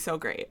that movie so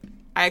great.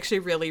 I actually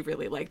really,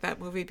 really like that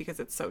movie because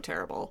it's so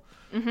terrible.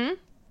 Mm-hmm.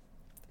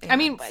 I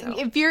mean,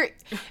 if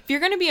you're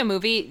going to be a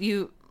movie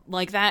you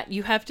like that,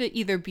 you have to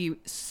either be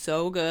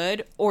so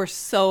good or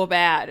so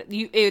bad.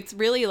 It's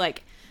really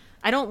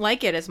I don't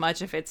like it as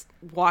much if it's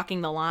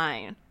walking the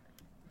line.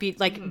 Be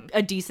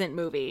a decent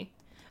movie.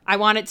 I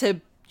want it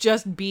to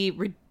just be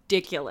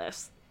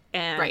ridiculous.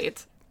 And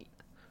right.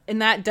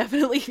 And that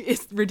definitely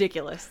is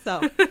ridiculous.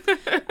 So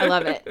I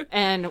love it.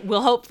 And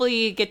we'll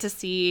hopefully get to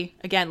see,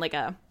 again,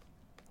 a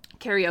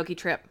karaoke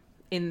trip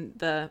in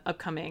the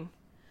upcoming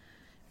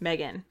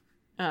Meghan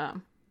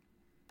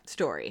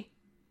story.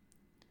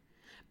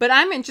 But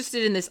I'm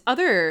interested in this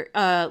other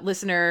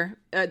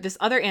this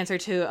other answer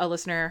to a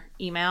listener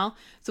email.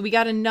 So we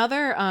got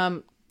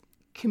another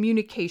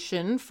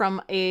communication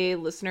from a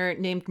listener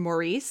named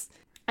Maurice.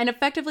 And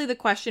effectively the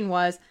question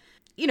was,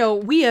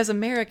 we as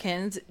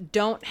Americans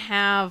don't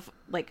have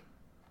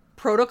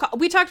protocol.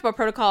 We talked about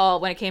protocol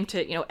when it came to,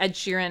 Ed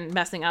Sheeran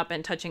messing up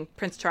and touching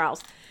Prince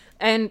Charles.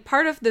 And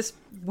part of this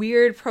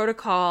weird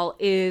protocol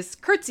is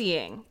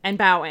curtsying and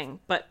bowing.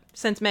 But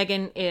since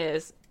Meghan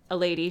is a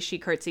lady, she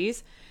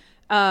curtsies.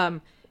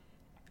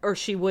 Or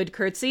she would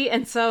curtsy.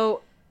 And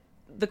so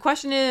the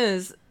question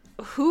is,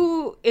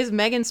 who is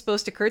Meghan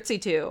supposed to curtsy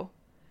to?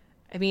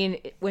 I mean,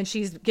 when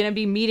she's going to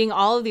be meeting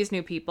all of these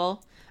new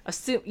people,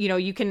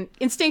 you can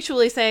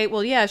instinctually say,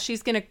 well, yeah,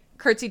 she's going to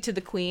curtsy to the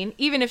Queen,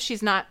 even if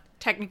she's not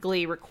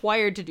technically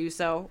required to do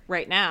so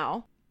right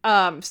now.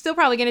 Still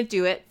probably going to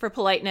do it for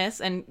politeness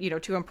and,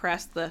 to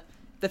impress the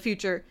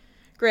future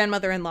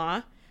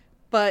grandmother-in-law.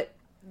 But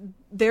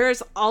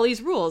there's all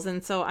these rules,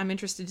 and so I'm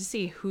interested to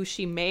see who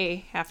she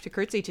may have to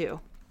curtsy to.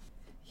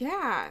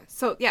 Yeah.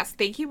 So, yes,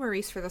 thank you,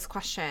 Maurice, for this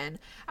question.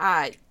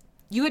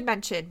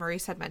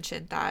 Maurice had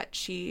mentioned that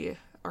she,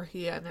 or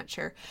he, I'm not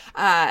sure,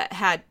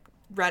 had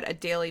read a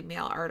Daily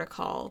Mail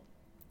article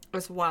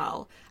as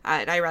well,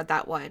 and I read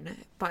that one,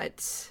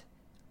 but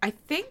I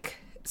think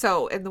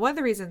so. And one of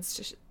the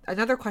reasons,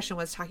 another question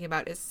was talking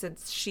about is,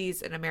 since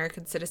she's an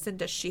American citizen,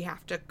 does she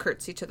have to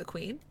curtsy to the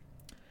Queen?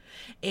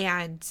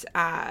 And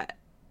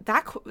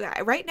that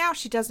right now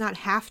she does not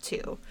have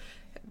to.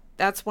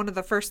 That's one of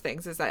the first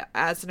things, is that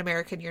as an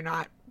American you're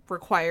not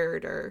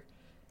required or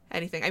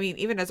anything. I mean,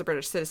 even as a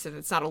British citizen,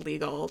 it's not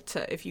illegal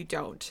if you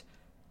don't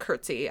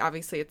curtsy.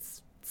 Obviously,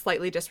 it's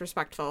slightly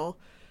disrespectful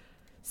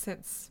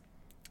since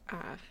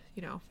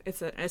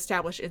it's an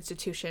established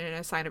institution and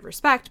a sign of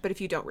respect. But if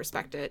you don't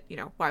respect it,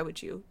 why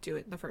would you do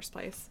it in the first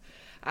place?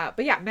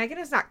 But yeah, Meghan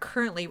is not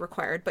currently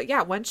required. But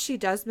yeah, once she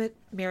does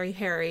marry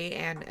Harry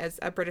and as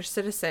a British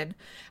citizen,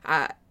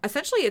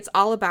 essentially it's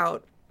all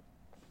about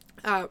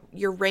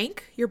your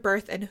rank, your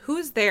birth, and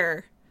who's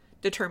there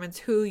determines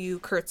who you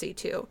curtsy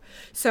to.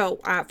 So,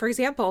 for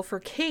example,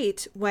 for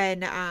Kate,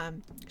 when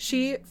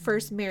she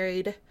first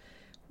married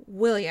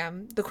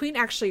William, the Queen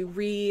actually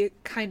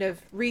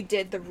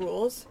redid the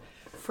rules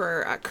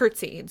for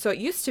curtsying. So it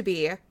used to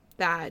be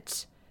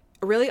that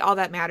really all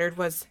that mattered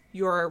was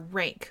your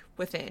rank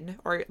within,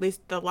 or at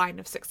least the line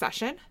of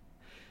succession.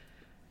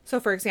 So,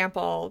 for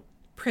example,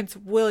 Prince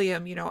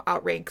William,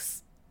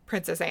 outranks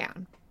Princess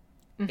Anne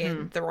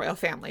in the royal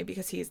family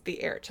because he's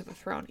the heir to the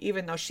throne,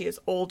 even though she is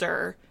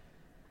older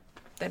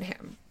than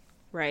him.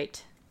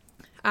 Right.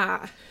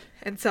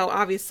 And so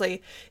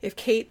obviously if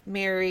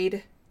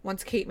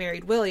once Kate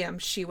married William,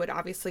 she would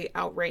obviously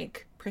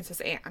outrank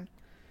Princess Anne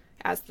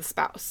as the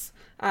spouse.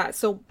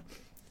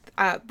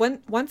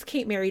 Once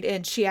Kate married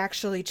in, she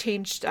actually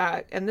changed,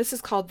 and this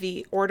is called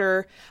the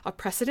Order of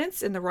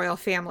Precedence in the royal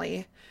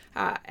family.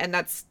 And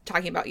that's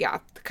talking about,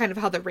 kind of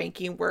how the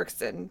ranking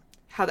works and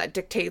how that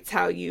dictates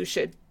how you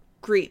should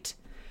greet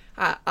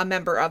a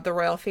member of the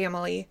royal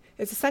family.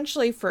 Is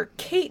essentially for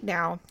Kate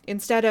now,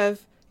 instead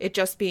of it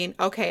just being,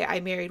 okay, I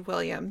married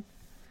William,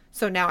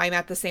 so now I'm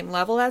at the same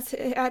level as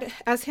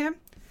him,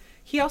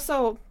 he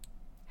also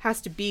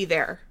has to be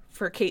there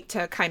for Kate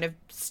to kind of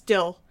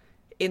still,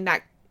 in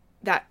that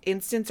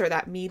instance or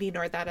that meeting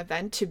or that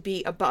event, to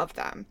be above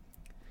them,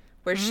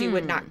 where she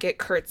would not get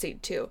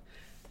curtsied to.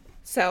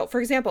 So, for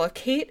example, if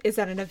Kate is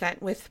at an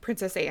event with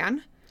Princess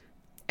Anne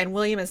and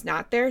William is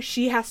not there,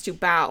 she has to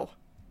bow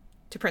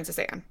to Princess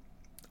Anne.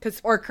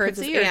 Or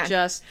curtsy, or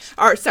just...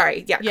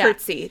 curtsy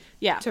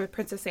Yeah. to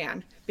Princess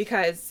Anne.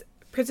 Because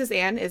Princess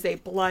Anne is a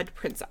blood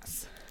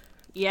princess.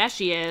 Yeah,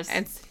 she is.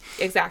 And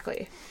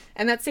exactly.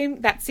 And that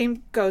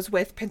same goes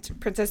with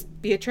Princess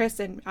Beatrice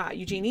and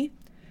Eugenie.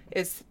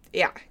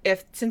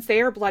 Since they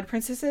are blood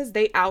princesses,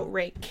 they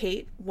outrank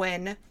Kate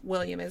when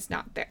William is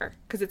not there.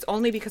 Because it's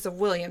only because of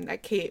William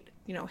that Kate,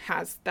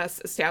 has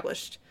thus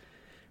established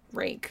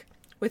rank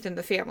within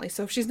the family.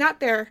 So if she's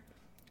not there,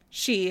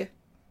 she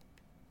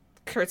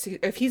curtsies.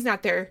 If he's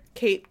not there,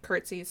 Kate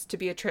curtsies to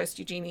Beatrice,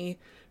 Eugenie,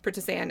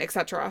 Princess Anne,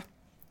 etc.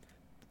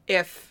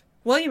 If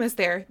William is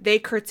there, they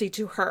curtsy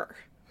to her.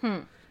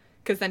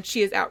 Because then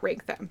she has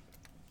outranked them.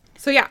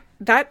 So yeah,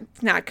 that's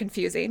not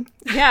confusing.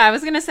 Yeah, I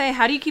was going to say,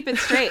 how do you keep it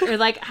straight? Or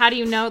how do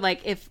you know,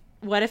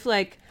 what if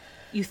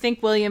you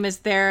think William is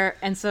there,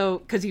 and so,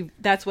 because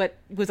that's what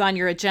was on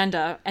your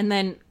agenda, and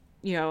then,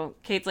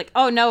 Kate's like,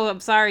 oh no, I'm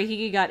sorry,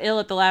 he got ill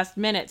at the last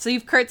minute. So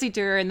you've curtsied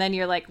to her, and then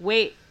you're like,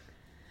 wait,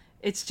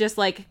 it's just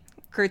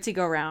curtsy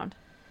go round.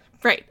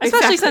 Right.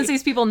 Especially since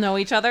these people know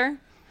each other.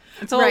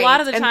 And so a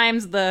lot of the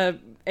times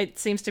it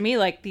seems to me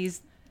like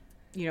these,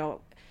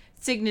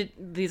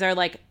 these are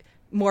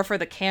more for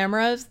the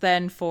cameras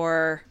than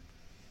for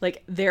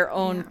their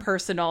own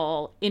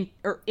personal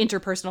or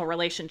interpersonal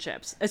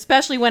relationships,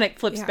 especially when it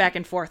flips back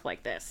and forth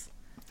like this.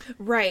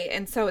 Right.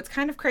 And so it's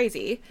kind of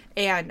crazy.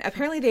 And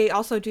apparently they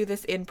also do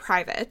this in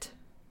private.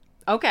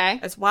 Okay.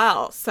 As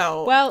well.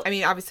 So,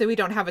 obviously we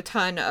don't have a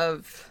ton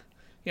of,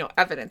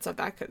 evidence of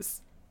that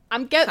because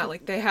it's not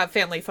like they have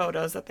family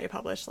photos that they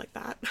publish like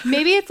that.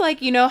 Maybe it's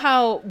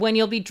how when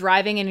you'll be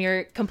driving and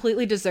you're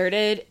completely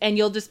deserted and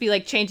you'll just be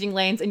changing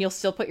lanes and you'll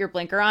still put your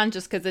blinker on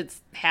just because it's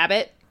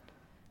habit.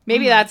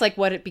 Maybe that's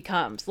what it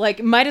becomes.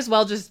 Might as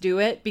well just do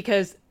it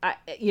because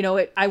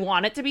I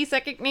want it to be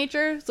second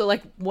nature. So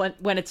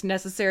when it's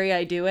necessary,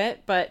 I do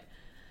it. But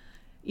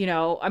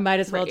I might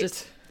as well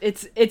just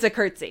it's a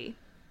curtsy.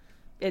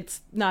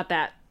 It's not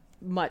that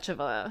much of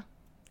an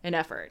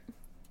effort.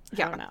 I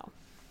don't know.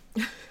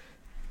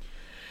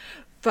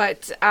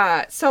 But,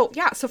 so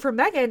for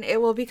Meghan,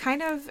 it will be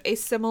kind of a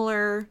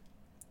similar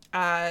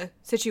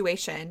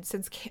situation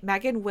since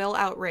Meghan will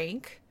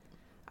outrank,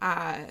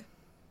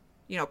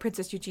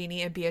 Princess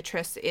Eugenie and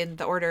Beatrice in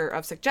the order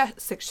of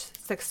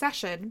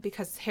succession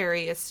because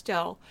Harry is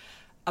still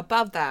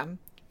above them.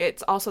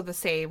 It's also the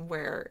same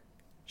where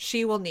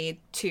she will need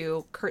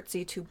to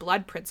curtsy to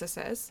blood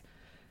princesses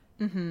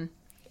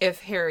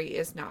if Harry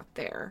is not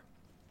there.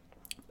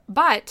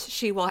 But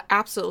she will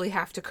absolutely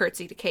have to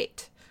curtsy to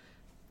Kate.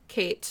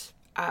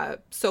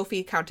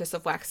 Sophie, Countess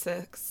of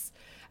Wessex,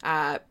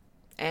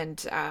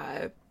 and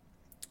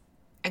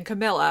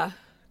Camilla,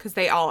 because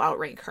they all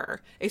outrank her.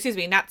 Excuse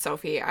me, not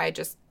Sophie. I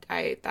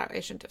thought I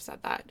shouldn't have said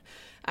that.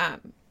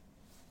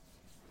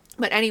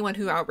 But anyone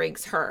who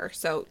outranks her,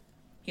 so,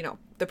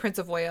 the Prince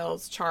of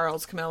Wales,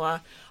 Charles,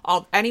 Camilla,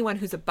 anyone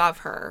who's above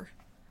her,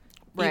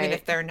 even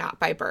if they're not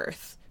by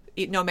birth,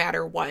 no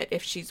matter what,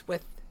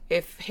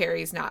 if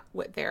Harry's not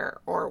there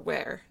or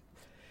where.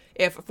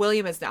 If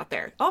William is not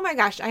there. Oh my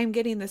gosh, I am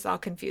getting this all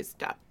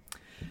confused up.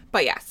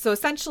 But yeah, so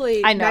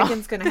essentially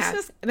Meghan's going to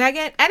have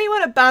Meghan,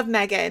 anyone above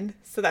Meghan.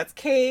 So that's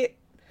Kate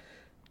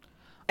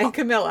and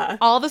Camilla.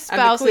 All the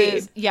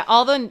spouses. The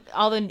all the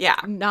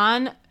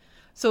non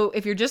So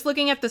if you're just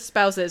looking at the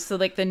spouses, so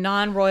like the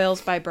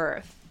non-royals by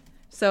birth.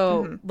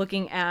 So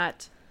looking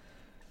at,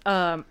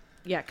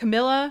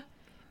 Camilla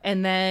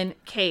and then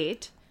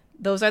Kate.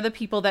 Those are the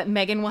people that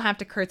Meghan will have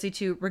to curtsy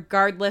to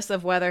regardless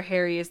of whether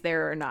Harry is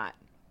there or not.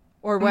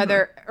 Or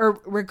whether, or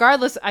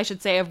regardless, I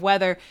should say, of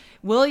whether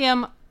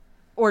William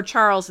or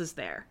Charles is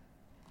there.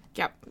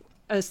 Yep.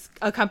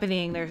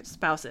 Accompanying their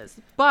spouses.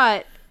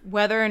 But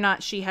whether or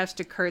not she has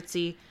to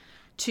curtsy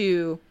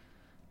to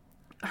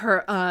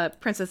her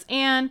Princess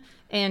Anne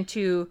and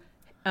to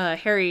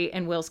Harry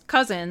and Will's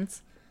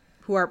cousins,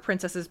 who are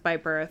princesses by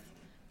birth,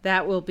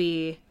 that will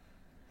be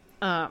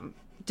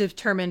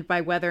determined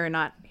by whether or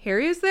not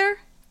Harry is there.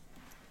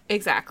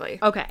 Exactly.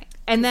 Okay.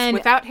 And then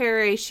without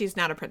Harry, she's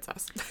not a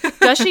princess.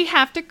 does she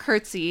have to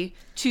curtsy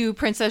to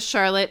Princess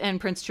Charlotte and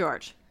Prince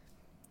George?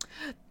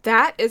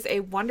 That is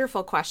a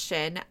wonderful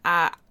question.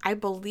 I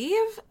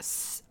believe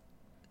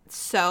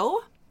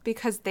so,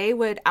 because they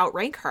would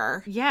outrank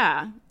her.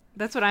 Yeah,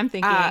 that's what I'm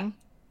thinking.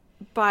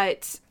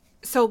 But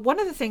so one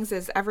of the things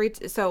is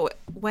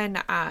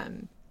when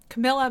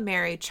Camilla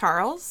married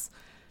Charles,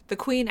 the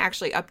Queen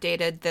actually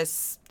updated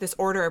this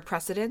order of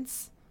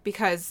precedence,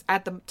 because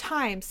at the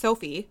time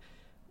Sophie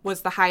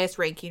was the highest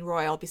ranking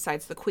royal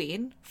besides the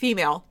Queen,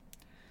 female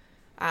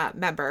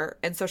member,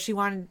 and so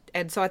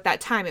at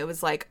that time it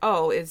was like,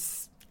 oh,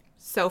 is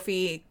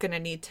Sophie gonna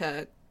need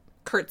to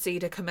curtsy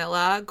to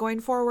Camilla going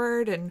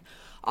forward and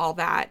all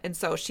that, and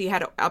so she had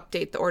to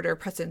update the order of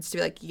precedence to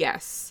be like,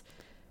 yes,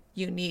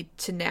 you need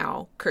to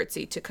now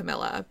curtsy to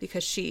Camilla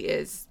because she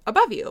is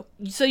above you.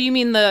 So you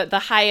mean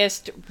the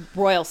highest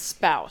royal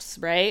spouse,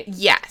 right?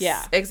 Yes.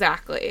 Yeah.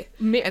 Exactly.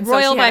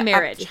 Royal by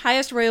marriage.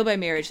 Highest royal by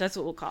marriage. That's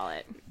what we'll call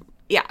it.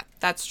 Yeah,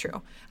 that's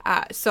true.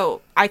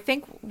 So I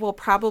think we'll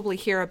probably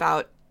hear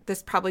about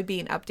this probably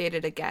being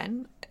updated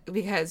again,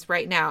 because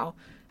right now,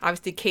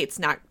 obviously, Kate's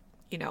not,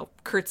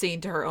 curtsying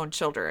to her own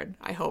children.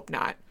 I hope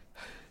not.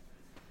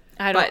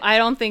 I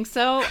don't think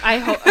so.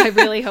 I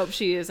really hope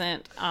she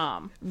isn't.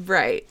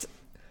 Right.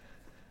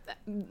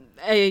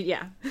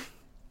 Yeah.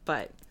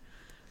 But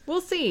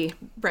we'll see.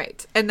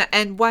 Right.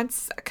 And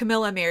once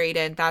Camilla married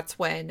in, that's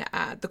when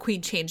the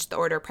Queen changed the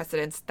order of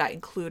precedence that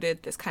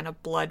included this kind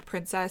of blood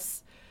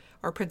princess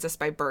or princess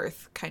by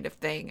birth kind of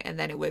thing. And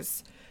then it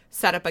was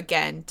set up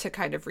again to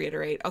kind of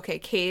reiterate, okay,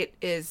 Kate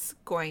is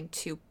going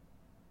to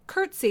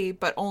curtsy,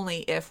 but only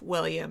if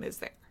William is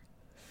there.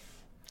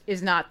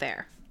 Is not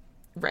there.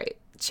 Right.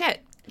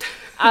 Shit.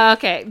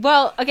 Okay.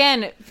 Well,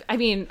 again, I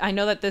mean, I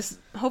know that this,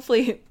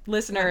 hopefully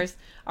listeners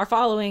are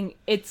following.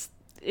 It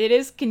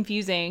is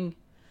confusing.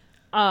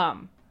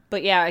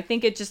 But yeah, I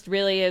think it just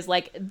really is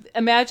like,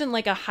 imagine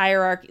like a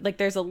hierarchy, like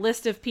there's a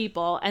list of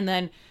people, and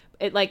then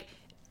it like,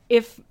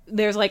 if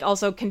there's like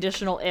also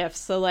conditional ifs.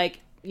 So like,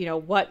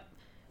 what,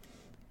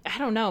 I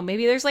don't know,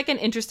 maybe there's like an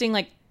interesting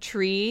like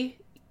tree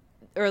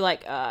or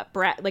like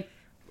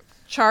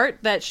chart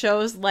that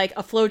shows like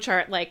a flow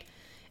chart, like,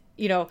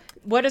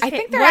 what does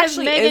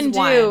Meghan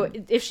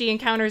do if she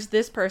encounters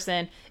this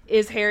person?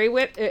 Is Harry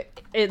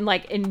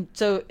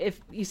so if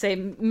you say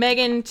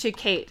Meghan to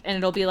Kate, and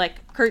it'll be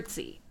like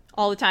curtsy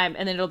all the time,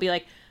 and then it'll be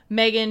like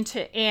Meghan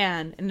to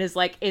Anne, and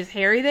is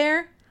Harry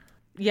there?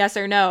 Yes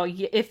or no?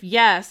 If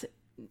yes,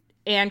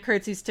 Anne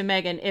curtsies to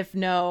Meghan. If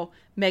no,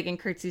 Meghan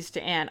curtsies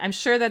to Anne. I'm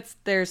sure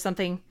there's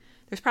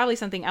probably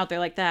something out there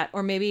like that.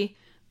 Or maybe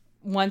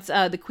once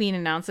the Queen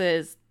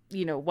announces,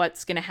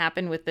 what's going to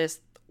happen with this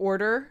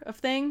order of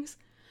things,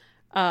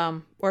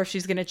 or if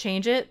she's going to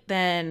change it,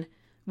 then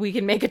we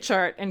can make a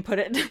chart and put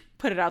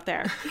it out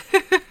there,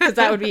 because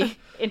that would be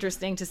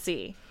interesting to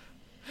see.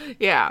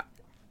 Yeah.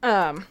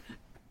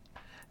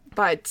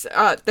 But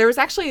there was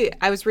actually,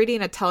 I was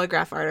reading a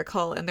Telegraph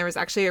article, and there was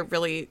actually a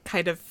really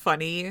kind of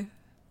funny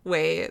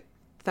way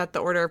that the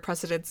order of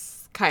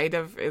precedence kind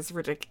of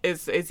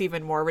is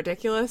even more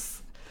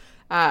ridiculous.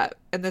 And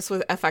this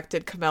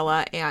affected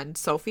Camilla and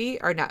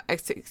Sophie, or not,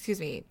 excuse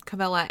me,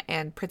 Camilla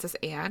and Princess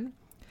Anne.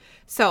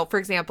 So, for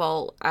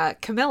example,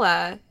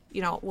 Camilla,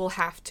 will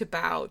have to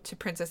bow to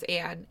Princess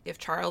Anne if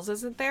Charles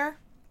isn't there.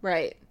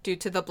 Right. Due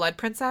to the blood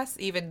princess,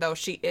 even though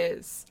she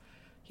is,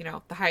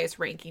 the highest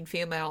ranking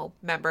female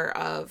member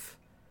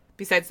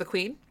besides the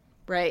Queen.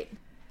 Right.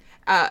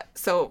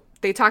 So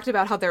they talked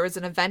about how there was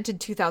an event in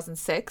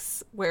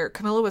 2006 where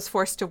Camilla was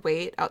forced to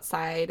wait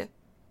outside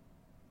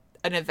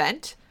an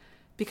event,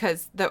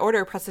 because the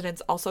order of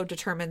precedence also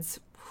determines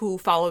who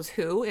follows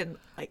who in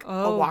a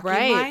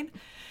walking line.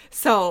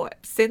 So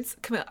since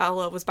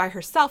Camilla was by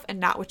herself and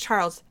not with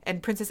Charles,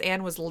 and Princess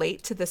Anne was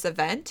late to this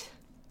event,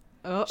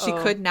 she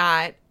could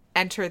not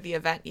enter the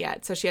event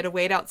yet. So she had to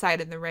wait outside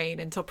in the rain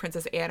until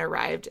Princess Anne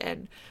arrived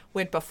and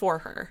went before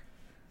her.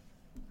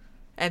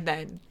 And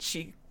then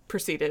she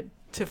proceeded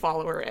to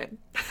follow her in.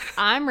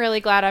 I'm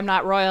really glad I'm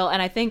not royal,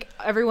 and I think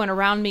everyone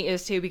around me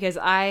is too, because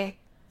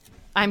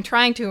I'm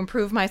trying to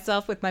improve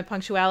myself with my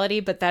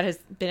punctuality, but that has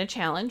been a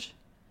challenge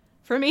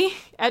for me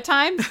at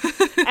times.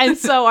 And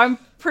so I'm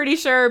pretty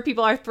sure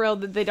people are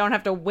thrilled that they don't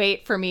have to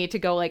wait for me to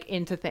go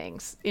into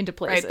places.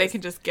 Right, they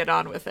can just get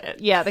on with it.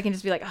 Yeah, they can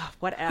just be like, oh,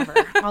 whatever.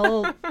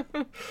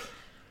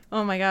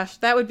 Oh my gosh,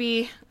 that would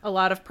be a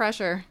lot of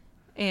pressure.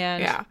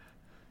 And Yeah.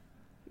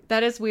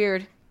 that is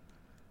weird.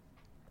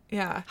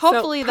 Yeah.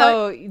 Hopefully,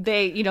 though,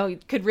 they,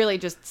 could really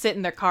just sit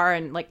in their car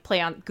and like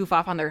goof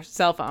off on their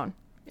cell phone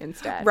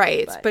instead.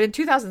 Right. But in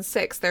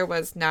 2006, there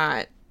was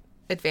not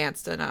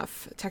advanced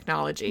enough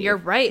technology. You're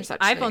right. for such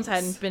iPhones things.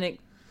 hadn't been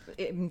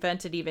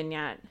invented even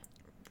yet.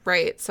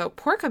 Right. So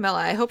poor Camilla.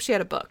 I hope she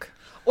had a book.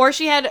 Or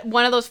she had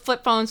one of those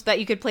flip phones that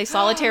you could play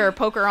solitaire or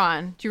poker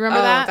on. Do you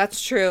remember that?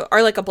 That's true.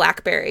 Or like a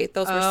BlackBerry.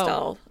 Those were Oh.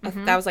 still,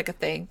 that was like a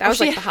thing. That was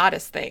she- like the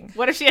hottest thing.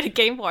 What if she had a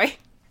Game Boy?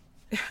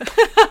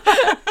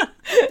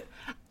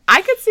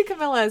 I could see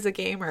Camilla as a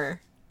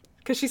gamer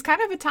because she's kind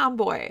of a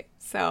tomboy.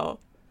 So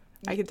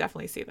I could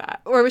definitely see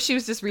that. Or she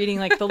was just reading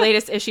like the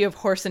latest issue of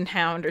Horse and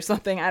Hound or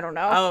something. I don't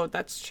know. Oh,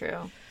 that's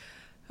true.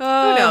 Who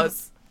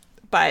knows?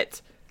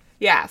 But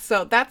yeah,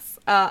 so that's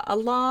a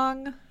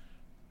long,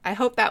 I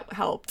hope that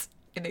helped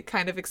in it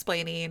kind of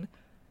explaining,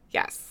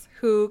 yes,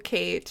 who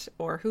Kate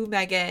or who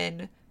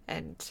Meghan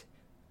and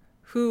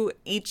who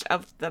each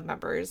of the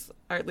members,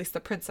 or at least the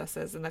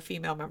princesses and the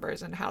female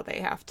members, and how they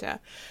have to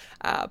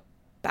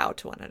bow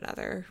to one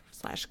another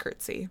 /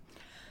 curtsy.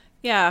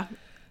 Yeah.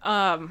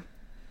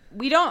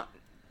 We don't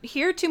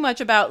hear too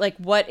much about like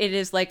what it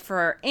is like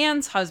for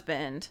Anne's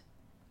husband,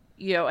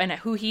 and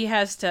who he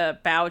has to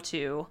bow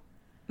to.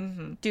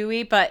 Mm-hmm. Do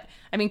we? But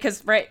I mean,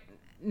 because right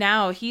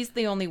now he's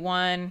the only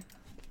one.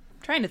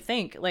 I'm trying to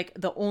think, like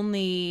the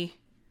only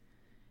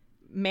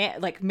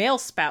male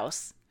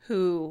spouse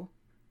who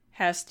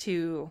has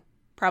to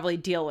probably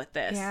deal with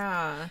this.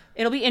 Yeah.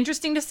 It'll be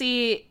interesting to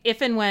see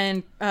if and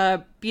when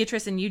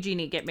Beatrice and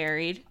Eugenie get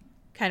married,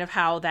 kind of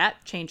how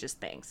that changes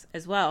things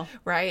as well.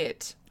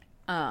 Right.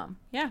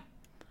 Yeah.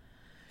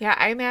 Yeah,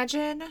 I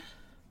imagine.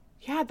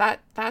 Yeah,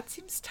 that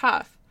seems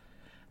tough.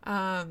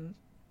 I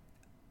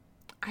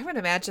would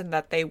imagine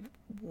that they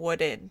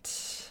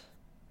wouldn't.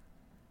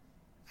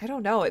 I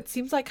don't know. It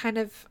seems like kind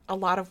of a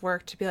lot of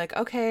work to be like,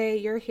 okay,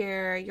 you're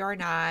here, you're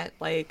not.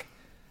 Like,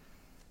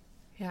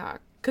 yeah,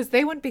 because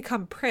they wouldn't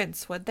become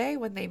prince, would they,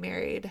 when they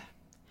married?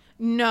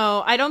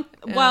 No, I don't.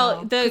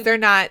 Well, No, 'cause they're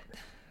not.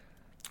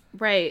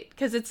 Right,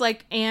 because it's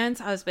like Anne's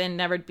husband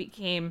never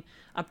became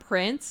a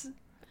prince.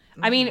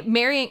 I mean,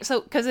 marrying,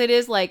 so, because it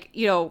is like,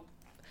 you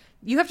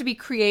have to be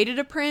created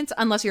a prince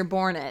unless you're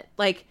born it.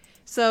 Like,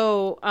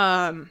 so,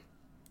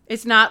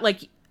 it's not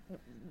like,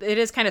 it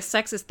is kind of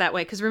sexist that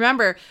way. Because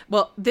remember,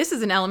 well, this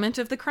is an element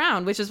of the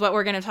crown, which is what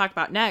we're going to talk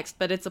about next.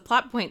 But it's a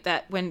plot point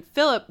that when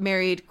Philip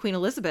married Queen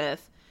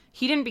Elizabeth,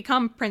 he didn't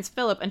become Prince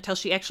Philip until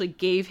she actually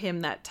gave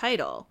him that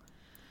title.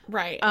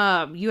 Right.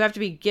 You have to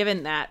be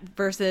given that,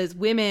 versus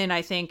women,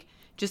 I think,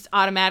 just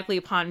automatically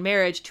upon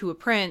marriage to a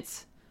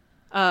prince,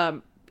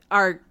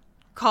 are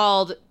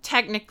called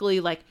technically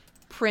like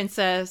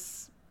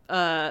Princess,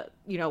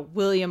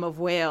 William of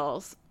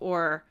Wales,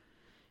 or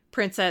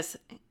Princess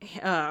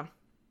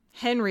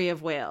Henry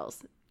of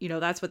Wales.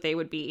 That's what they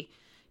would be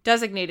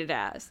designated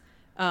as.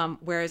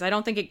 Whereas I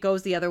don't think it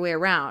goes the other way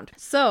around.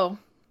 So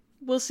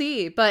we'll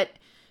see. But,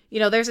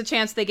 there's a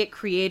chance they get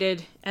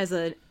created as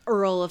an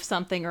earl of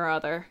something or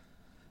other,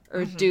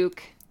 or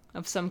duke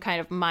of some kind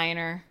of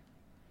minor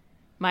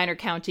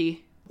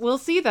county. We'll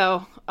see,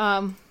 though.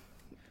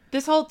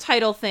 This whole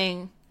title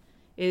thing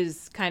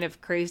is kind of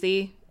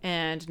crazy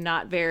and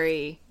not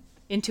very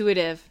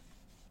intuitive.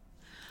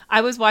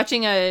 I was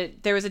watching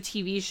there was a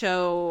TV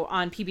show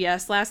on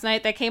PBS last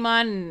night that came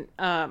on,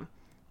 and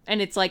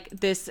it's like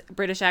this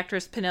British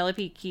actress,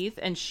 Penelope Keith,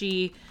 and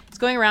she is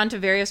going around to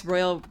various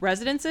royal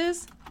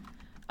residences,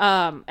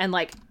 and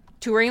like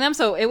touring them.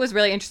 So it was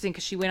really interesting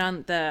because she went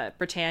on the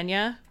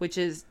Britannia, which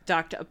is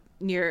docked up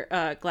near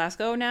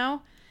Glasgow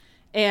now,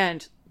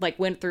 and like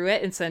went through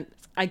it. And so,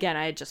 again,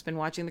 I had just been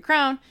watching The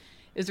Crown.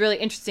 It was really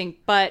interesting,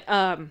 but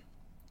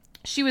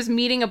she was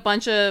meeting a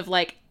bunch of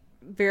like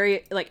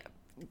very like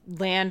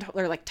land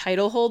or like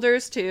title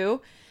holders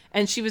too,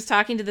 and she was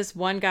talking to this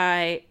one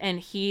guy, and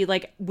he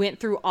like went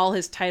through all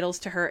his titles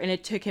to her, and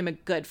it took him a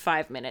good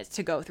 5 minutes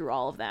to go through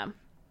all of them,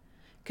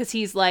 because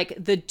he's like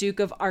the Duke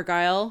of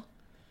Argyll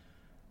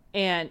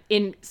and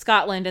in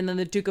Scotland, and then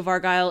the Duke of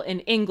Argyll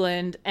in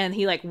England, and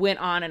he like went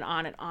on and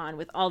on and on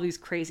with all these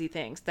crazy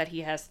things that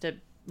he has to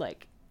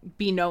like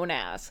be known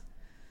as.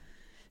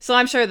 So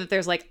I'm sure that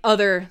there's like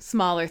other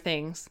smaller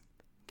things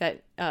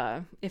that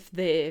if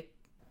the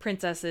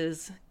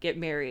princesses get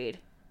married,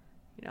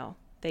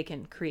 they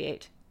can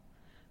create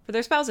for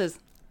their spouses.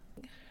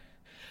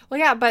 Well,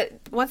 yeah, but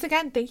once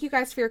again, thank you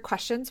guys for your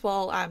questions.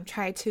 We'll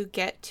try to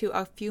get to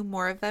a few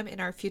more of them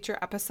in our future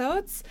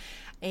episodes.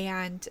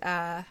 And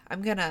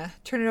I'm going to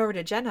turn it over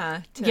to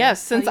Jenna to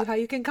tell you how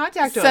you can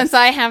contact us. Since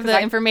I have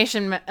the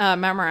information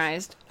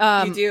memorized.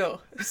 You do.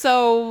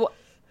 So,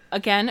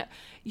 again,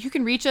 you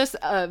can reach us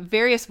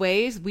various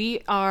ways.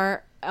 We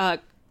are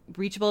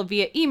reachable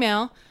via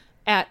email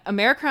at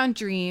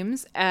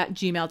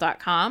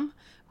americrowndreams@gmail.com.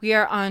 We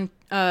are on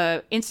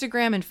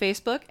Instagram and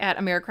Facebook at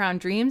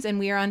AmericrownDreams, and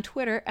we are on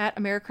Twitter at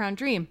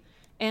AmericrownDream.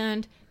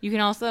 And you can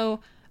also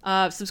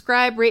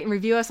subscribe, rate, and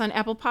review us on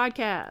Apple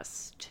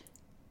Podcast.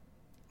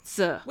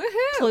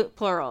 Woohoo!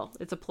 Plural.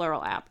 It's a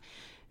plural app.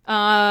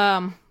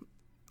 I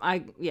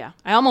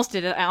almost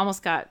did it. I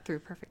almost got through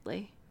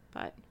perfectly,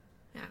 but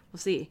Yeah. we'll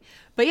see.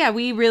 But yeah,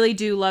 we really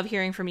do love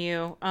hearing from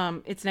you.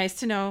 It's nice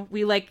to know.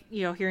 We like,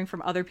 hearing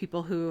from other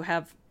people who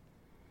have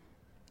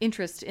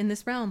interest in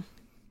this realm.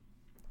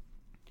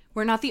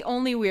 We're not the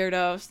only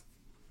weirdos.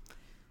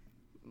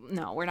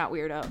 No, we're not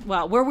weirdos.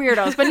 Well, we're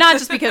weirdos, but not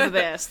just because of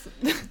this.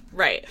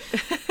 Right.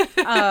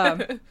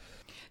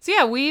 So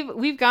yeah,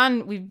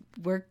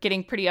 we're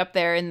getting pretty up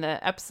there in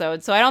the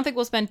episode. So I don't think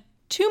we'll spend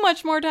too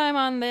much more time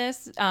on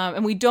this.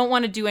 And we don't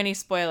want to do any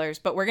spoilers,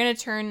 but we're going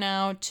to turn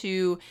now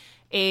to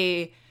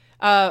a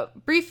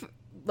brief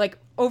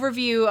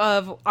overview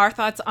of our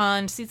thoughts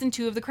on season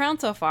 2 of The Crown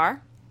so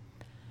far.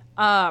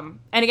 And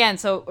again,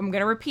 so I'm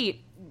going to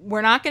repeat,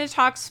 we're not going to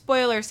talk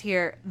spoilers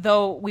here,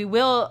 though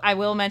I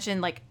will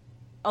mention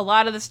a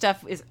lot of the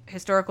stuff is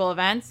historical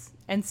events.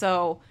 And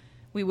so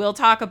we will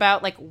talk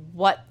about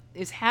what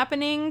is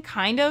happening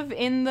kind of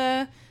in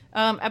the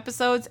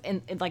episodes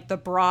in the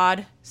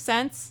broad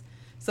sense.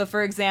 So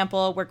for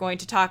example, we're going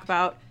to talk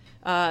about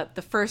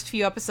the first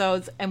few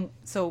episodes, and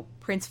so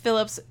Prince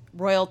Philip's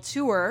royal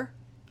tour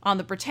on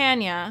the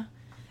Britannia.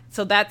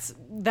 So that's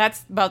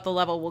about the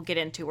level we'll get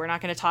into. We're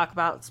not going to talk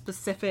about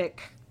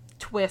specific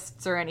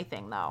twists or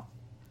anything though.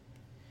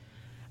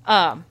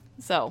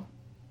 So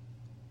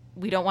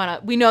we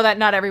know that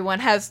not everyone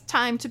has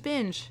time to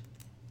binge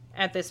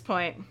at this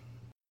point.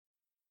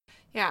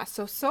 Yeah,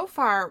 so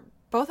far,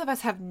 both of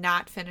us have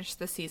not finished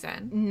the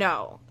season.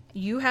 No.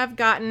 You have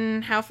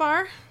gotten how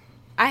far?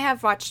 I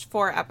have watched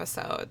 4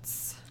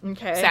 episodes.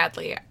 Okay.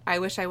 Sadly. I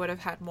wish I would have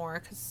had more,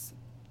 because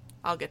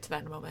I'll get to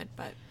that in a moment,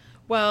 but...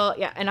 Well,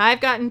 yeah, and I've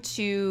gotten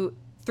through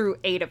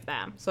 8 of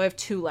them, so I have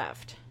 2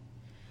 left.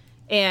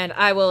 And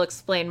I will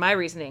explain my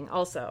reasoning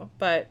also.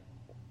 But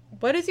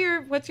what's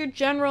your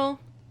general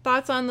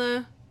thoughts on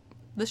the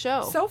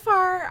show? So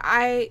far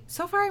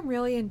I'm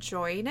really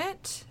enjoying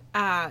it.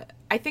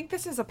 I think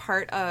this is a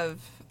part of,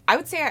 I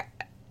would say,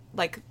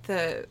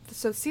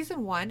 so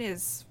season 1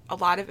 is a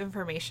lot of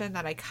information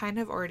that I kind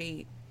of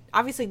already,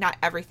 obviously not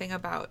everything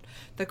about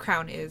The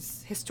Crown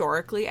is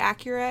historically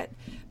accurate,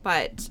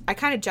 but I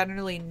kind of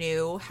generally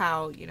knew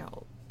how,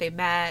 they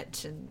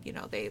met and,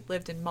 they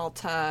lived in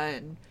Malta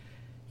and,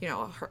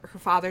 her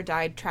father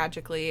died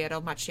tragically at a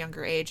much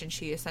younger age and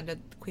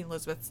Queen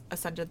Elizabeth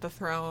ascended the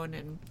throne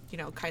and,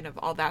 kind of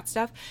all that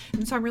stuff.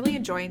 And so I'm really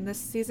enjoying this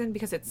season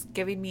because it's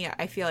giving me,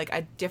 I feel like,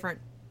 a different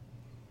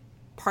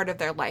part of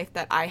their life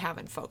that I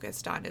haven't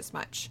focused on as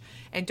much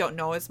and don't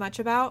know as much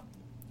about.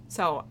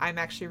 So I'm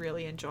actually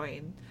really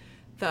enjoying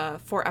the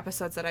 4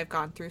 episodes that I've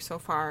gone through so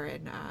far,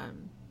 and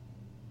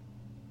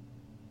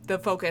the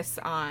focus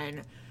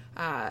on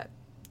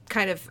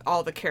kind of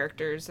all the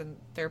characters and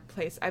their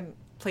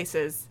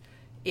places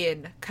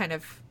in kind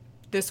of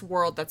this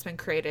world that's been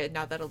created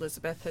now that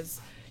Elizabeth has,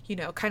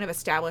 kind of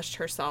established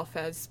herself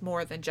as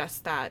more than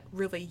just that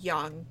really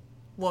young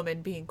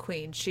woman being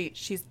queen.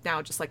 She's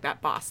now just like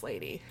that boss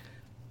lady.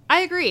 I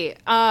agree.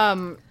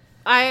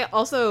 I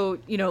also,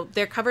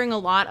 they're covering a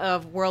lot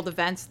of world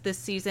events this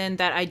season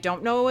that I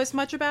don't know as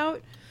much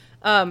about.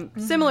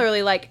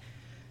 Similarly,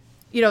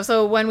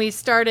 so when we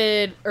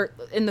started, or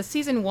in the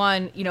season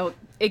 1,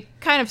 it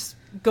kind of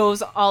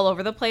goes all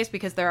over the place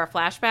because there are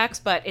flashbacks,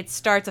 but it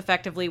starts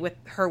effectively with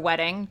her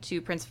wedding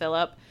to Prince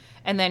Philip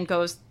and then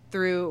goes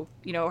through,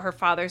 her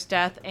father's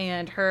death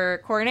and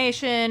her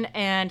coronation,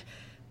 and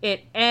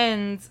it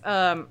ends,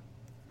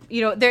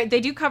 they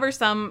do cover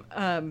some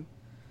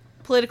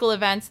political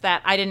events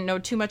that I didn't know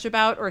too much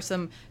about, or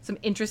some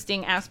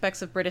interesting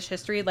aspects of British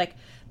history, like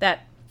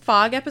that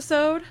Fog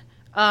episode.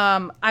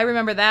 I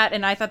remember that,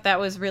 and I thought that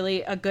was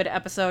really a good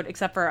episode,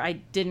 except for I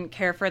didn't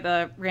care for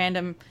the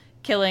random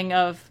killing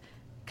of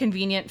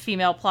convenient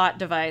female plot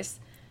device,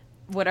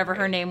 whatever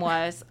her name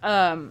was. She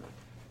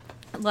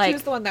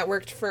was the one that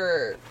worked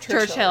for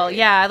Churchill. Right?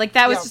 Yeah,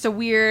 that was just a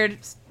weird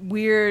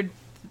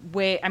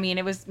way. I mean,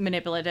 it was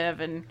manipulative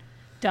and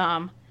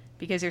dumb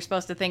because you're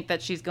supposed to think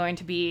that she's going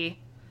to be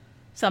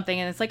something,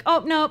 and it's like,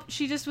 oh nope,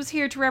 she just was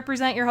here to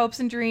represent your hopes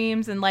and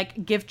dreams, and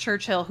give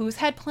Churchill, who's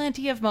had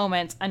plenty of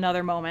moments,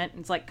 another moment.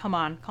 It's like, come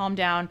on, calm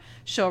down,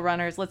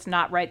 showrunners, let's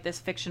not write this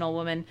fictional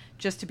woman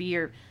just to be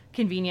your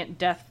convenient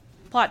death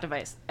plot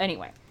device.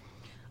 Anyway,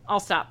 I'll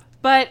stop.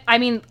 But I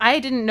mean, I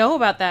didn't know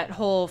about that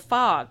whole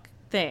Fog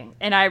thing,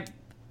 and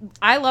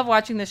I love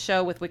watching this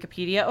show with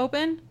Wikipedia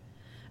open,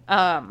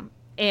 and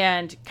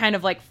kind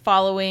of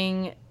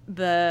following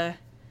the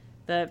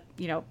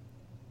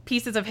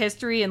pieces of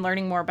history and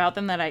learning more about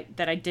them that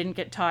I didn't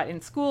get taught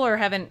in school or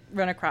haven't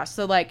run across.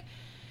 So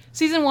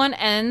season 1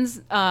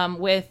 ends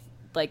with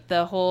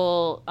the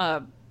whole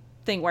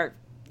thing where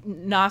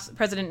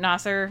President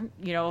Nasser,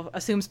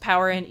 assumes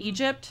power in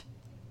Egypt,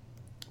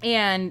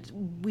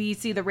 and we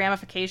see the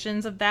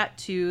ramifications of that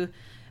to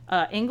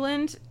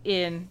England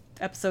in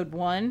episode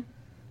 1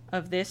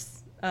 of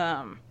this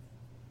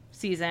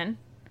season.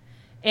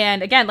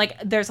 And again,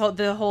 there's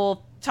the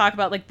whole talk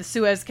about the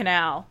Suez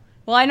Canal.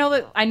 Well,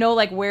 I know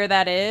where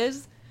that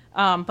is,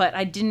 but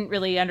I didn't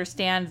really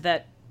understand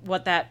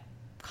what that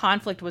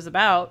conflict was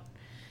about.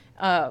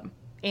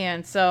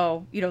 And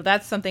so,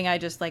 that's something I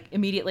just like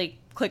immediately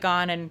click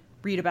on and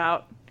read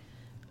about.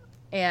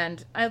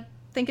 And I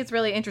think it's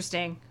really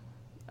interesting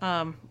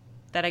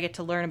that I get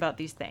to learn about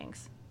these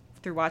things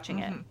through watching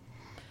it.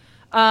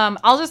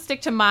 I'll just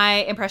stick to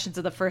my impressions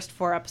of the first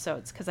 4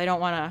 episodes because I don't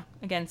want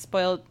to, again,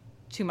 spoil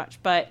too much.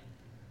 But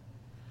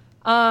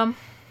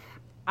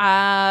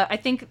I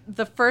think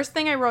the first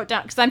thing I wrote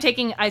down, because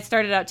I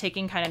started out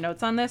taking kind of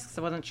notes on this because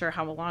I wasn't sure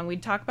how long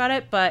we'd talk about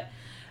it. But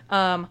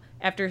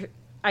after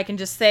I can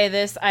just say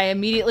this, I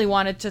immediately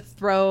wanted to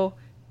throw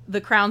the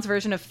Crown's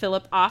version of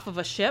Philip off of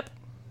a ship.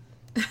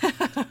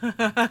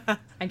 I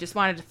just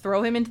wanted to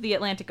throw him into the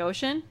Atlantic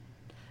Ocean.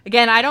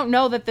 Again, I don't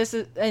know that this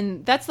is,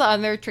 and that's the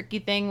other tricky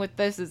thing with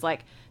this is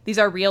like, these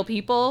are real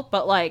people,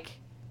 but like,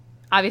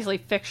 obviously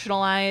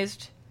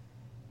fictionalized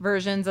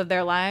versions of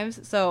their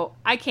lives. So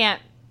I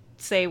can't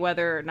say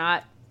whether or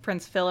not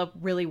Prince Philip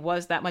really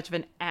was that much of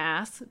an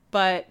ass,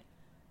 but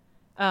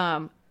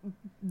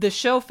the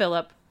show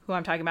Philip, who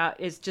I'm talking about,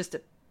 is just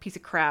a piece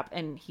of crap,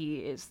 and he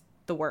is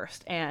the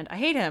worst, and I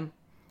hate him.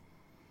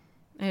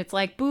 And it's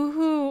like,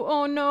 boo-hoo,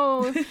 oh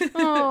no,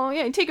 oh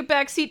yeah, take a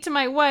back seat to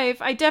my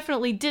wife. I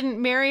definitely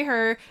didn't marry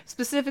her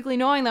specifically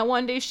knowing that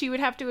one day she would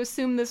have to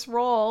assume this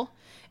role.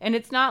 And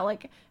it's not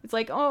like, it's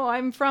like, oh,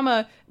 I'm from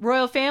a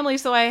royal family,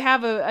 so I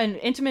have an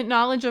intimate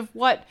knowledge of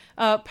what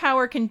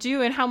power can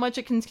do and how much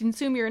it can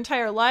consume your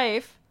entire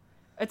life.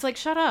 It's like,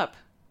 shut up.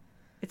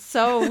 It's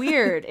so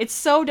weird. It's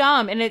so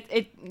dumb. And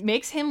it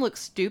makes him look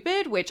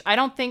stupid, which I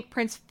don't think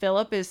Prince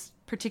Philip is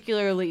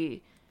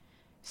particularly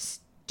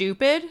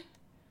stupid.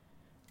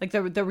 Like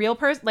the real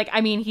person, like,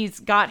 I mean, he's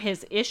got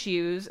his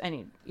issues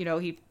and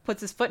he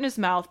puts his foot in his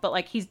mouth, but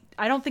like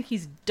I don't think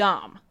he's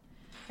dumb.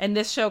 And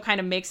this show kind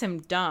of makes him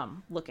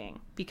dumb looking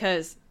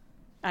because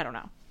I don't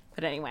know.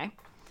 But anyway,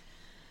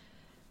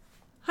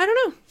 I don't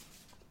know.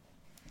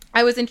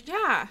 I was in.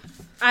 Yeah.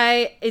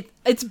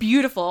 It's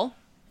beautiful.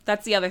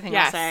 That's the other thing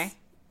Yes.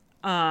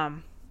 I'll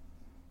say.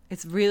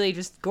 It's really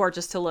just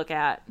gorgeous to look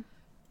at.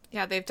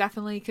 Yeah, they've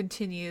definitely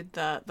continued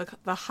the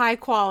high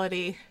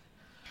quality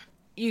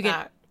You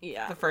get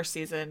the first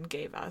season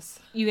gave us.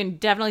 You can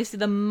definitely see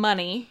the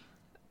money.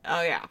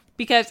 Oh yeah.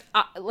 Because,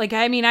 I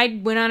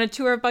went on a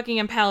tour of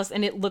Buckingham Palace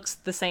and it looks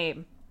the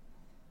same.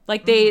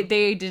 Like, they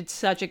did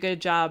such a good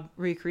job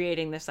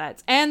recreating the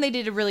sets. And they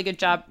did a really good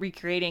job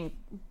recreating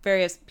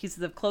various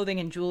pieces of clothing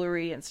and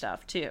jewelry and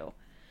stuff, too.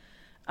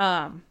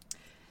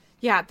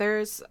 Yeah,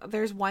 there's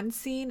one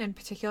scene in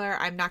particular,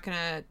 I'm not going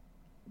to...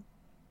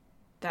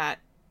 that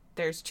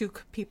there's 2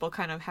 people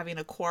kind of having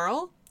a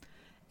quarrel.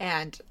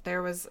 And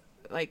there was,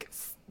 like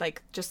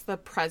just the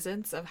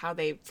presence of how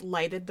they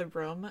lighted the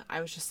room. I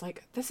was just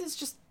like, this is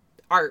just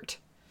art.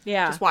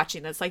 Yeah. Just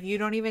watching this. Like, you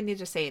don't even need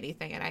to say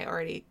anything, and I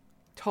already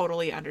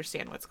totally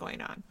understand what's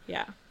going on.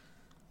 Yeah.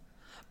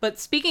 But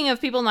speaking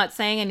of people not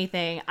saying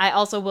anything, I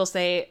also will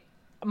say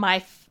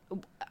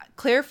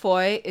Claire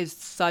Foy is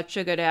such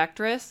a good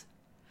actress.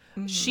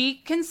 Mm-hmm. She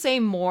can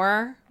say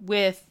more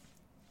with,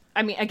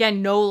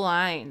 again, no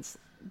lines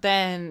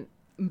than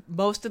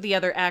most of the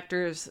other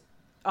actors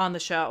on the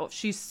show.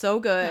 She's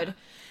so good. Yeah.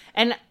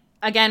 And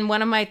again,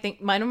 one of my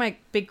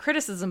big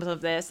criticisms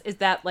of this is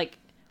that, like,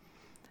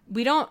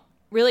 we don't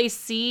really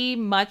see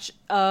much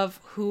of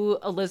who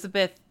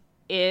Elizabeth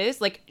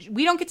is. Like,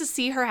 we don't get to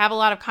see her have a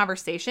lot of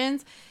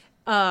conversations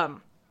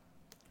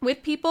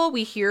with people.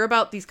 We hear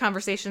about these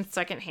conversations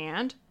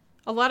secondhand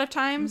a lot of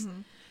times.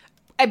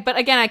 Mm-hmm. But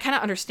again, I kind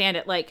of understand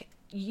it. Like,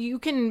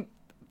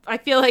 I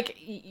feel like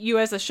you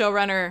as a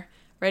showrunner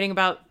writing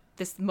about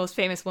this most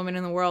famous woman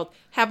in the world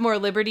have more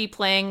liberty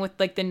playing with,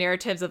 like, the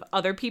narratives of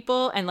other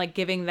people and, like,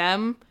 giving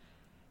them,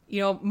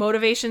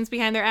 motivations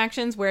behind their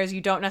actions, whereas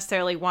you don't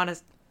necessarily want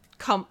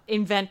to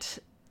invent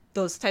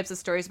those types of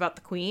stories about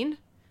the Queen,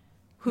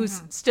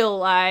 who's still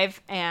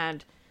alive,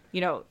 and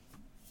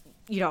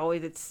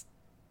it's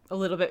a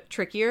little bit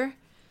trickier.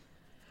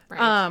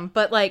 Right.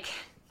 But, like,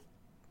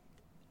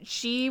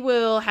 she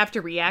will have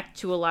to react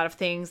to a lot of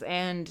things,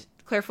 and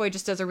Claire Foy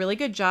just does a really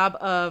good job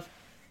of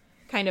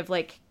kind of,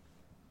 like,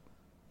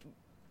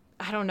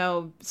 I don't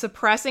know,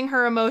 suppressing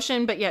her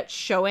emotion, but yet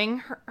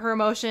showing her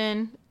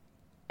emotion.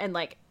 And,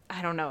 like,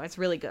 I don't know, it's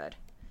really good.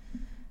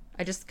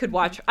 I could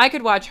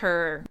watch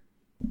her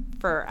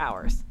for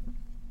hours.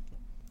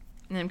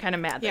 And I'm kind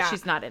of mad that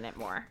she's not in it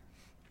more.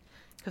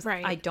 Because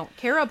I don't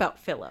care about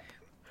Philip.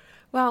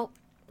 Well,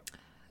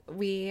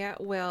 we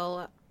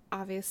will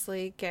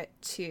obviously get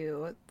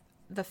to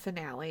the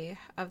finale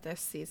of this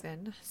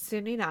season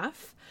soon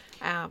enough,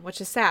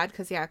 which is sad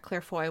because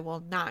Claire Foy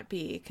will not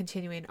be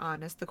continuing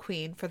on as the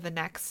Queen for the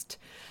next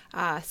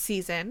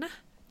season.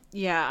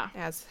 Yeah,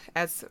 as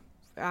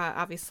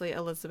obviously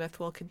Elizabeth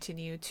will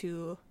continue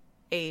to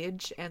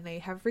age, and they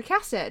have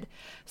recasted.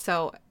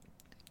 So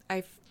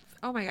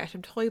oh my gosh,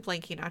 I'm totally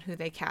blanking on who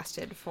they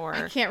casted for.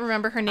 I can't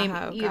remember her name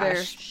either.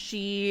 Gosh.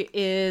 She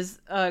is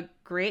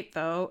great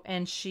though,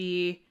 and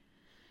she.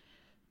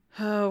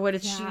 Oh, what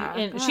is she?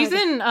 And she's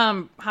in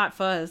Hot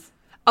Fuzz.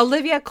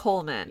 Olivia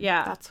Colman.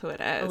 Yeah. That's who it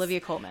is. Olivia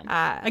Colman.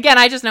 Again,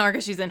 I just know her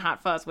because she's in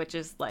Hot Fuzz, which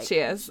is like... She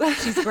is.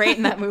 She's great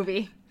in that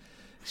movie.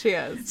 She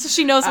is. So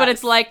she knows what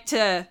it's like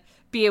to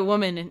be a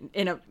woman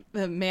in a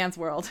man's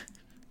world.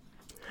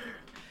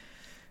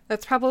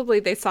 That's probably,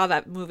 they saw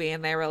that movie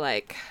and they were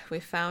like, we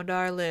found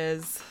our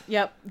Liz.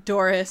 Yep,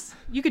 Doris.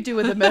 You could do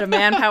with a bit of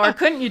manpower,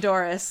 couldn't you,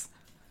 Doris?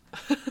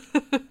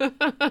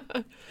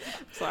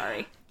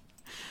 Sorry.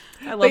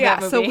 I love that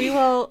movie.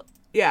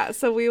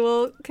 So we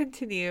will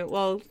continue.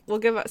 Well, we'll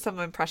give it some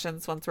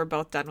impressions once we're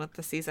both done with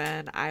the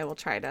season. I will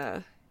try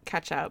to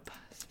catch up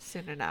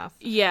soon enough.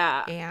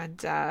 Yeah.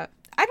 And I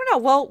don't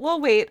know.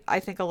 We'll wait, I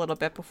think, a little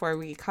bit before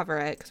we cover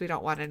it because we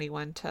don't want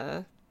anyone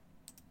to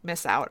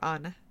miss out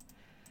on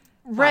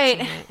right.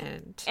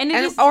 watching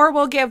it. Or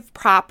we'll give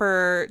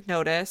proper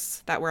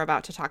notice that we're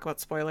about to talk about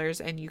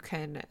spoilers, and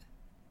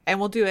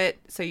we'll do it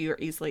so you're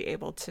easily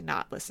able to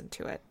not listen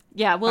to it.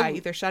 Yeah, by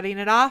either shutting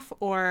it off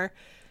or,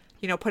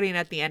 putting it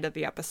at the end of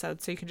the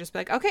episode. So you can just be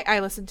like, okay, I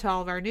listened to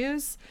all of our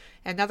news,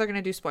 and now they're going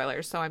to do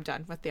spoilers, so I'm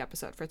done with the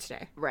episode for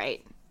today.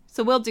 Right.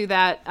 So we'll do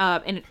that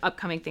in an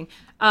upcoming thing.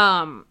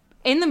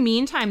 In the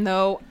meantime,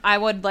 though, I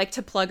would like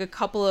to plug a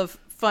couple of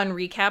fun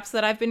recaps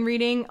that I've been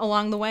reading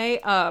along the way,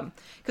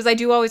 because I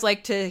do always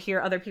like to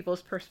hear other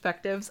people's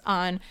perspectives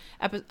on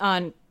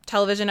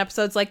television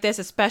episodes like this,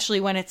 especially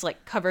when it's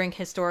like covering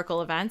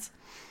historical events.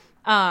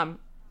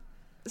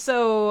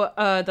 So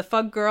the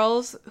Fug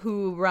Girls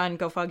who run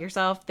Go Fug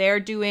Yourself,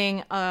 they're doing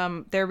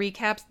their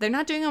recaps. They're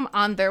not doing them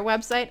on their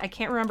website. I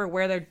can't remember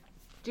where they're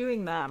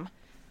doing them.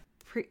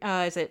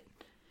 Is it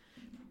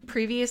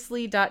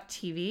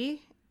previously.tv?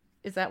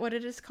 Is that what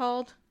it is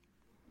called?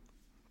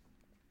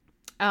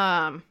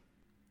 I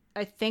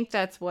think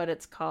that's what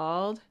it's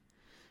called.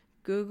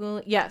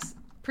 Google. Yes,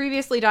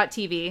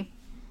 previously.tv.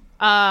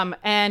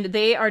 And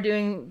they are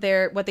doing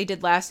what they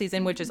did last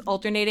season, which is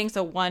alternating.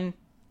 So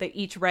they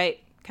each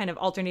write kind of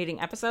alternating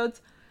episodes.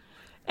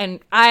 And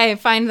I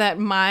find that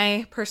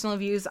my personal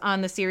views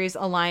on the series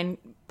align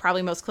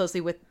probably most closely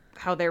with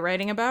how they're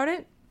writing about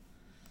it.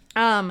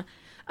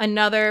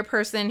 Another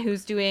person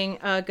who's doing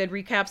good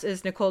recaps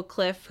is Nicole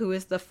Cliff, who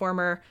is the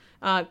former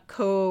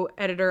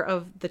co-editor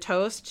of The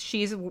Toast.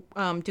 She's doing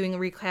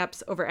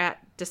recaps over at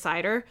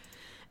Decider.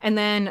 And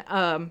then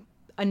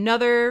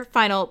another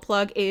final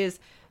plug is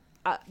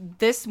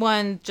this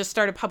one just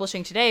started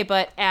publishing today,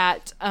 but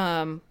at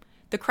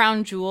The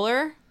Crown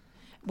Jeweler,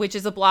 which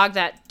is a blog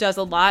that does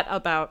a lot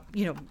about,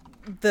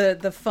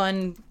 the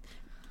fun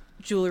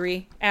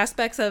jewelry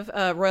aspects of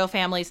royal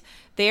families.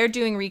 They are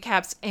doing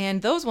recaps,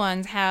 and those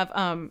ones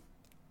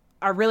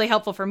are really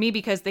helpful for me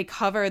because they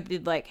cover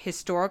the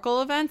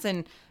historical events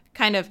and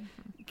kind of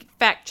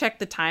fact check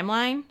the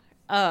timeline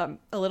a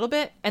little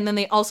bit. And then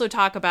they also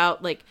talk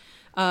about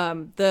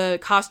the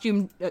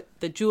costume,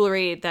 the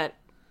jewelry that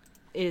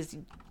is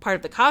part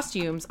of the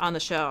costumes on the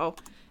show,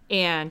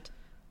 and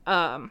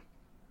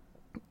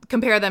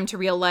compare them to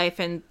real life.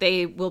 And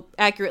they will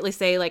accurately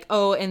say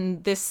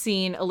in this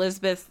scene,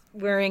 Elizabeth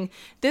wearing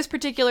this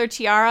particular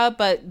tiara,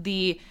 but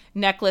the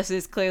necklace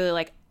is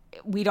clearly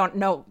we don't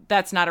know,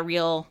 that's not a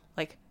real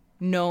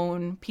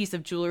known piece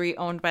of jewelry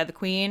owned by the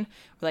queen.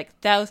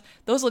 Those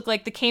look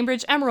like the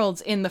Cambridge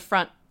emeralds in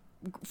the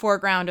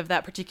foreground of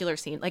that particular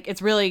scene.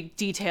 It's really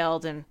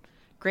detailed and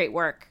great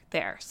work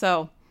there.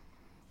 So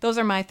those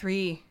are my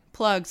 3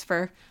 plugs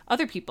for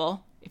other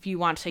people if you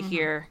want to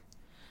hear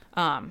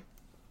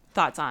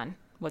thoughts on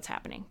what's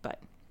happening. But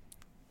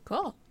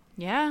cool.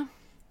 Yeah.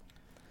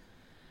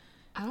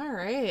 All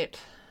right.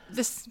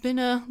 This has been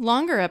a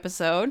longer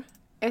episode.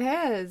 It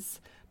is.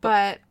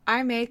 But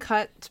I may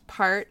cut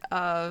part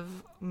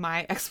of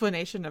my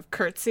explanation of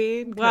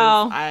curtsy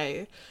because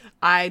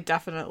I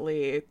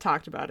definitely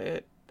talked about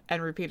it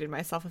and repeated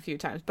myself a few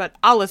times. But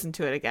I'll listen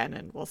to it again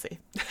and we'll see.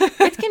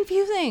 It's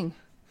confusing.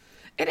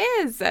 It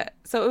is.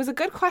 So it was a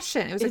good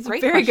question. It was a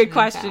very good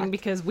question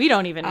because we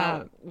don't even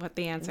know what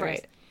the answer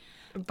is.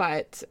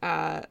 But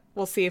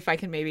we'll see if I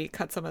can maybe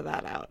cut some of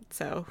that out.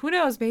 So who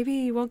knows? Maybe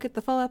you won't get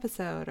the full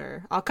episode,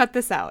 or I'll cut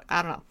this out.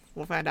 I don't know.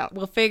 We'll find out.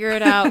 We'll figure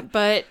it out.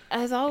 But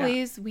as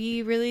always,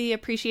 we really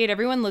appreciate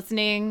everyone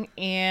listening,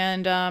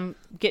 and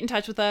get in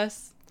touch with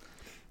us.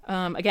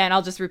 Again,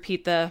 I'll just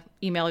repeat the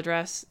email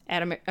address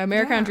at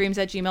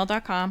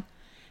americaondreams@gmail.com.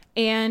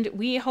 And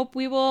we hope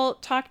we will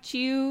talk to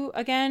you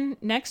again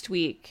next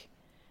week.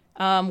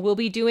 We'll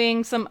be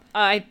doing some,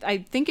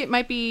 I think it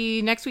might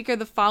be next week or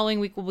the following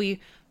week, we'll be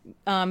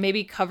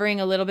maybe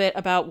covering a little bit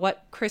about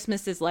what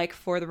Christmas is like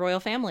for the royal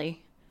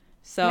family.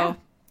 So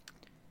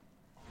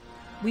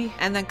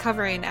and then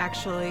covering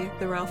actually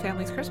the royal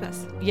family's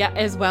Christmas. Yeah,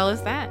 as well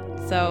as that.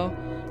 So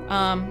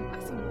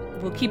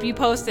awesome. We'll keep you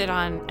posted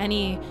on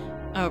any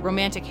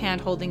romantic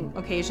hand-holding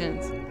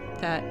occasions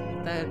that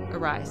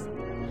arise.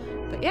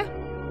 But yeah,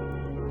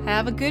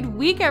 have a good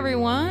week,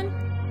 everyone.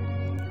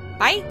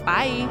 Bye.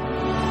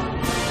 Bye.